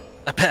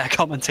better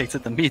commentator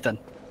than me then,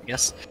 I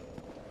guess.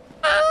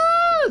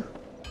 I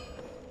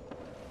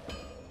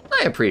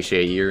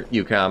appreciate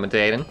you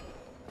commentating.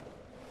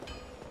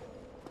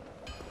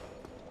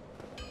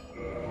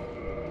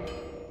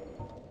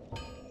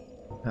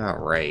 All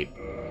right.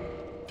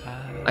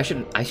 I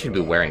should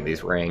be wearing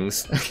these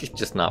rings,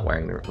 just not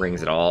wearing the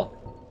rings at all.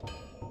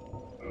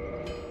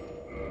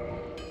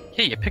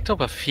 Yeah, you picked up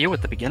a few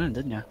at the beginning,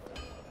 didn't you?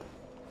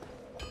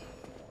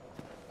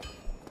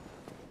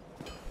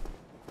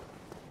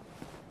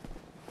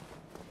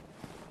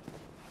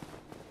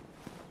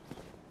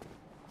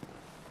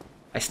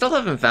 I still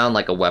haven't found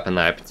like a weapon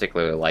that I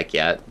particularly like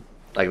yet.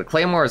 Like the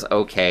claymore is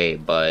okay,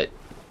 but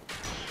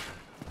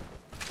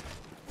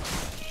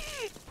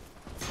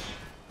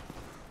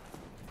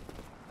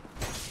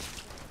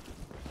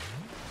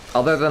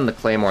other than the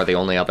claymore, the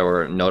only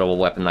other notable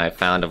weapon that I've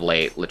found of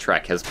late,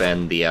 Lautrec, has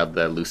been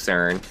the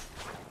lucerne.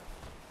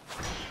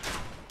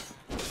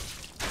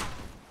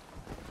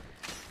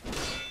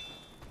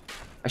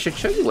 I should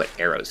show you what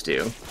arrows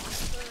do.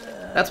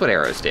 That's what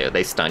arrows do.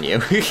 They stun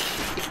you.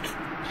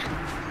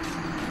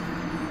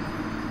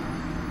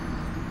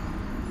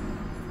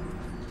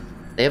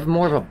 They have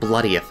more of a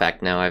bloody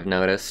effect now, I've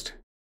noticed.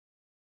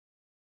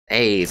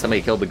 Hey,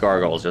 somebody killed the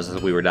gargoyles just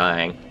as we were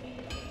dying.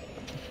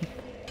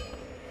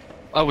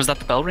 Oh, was that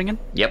the bell ringing?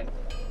 Yep.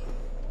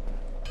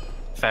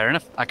 Fair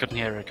enough. I couldn't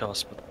hear it, of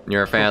course. But...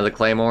 You're a fan of the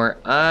claymore?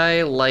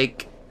 I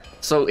like...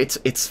 So,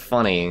 it's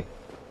funny.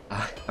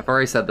 I've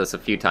already said this a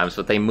few times,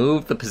 but they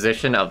moved the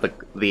position of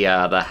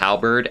the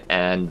halberd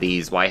and the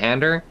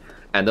Zweihander,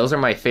 and those are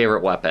my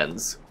favorite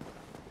weapons.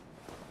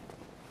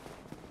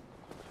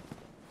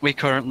 We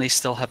currently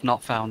still have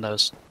not found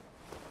those.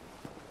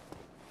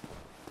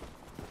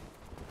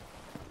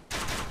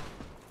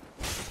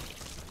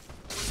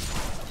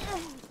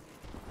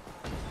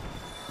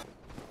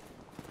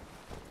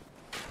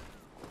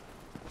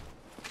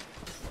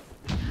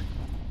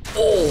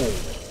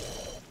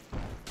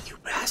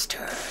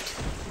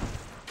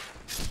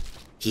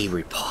 He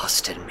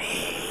riposted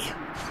me.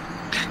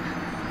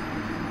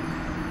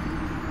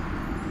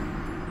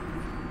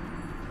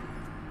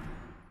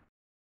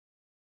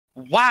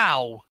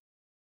 Wow!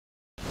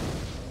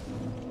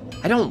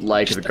 I don't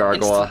like Just the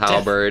Gargoyle instant death.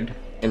 Halberd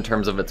in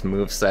terms of its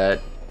moveset.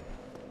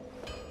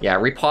 Yeah,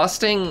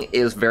 riposting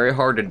is very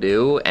hard to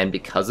do, and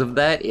because of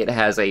that, it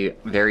has a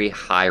very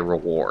high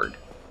reward.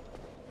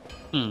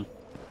 Hmm.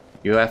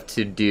 You have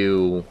to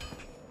do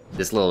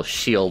this little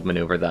shield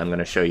maneuver that I'm going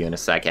to show you in a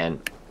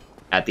second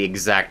at the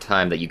exact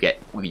time that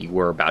you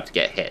were about to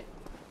get hit.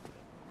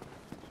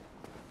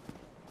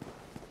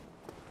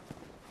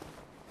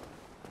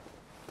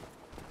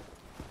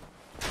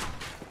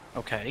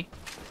 Okay.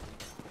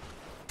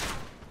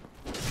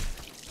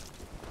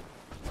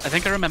 I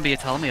think I remember you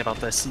telling me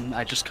about this, and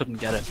I just couldn't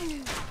get it.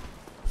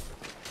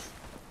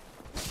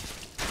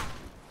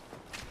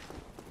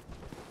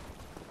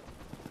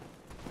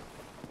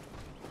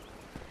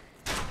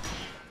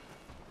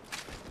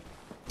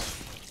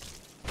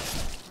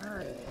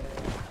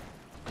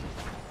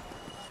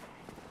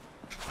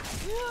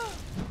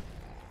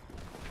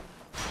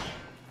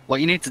 What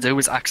you need to do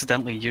is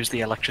accidentally use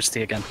the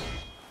electricity again.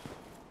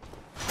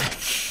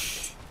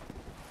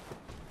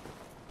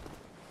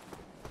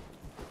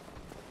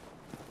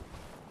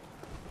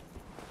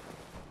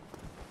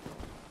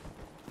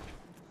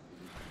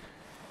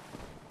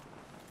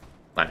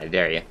 Come on, I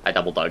dare you. I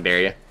double dog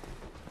dare you.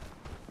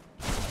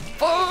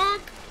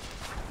 Fuck!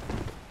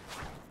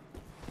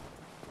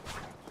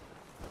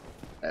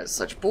 That's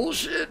such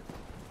bullshit.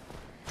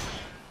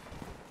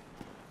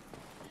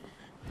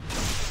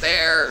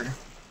 There!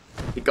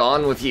 Be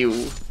gone with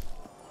you.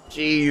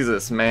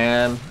 Jesus,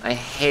 man. I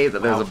hate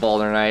that there's a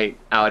Boulder Knight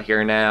out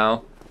here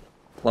now.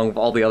 Along with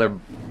all the other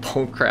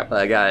bullcrap that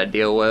I gotta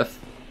deal with.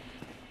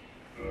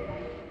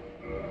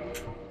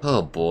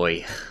 Oh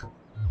boy.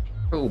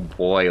 Oh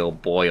boy, oh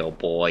boy, oh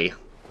boy.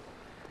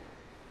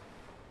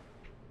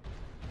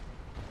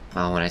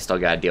 Oh, and I still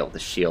gotta deal with the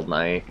Shield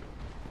Knight.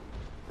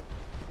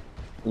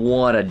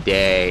 What a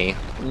day.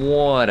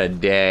 What a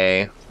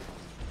day.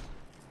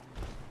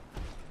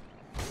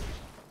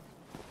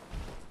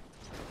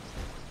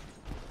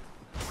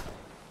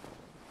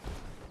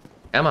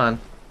 Come on.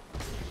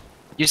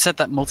 You said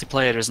that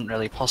multiplayer isn't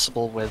really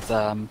possible with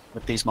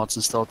these mods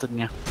installed, didn't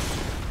you?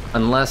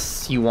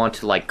 Unless you want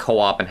to, like,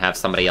 co-op and have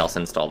somebody else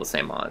install the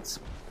same mods.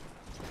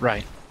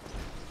 Right.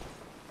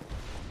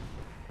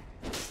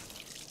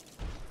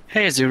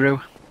 Hey, Azuru.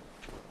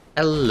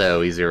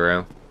 Hello,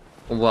 Izuru.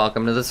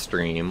 Welcome to the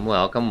stream.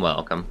 Welcome,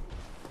 welcome.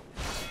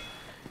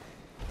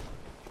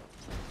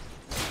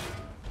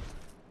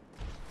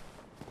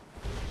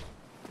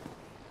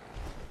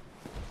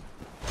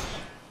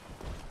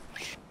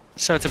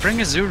 So to bring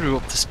Azuru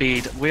up to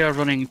speed, we are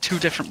running two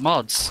different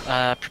mods.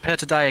 Prepare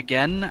to Die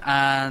Again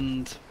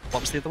and...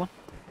 what was the other one?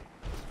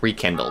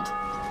 Rekindled.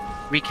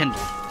 Rekindled.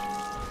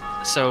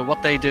 So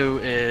what they do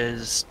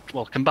is,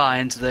 well,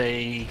 combined,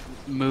 they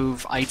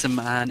move item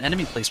and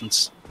enemy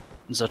placements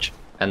and such.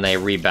 And they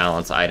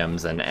rebalance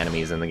items and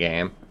enemies in the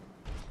game.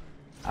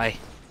 Aye.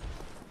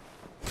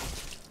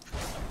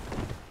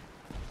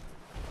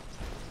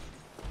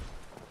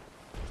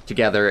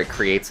 Together, it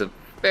creates a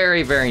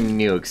very, very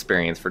new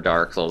experience for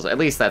Dark Souls. At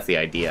least that's the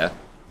idea.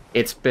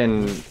 It's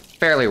been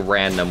fairly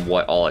random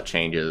what all it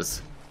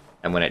changes,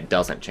 and when it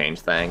doesn't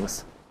change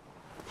things.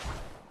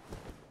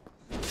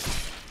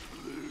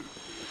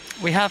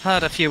 We have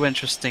had a few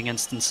interesting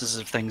instances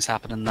of things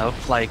happening though,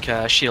 like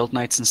Shield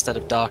Knights instead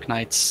of Dark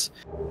Knights,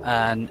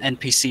 an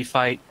NPC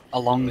fight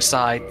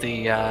alongside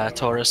the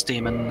Taurus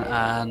Demon,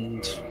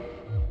 and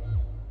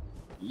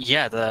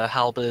yeah, the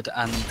Halberd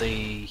and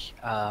the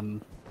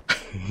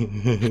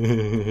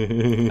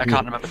I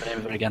can't remember the name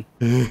of it again.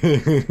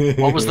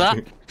 What was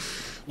that?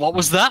 What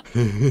was that?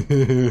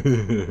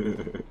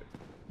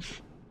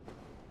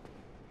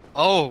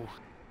 Oh,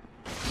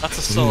 that's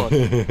a sword.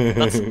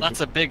 That's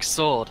a big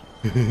sword.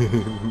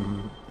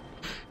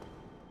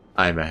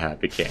 I'm a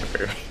happy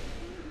camper.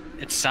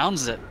 It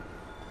sounds it.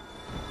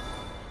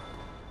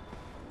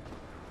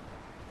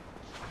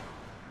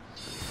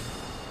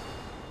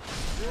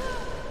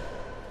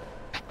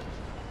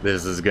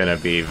 This is gonna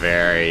be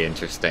very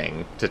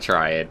interesting to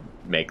try and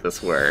make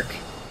this work.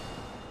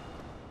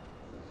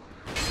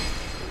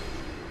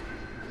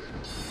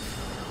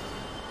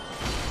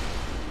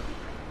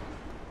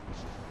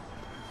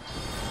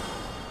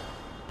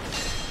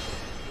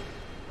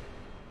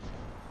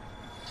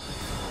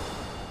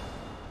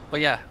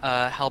 But yeah,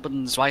 Halberd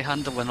and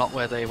Zweihander were not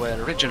where they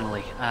were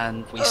originally,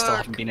 and we still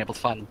haven't been able to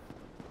find them.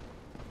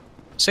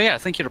 So yeah, I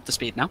think you're up to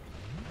speed now.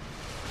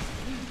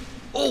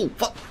 Oh,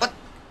 what?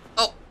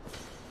 Oh,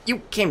 you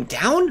came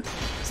down?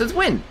 Since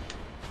when?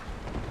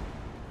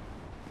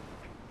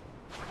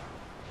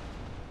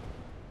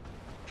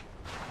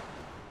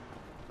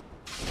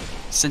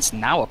 Since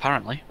now,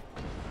 apparently.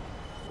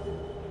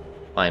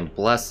 Find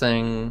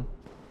blessing.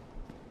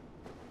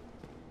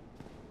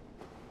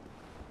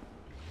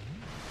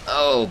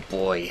 Oh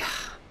boy.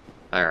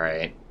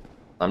 Alright.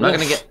 I'm not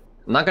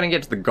gonna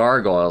get to the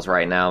gargoyles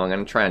right now. I'm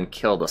gonna try and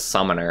kill the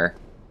summoner.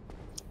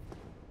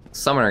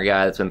 summoner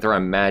guy that's been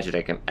throwing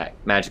magic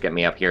at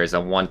me up here is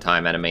a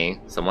one-time enemy.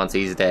 So once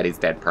he's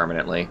dead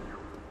permanently.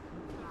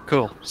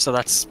 Cool. So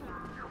that's,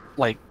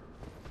 like,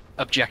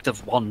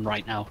 objective 1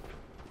 right now.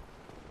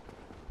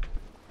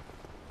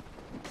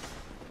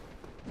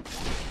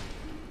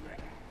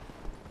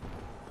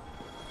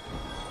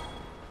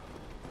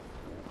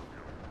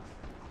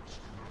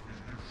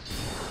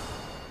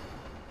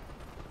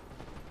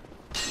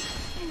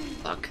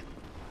 Fuck.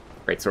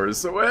 Greatsword is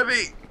so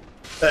heavy.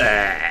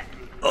 Ah.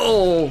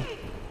 Oh.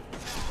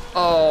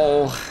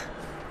 Oh.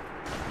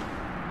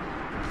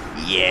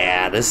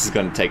 Yeah, this is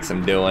gonna take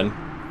some doing.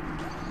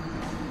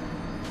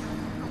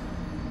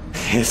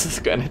 This is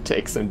gonna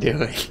take some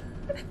doing.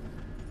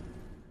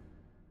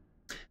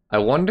 I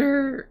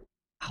wonder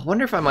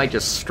if I might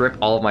just strip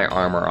all of my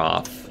armor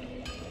off.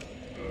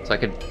 So I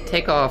could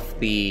take off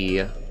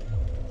the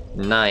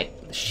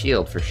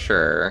shield for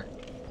sure.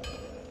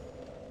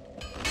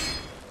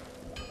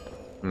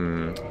 I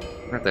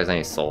wonder if there's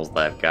any souls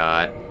that I've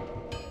got.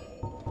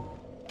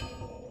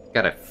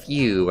 Got a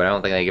few, but I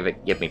don't think they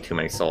give me too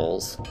many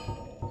souls.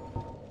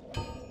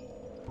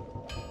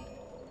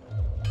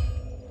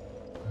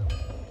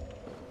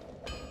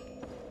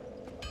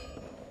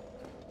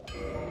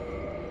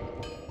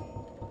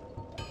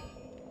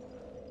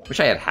 Wish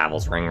I had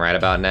Havel's ring right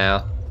about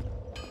now.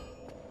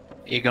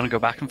 Are you gonna go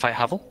back and fight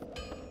Havel?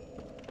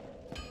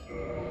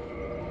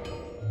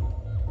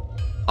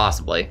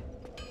 Possibly.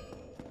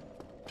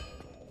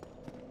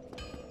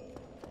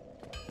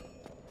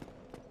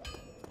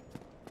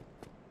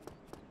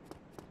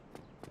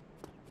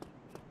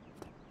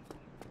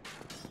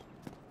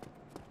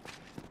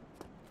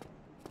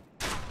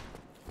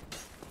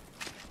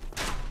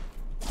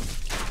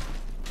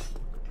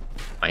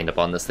 Wind up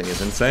on this thing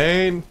is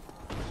insane.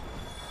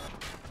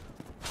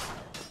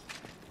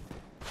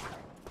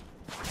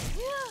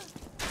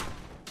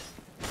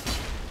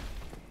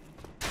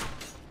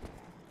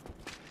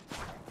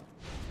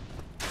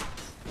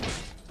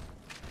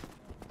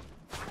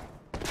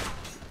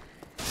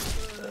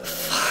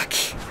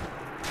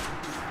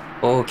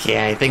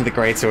 Okay, I think the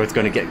Greatsword's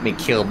going to get me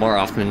killed more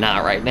often than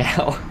not right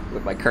now,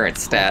 with my current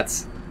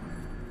stats.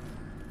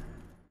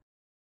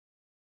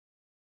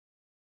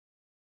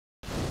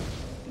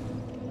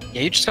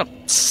 Yeah, you just got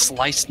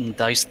sliced and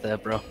diced there,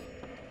 bro.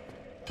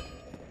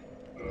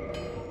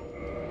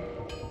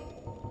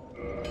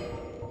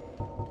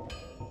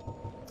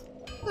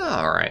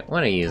 Alright,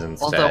 what do I use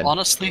instead? Although,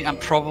 honestly, I'm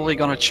probably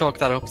gonna chalk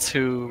that up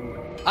to...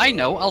 I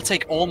know, I'll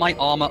take all my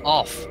armor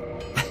off.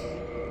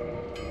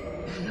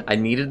 I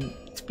needed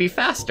to be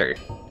faster.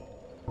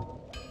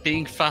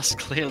 Being fast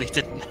clearly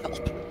didn't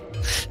help.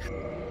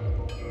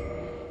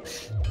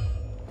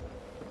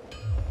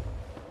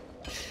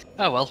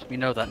 Oh well, we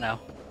know that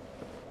now.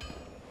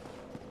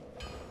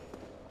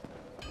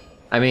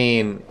 I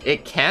mean,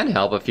 it can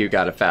help if you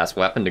got a fast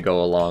weapon to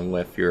go along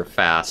with your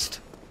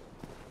fast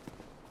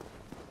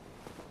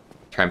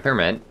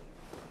temperament.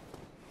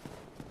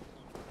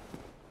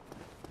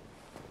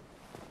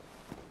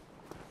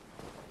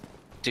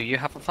 Do you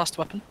have a fast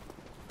weapon?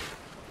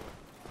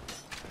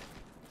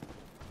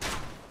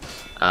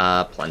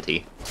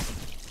 Plenty.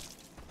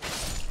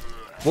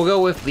 We'll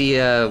go with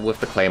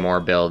the Claymore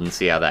build and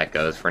see how that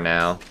goes for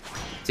now.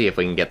 See if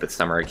we can get the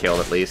summoner killed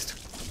at least.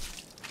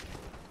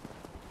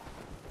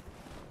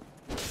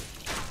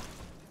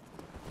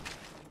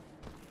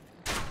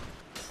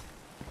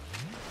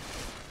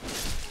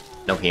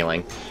 No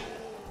healing.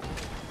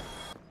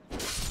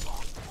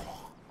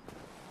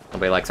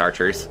 Nobody likes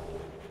archers.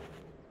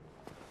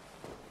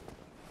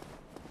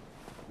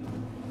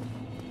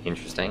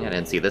 Interesting, I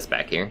didn't see this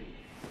back here.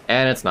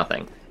 And it's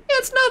nothing.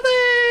 It's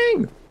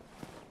nothing!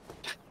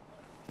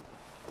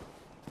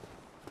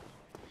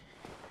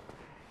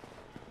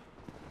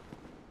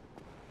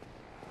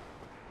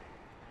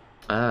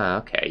 Ah,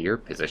 okay, your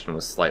position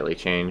was slightly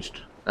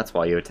changed. That's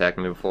why you attacked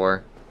me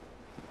before.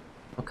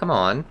 Oh, come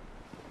on.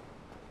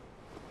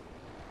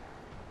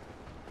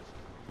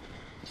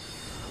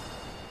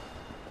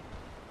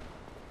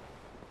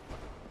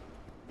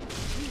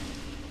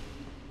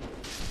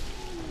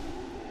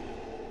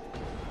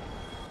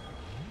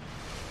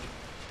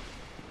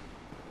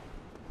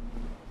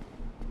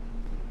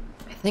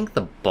 I think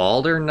the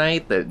Balder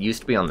Knight that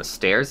used to be on the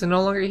stairs is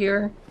no longer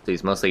here. So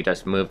he's mostly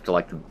just moved to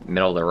like the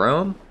middle of the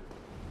room.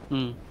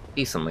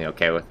 Decently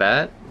okay with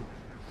that.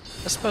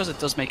 I suppose it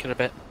does make it a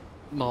bit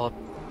more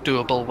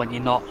doable when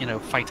you're not, you know,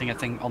 fighting a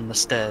thing on the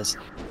stairs.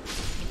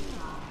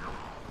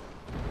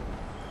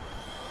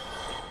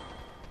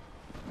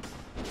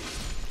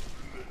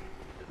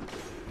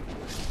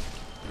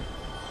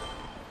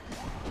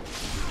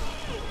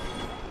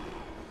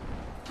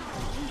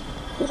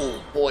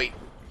 Oh boy.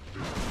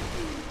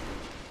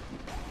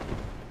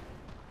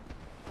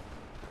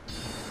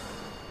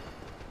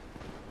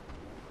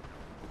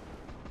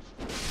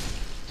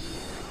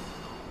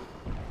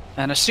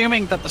 And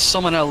assuming that the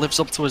summoner lives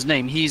up to his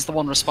name, he's the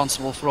one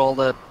responsible for all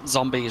the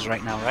zombies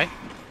right now, right?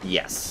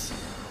 Yes.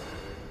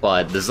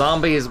 But the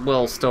zombies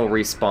will still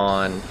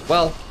respawn.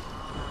 Well,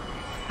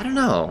 I don't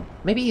know.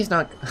 Maybe he's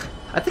not...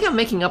 I think I'm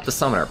making up the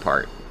summoner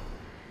part.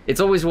 It's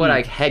always what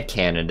I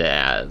headcanoned it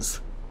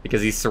as,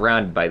 because he's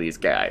surrounded by these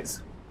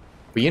guys.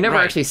 But you never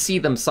actually see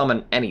them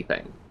summon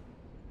anything.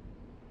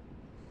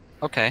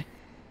 Okay.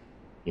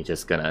 You're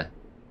just gonna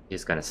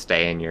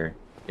stay in your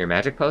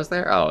magic pose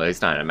there? Oh,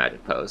 he's not in a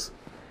magic pose.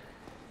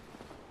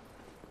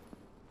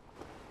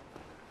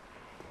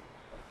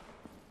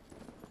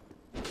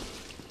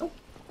 Oh.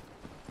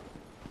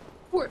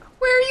 Where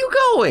are you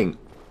going?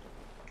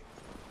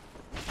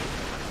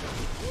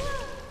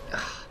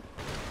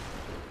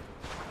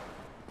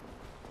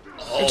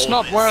 It's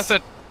not worth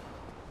it.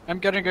 I'm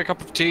getting a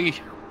cup of tea.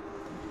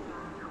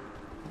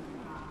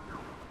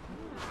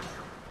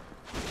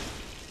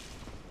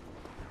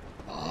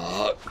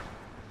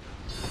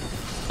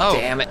 Oh,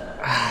 damn it.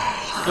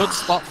 Good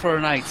spot for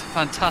a knight.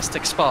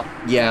 Fantastic spot.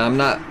 Yeah, I'm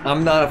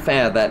not a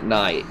fan of that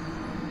knight.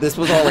 This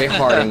was already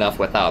hard enough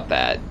without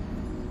that.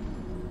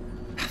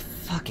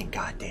 Fucking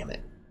goddamn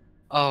it.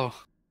 Oh.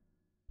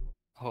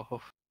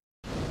 Oh.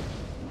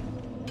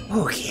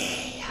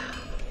 Okay.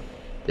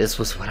 This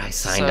was what I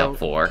signed up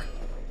for.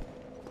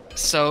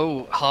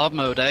 So, hard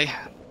mode, eh?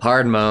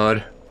 Hard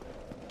mode.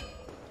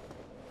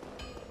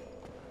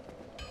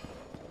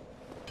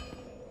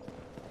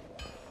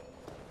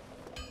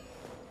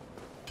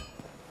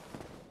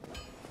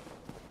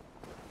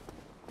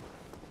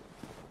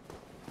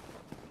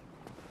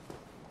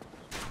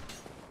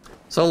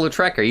 So,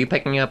 Lautrec, are you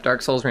picking up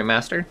Dark Souls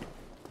Remastered?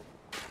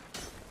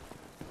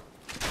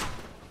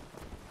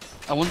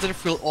 I wonder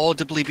if we'll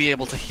audibly be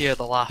able to hear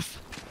the laugh.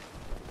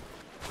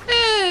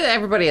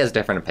 Everybody has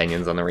different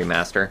opinions on the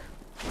remaster.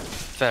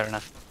 Fair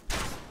enough.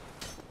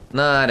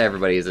 Not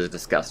everybody is as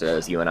disgusted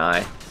as you and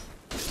I.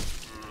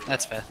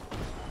 That's fair.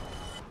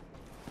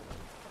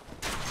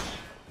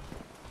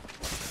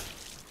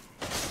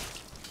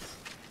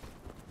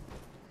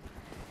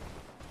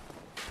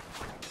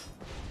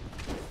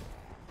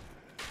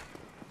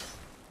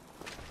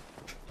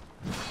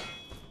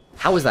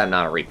 How is that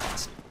not a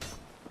repost?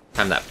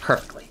 Timed that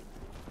perfectly.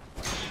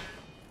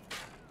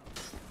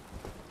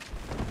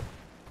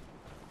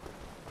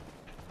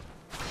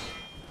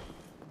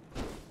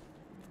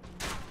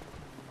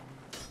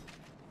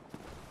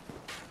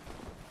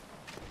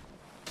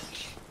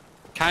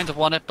 Kind of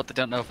want it, but they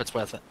don't know if it's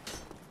worth it.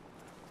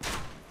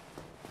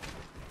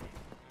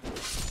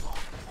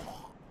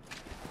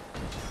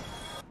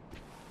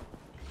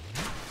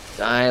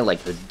 Die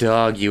like the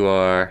dog you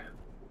are.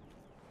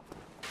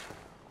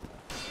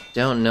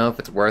 Don't know if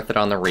it's worth it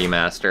on the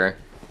remaster.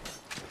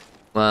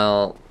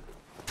 Well,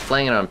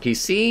 playing it on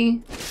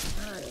PC?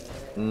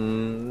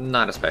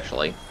 Not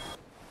especially.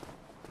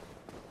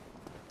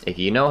 If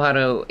you know how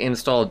to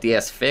install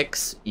DS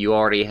Fix, you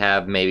already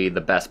have maybe the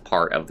best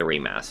part of the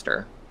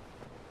remaster.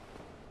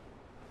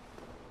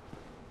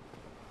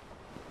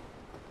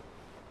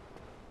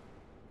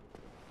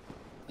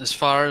 As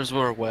far as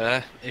we're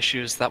aware,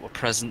 issues that were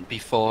present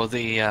before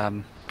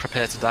the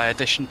Prepare to Die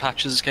edition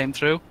patches came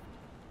through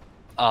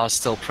are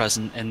still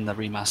present in the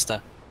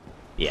remaster.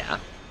 Yeah.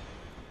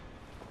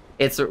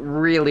 It's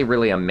really,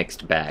 really a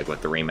mixed bag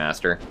with the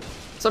remaster.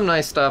 Some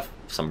nice stuff,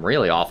 some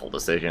really awful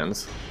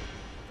decisions.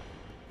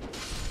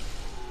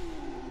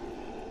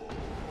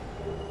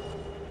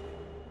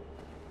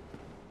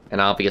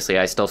 And obviously,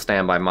 I still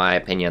stand by my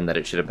opinion that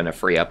it should have been a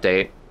free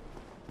update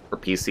for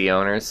PC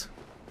owners.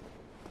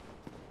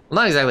 Well,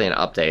 not exactly an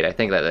update. I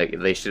think that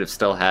they should have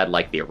still had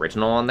like the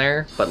original on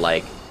there, but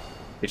like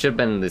it should have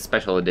been the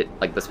special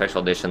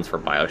editions for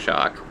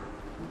BioShock,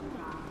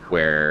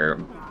 where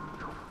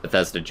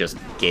Bethesda just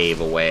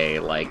gave away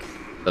like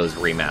those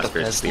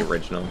remasters to the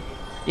original.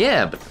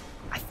 Yeah, but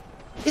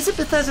is it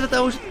Bethesda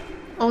that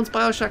owns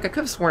BioShock? I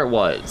could have sworn it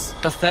was.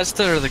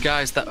 Bethesda are the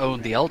guys that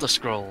own the Elder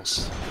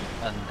Scrolls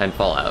And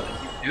Fallout.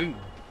 Doom.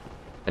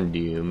 And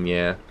Doom,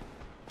 yeah.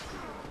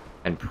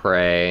 And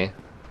Prey.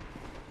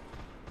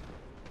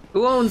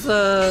 Who owns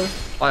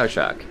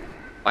BioShock?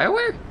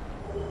 BioWare?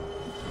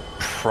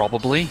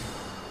 Probably.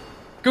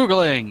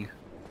 Googling.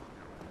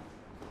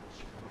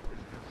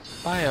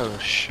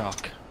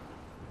 BioShock.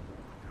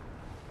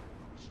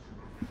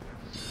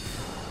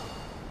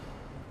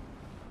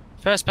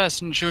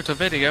 First-person shooter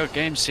video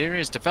game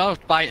series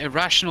developed by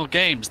Irrational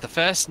Games. The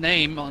first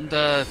name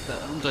under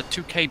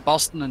 2K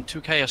Boston and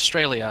 2K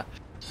Australia.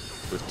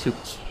 It was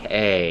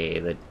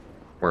 2K that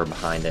were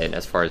behind it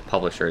as far as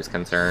publisher is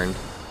concerned.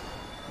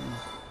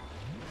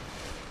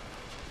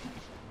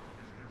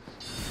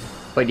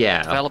 But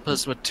yeah.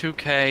 Developers were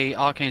 2K,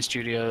 Arcane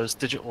Studios,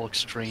 Digital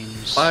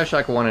Extremes.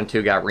 BioShock 1 and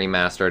 2 got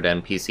remastered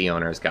and PC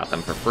owners got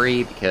them for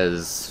free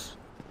because...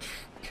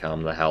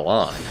 come the hell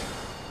on.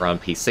 We're on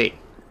PC.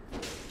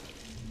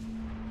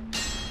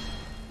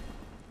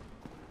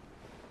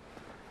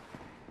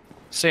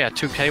 So yeah,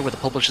 2K were the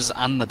publishers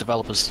and the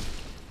developers.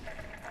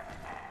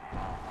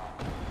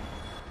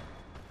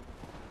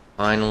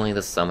 Finally,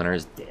 the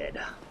summoner's dead.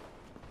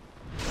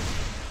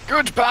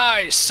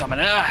 Goodbye,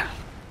 summoner!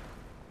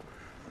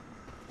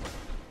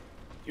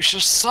 You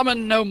shall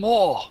summon no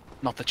more.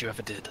 Not that you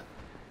ever did.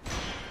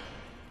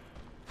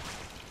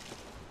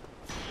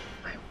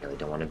 I really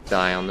don't want to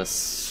die on this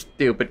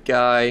stupid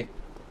guy.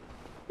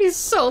 He's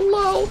so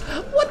low.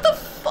 What the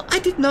fu- I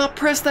did not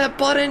press that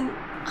button.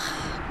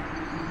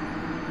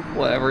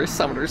 Whatever,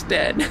 Summoner's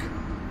dead.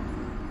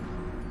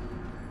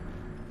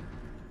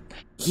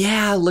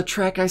 Yeah,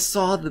 Lautrec, I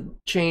saw the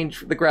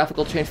change, the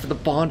graphical change for the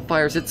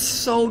bonfires. It's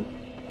so...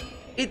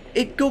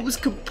 It goes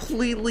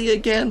completely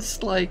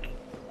against, like,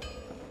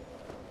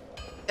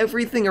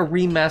 everything a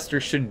remaster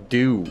should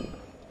do.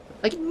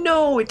 Like,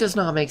 no, it does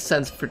not make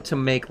sense to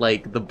make,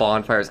 like, the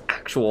bonfires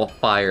actual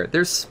fire.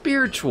 They're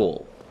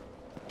spiritual.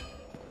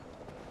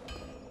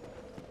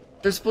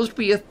 They're supposed to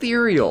be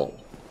ethereal.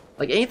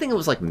 Like, anything that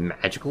was, like,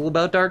 magical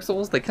about Dark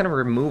Souls, they kind of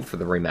removed for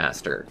the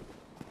remaster.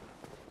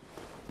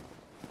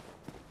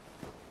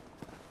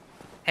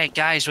 Hey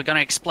guys, we're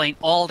gonna explain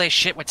all this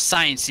shit with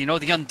science. You know,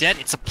 the undead,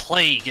 it's a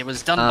plague. It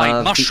was done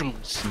by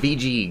mushrooms.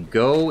 VG,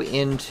 go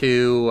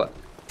into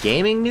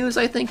gaming news,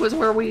 I think was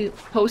where we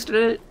posted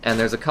it, and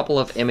there's a couple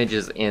of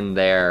images in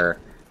there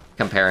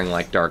comparing,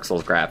 like, Dark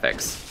Souls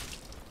graphics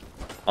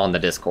on the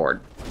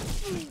Discord.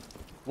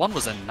 One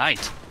was a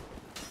knight.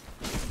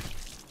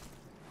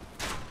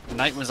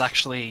 Knight was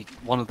actually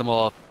one of the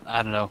more,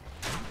 I don't know,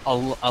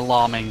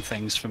 alarming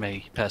things for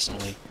me,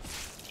 personally.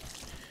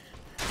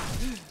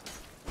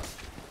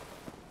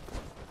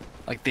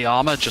 Like, the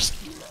armor just...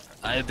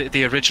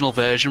 the original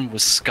version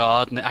was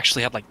scarred, and it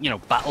actually had, like, you know,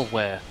 battle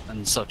wear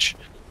and such.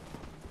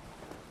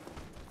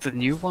 The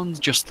new one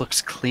just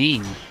looks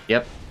clean.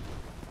 Yep.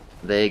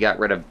 They got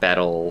rid of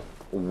battle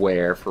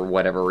wear for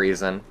whatever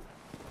reason.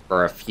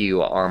 For a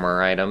few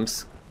armor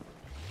items.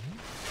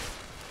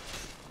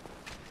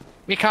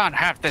 We can't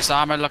have this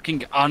armor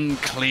looking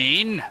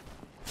unclean.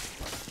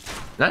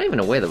 Not even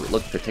a way that would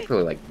look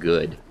particularly, like,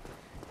 good.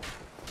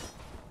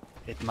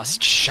 It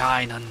must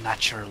shine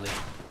unnaturally.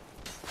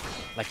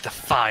 Like the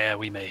fire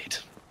we made.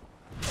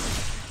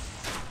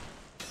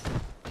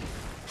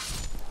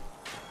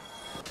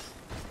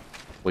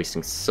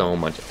 Wasting so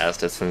much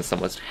Estus and so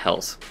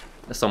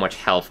much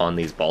health on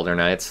these Baldur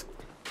Knights.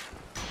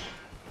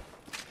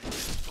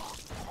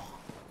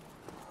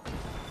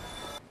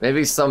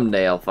 Maybe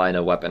someday I'll find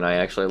a weapon I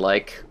actually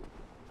like.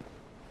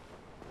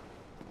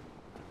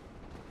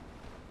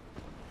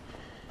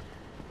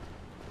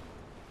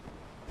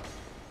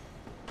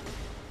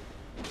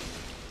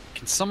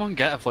 Can someone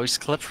get a voice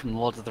clip from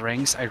Lord of the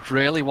Rings? I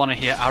really want to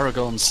hear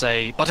Aragorn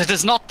say, "But it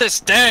is not this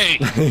day!"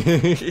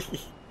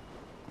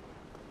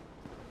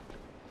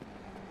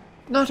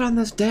 Not on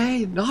this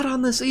day, not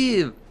on this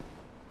eve.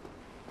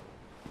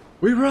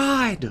 We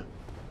ride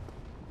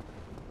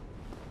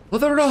for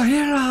the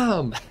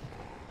Rohirrim.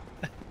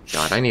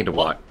 God, I need to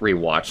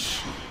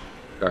rewatch.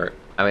 Or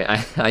I mean,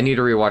 I need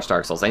to rewatch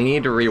Dark Souls. I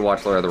need to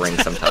rewatch Lord of the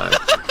Rings sometime.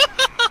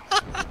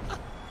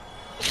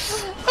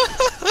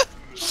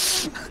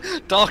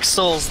 Dark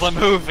Souls, the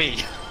movie.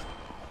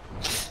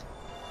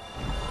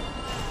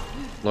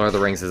 Lord of the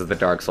Rings is the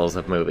Dark Souls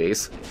of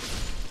movies.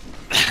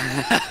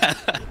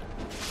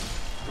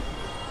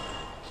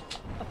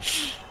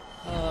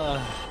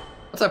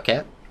 What's up,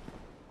 Cat?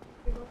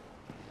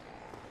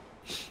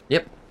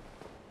 Yep.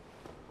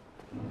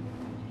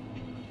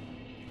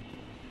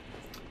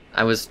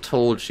 I was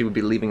told she would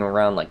be leaving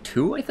around, like,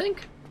 2, I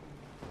think?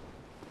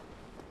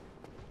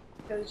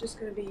 It was just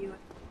gonna be you.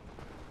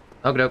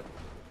 Okay, doke.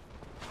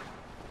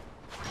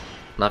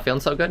 Not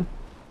feeling so good?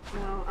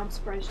 No, I'm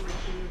surprised you didn't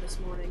see me this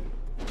morning.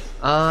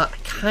 I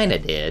kinda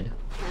did.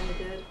 Kinda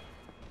did.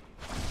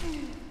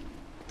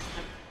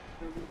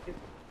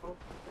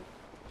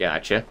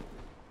 Gotcha.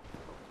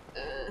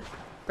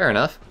 Fair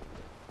enough.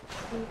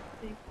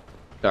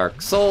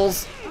 Dark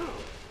Souls.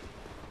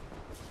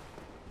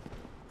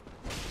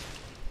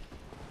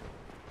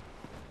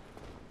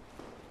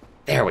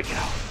 There we go.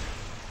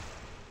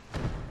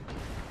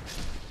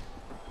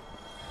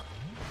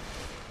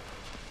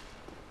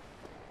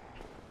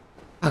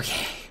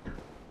 Okay.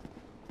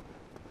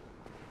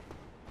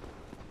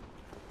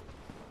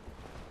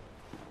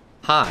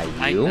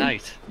 Hi, you.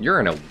 Night. You're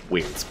in a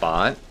weird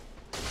spot.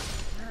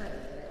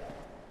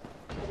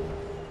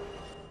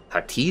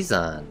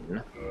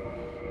 Partisan.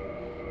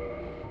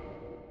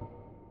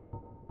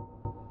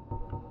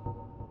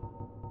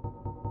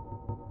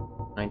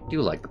 I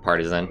do like the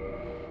partisan.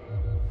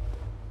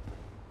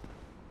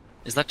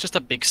 Is that just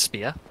a big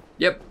spear?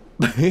 Yep.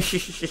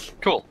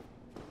 Cool.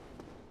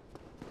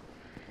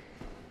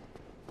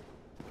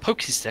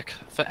 Pokey stick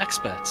for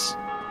experts.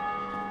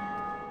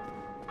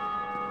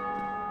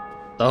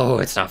 Oh,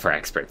 it's not for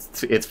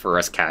experts. It's for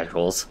us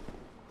casuals.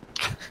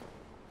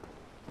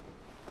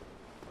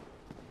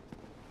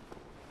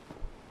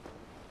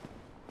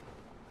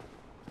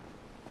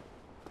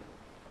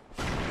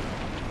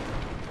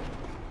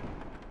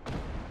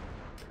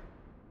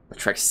 The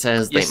trick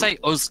says You say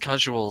us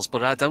casuals,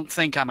 but I don't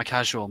think I'm a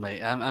casual,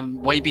 mate.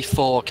 I'm way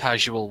before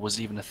casual was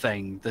even a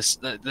thing.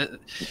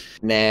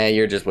 Nah,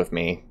 you're just with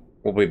me.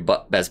 We'll be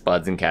best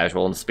buds in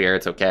casual and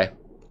spirits, okay?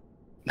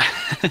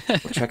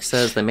 The trick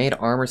says they made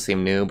armor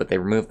seem new, but they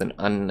removed an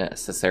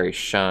unnecessary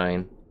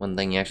shine. One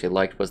thing you actually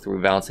liked was the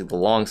rebalancing the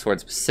longsword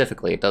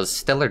specifically. It does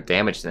stellar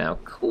damage now.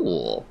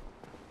 Cool.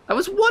 I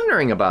was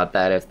wondering about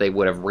that, if they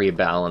would have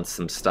rebalanced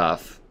some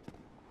stuff.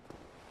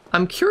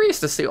 I'm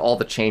curious to see all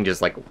the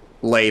changes, like,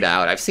 laid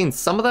out. I've seen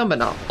some of them, but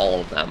not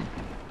all of them.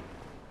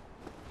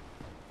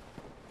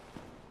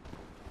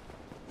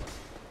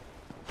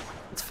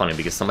 It's funny,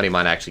 because somebody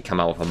might actually come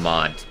out with a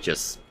mod to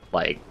just,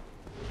 like,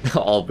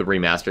 all the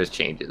remasters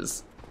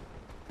changes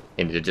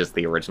into just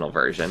the original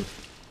version.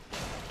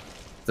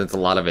 Since a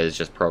lot of it is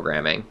just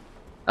programming,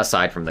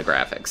 aside from the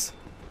graphics.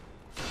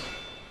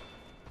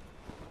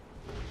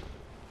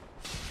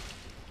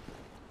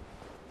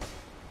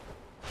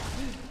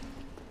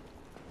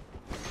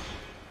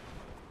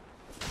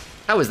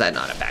 How is that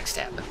not a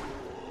backstab?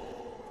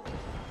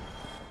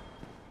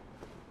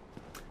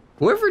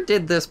 Whoever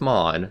did this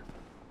mod,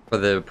 for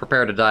the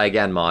Prepare to Die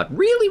Again mod,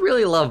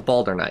 really loved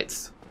Baldur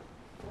Knights.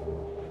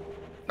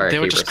 They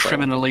were just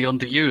criminally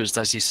underused,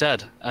 as you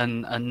said,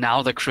 and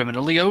now they're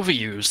criminally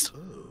overused.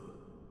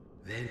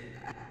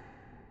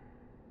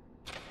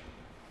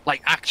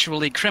 Like,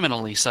 actually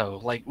criminally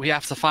so. Like, we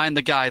have to find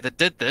the guy that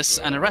did this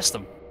and arrest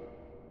him.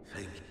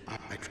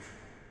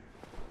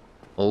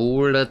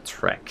 Ola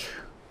Trek.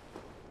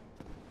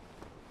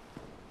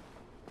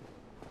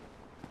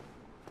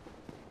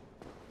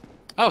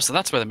 Oh, so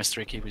that's where the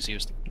mystery key was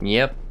used.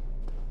 Yep.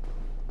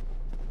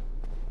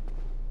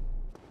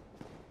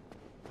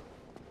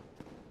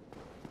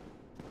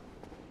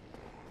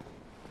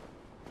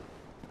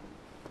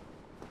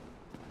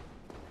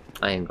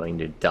 I am going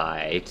to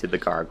die to the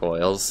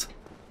gargoyles.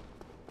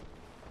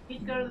 You need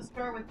to go to the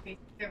store with me.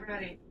 Get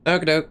ready.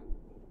 Okie doke.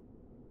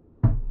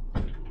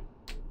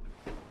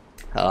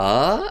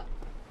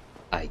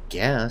 I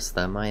guess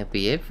that might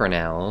be it for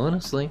now,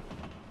 honestly.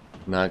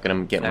 Not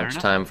gonna get Fair much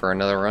enough. time for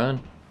another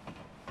run.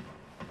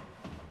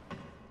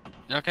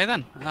 Okay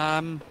then.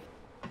 Are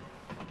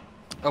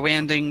we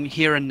ending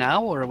here and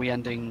now, or are we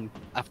ending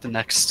after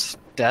next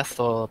death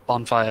or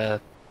bonfire?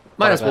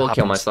 Might as well whatever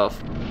kill happens?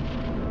 myself.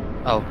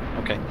 Oh,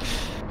 okay.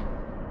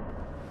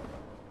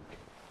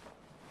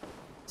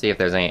 See if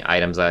there's any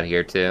items out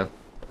here too.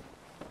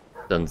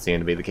 Doesn't seem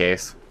to be the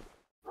case.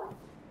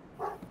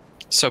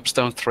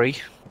 Soapstone 3.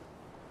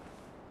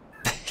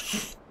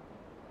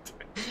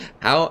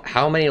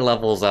 How many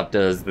levels up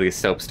does the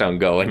soapstone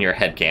go in your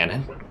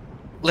headcanon?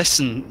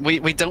 Listen,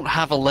 we don't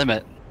have a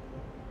limit.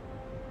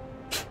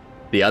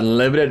 The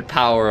unlimited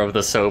power of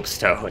the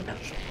soapstone.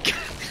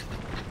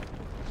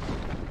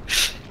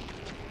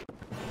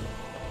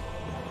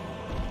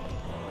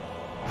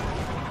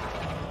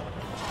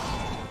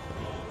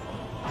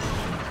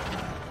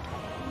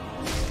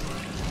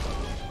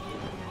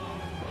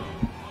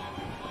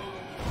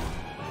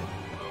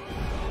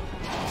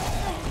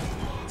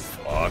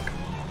 Fuck.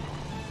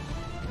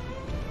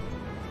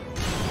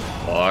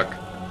 Fuck.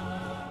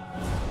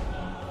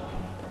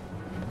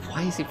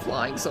 Why is he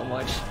flying so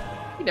much?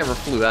 He never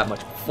flew that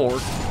much before.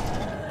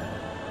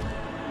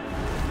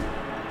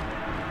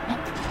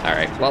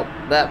 Alright, well,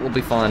 that will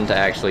be fun to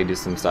actually do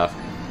some stuff.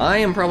 I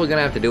am probably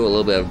gonna have to do a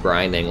little bit of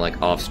grinding,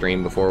 like,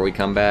 off-stream before we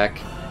come back.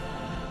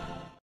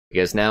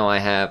 Because now I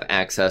have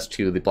access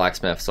to the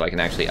blacksmith, so I can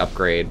actually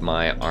upgrade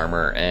my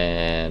armor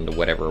and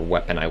whatever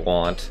weapon I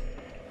want.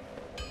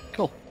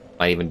 Cool.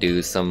 Might even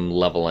do some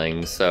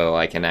leveling, so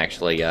I can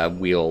actually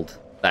wield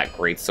that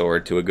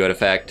greatsword to a good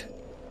effect.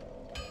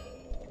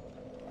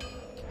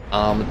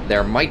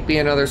 There might be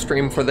another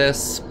stream for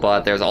this,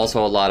 but there's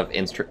also a lot of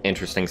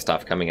interesting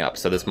stuff coming up,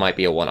 so this might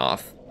be a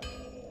one-off.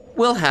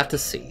 We'll have to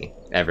see,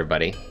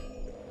 everybody.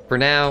 For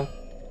now,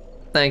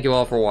 thank you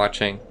all for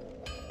watching,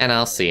 and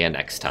I'll see you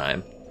next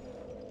time.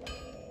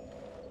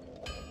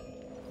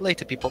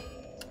 Later, people.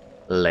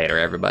 Later,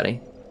 everybody.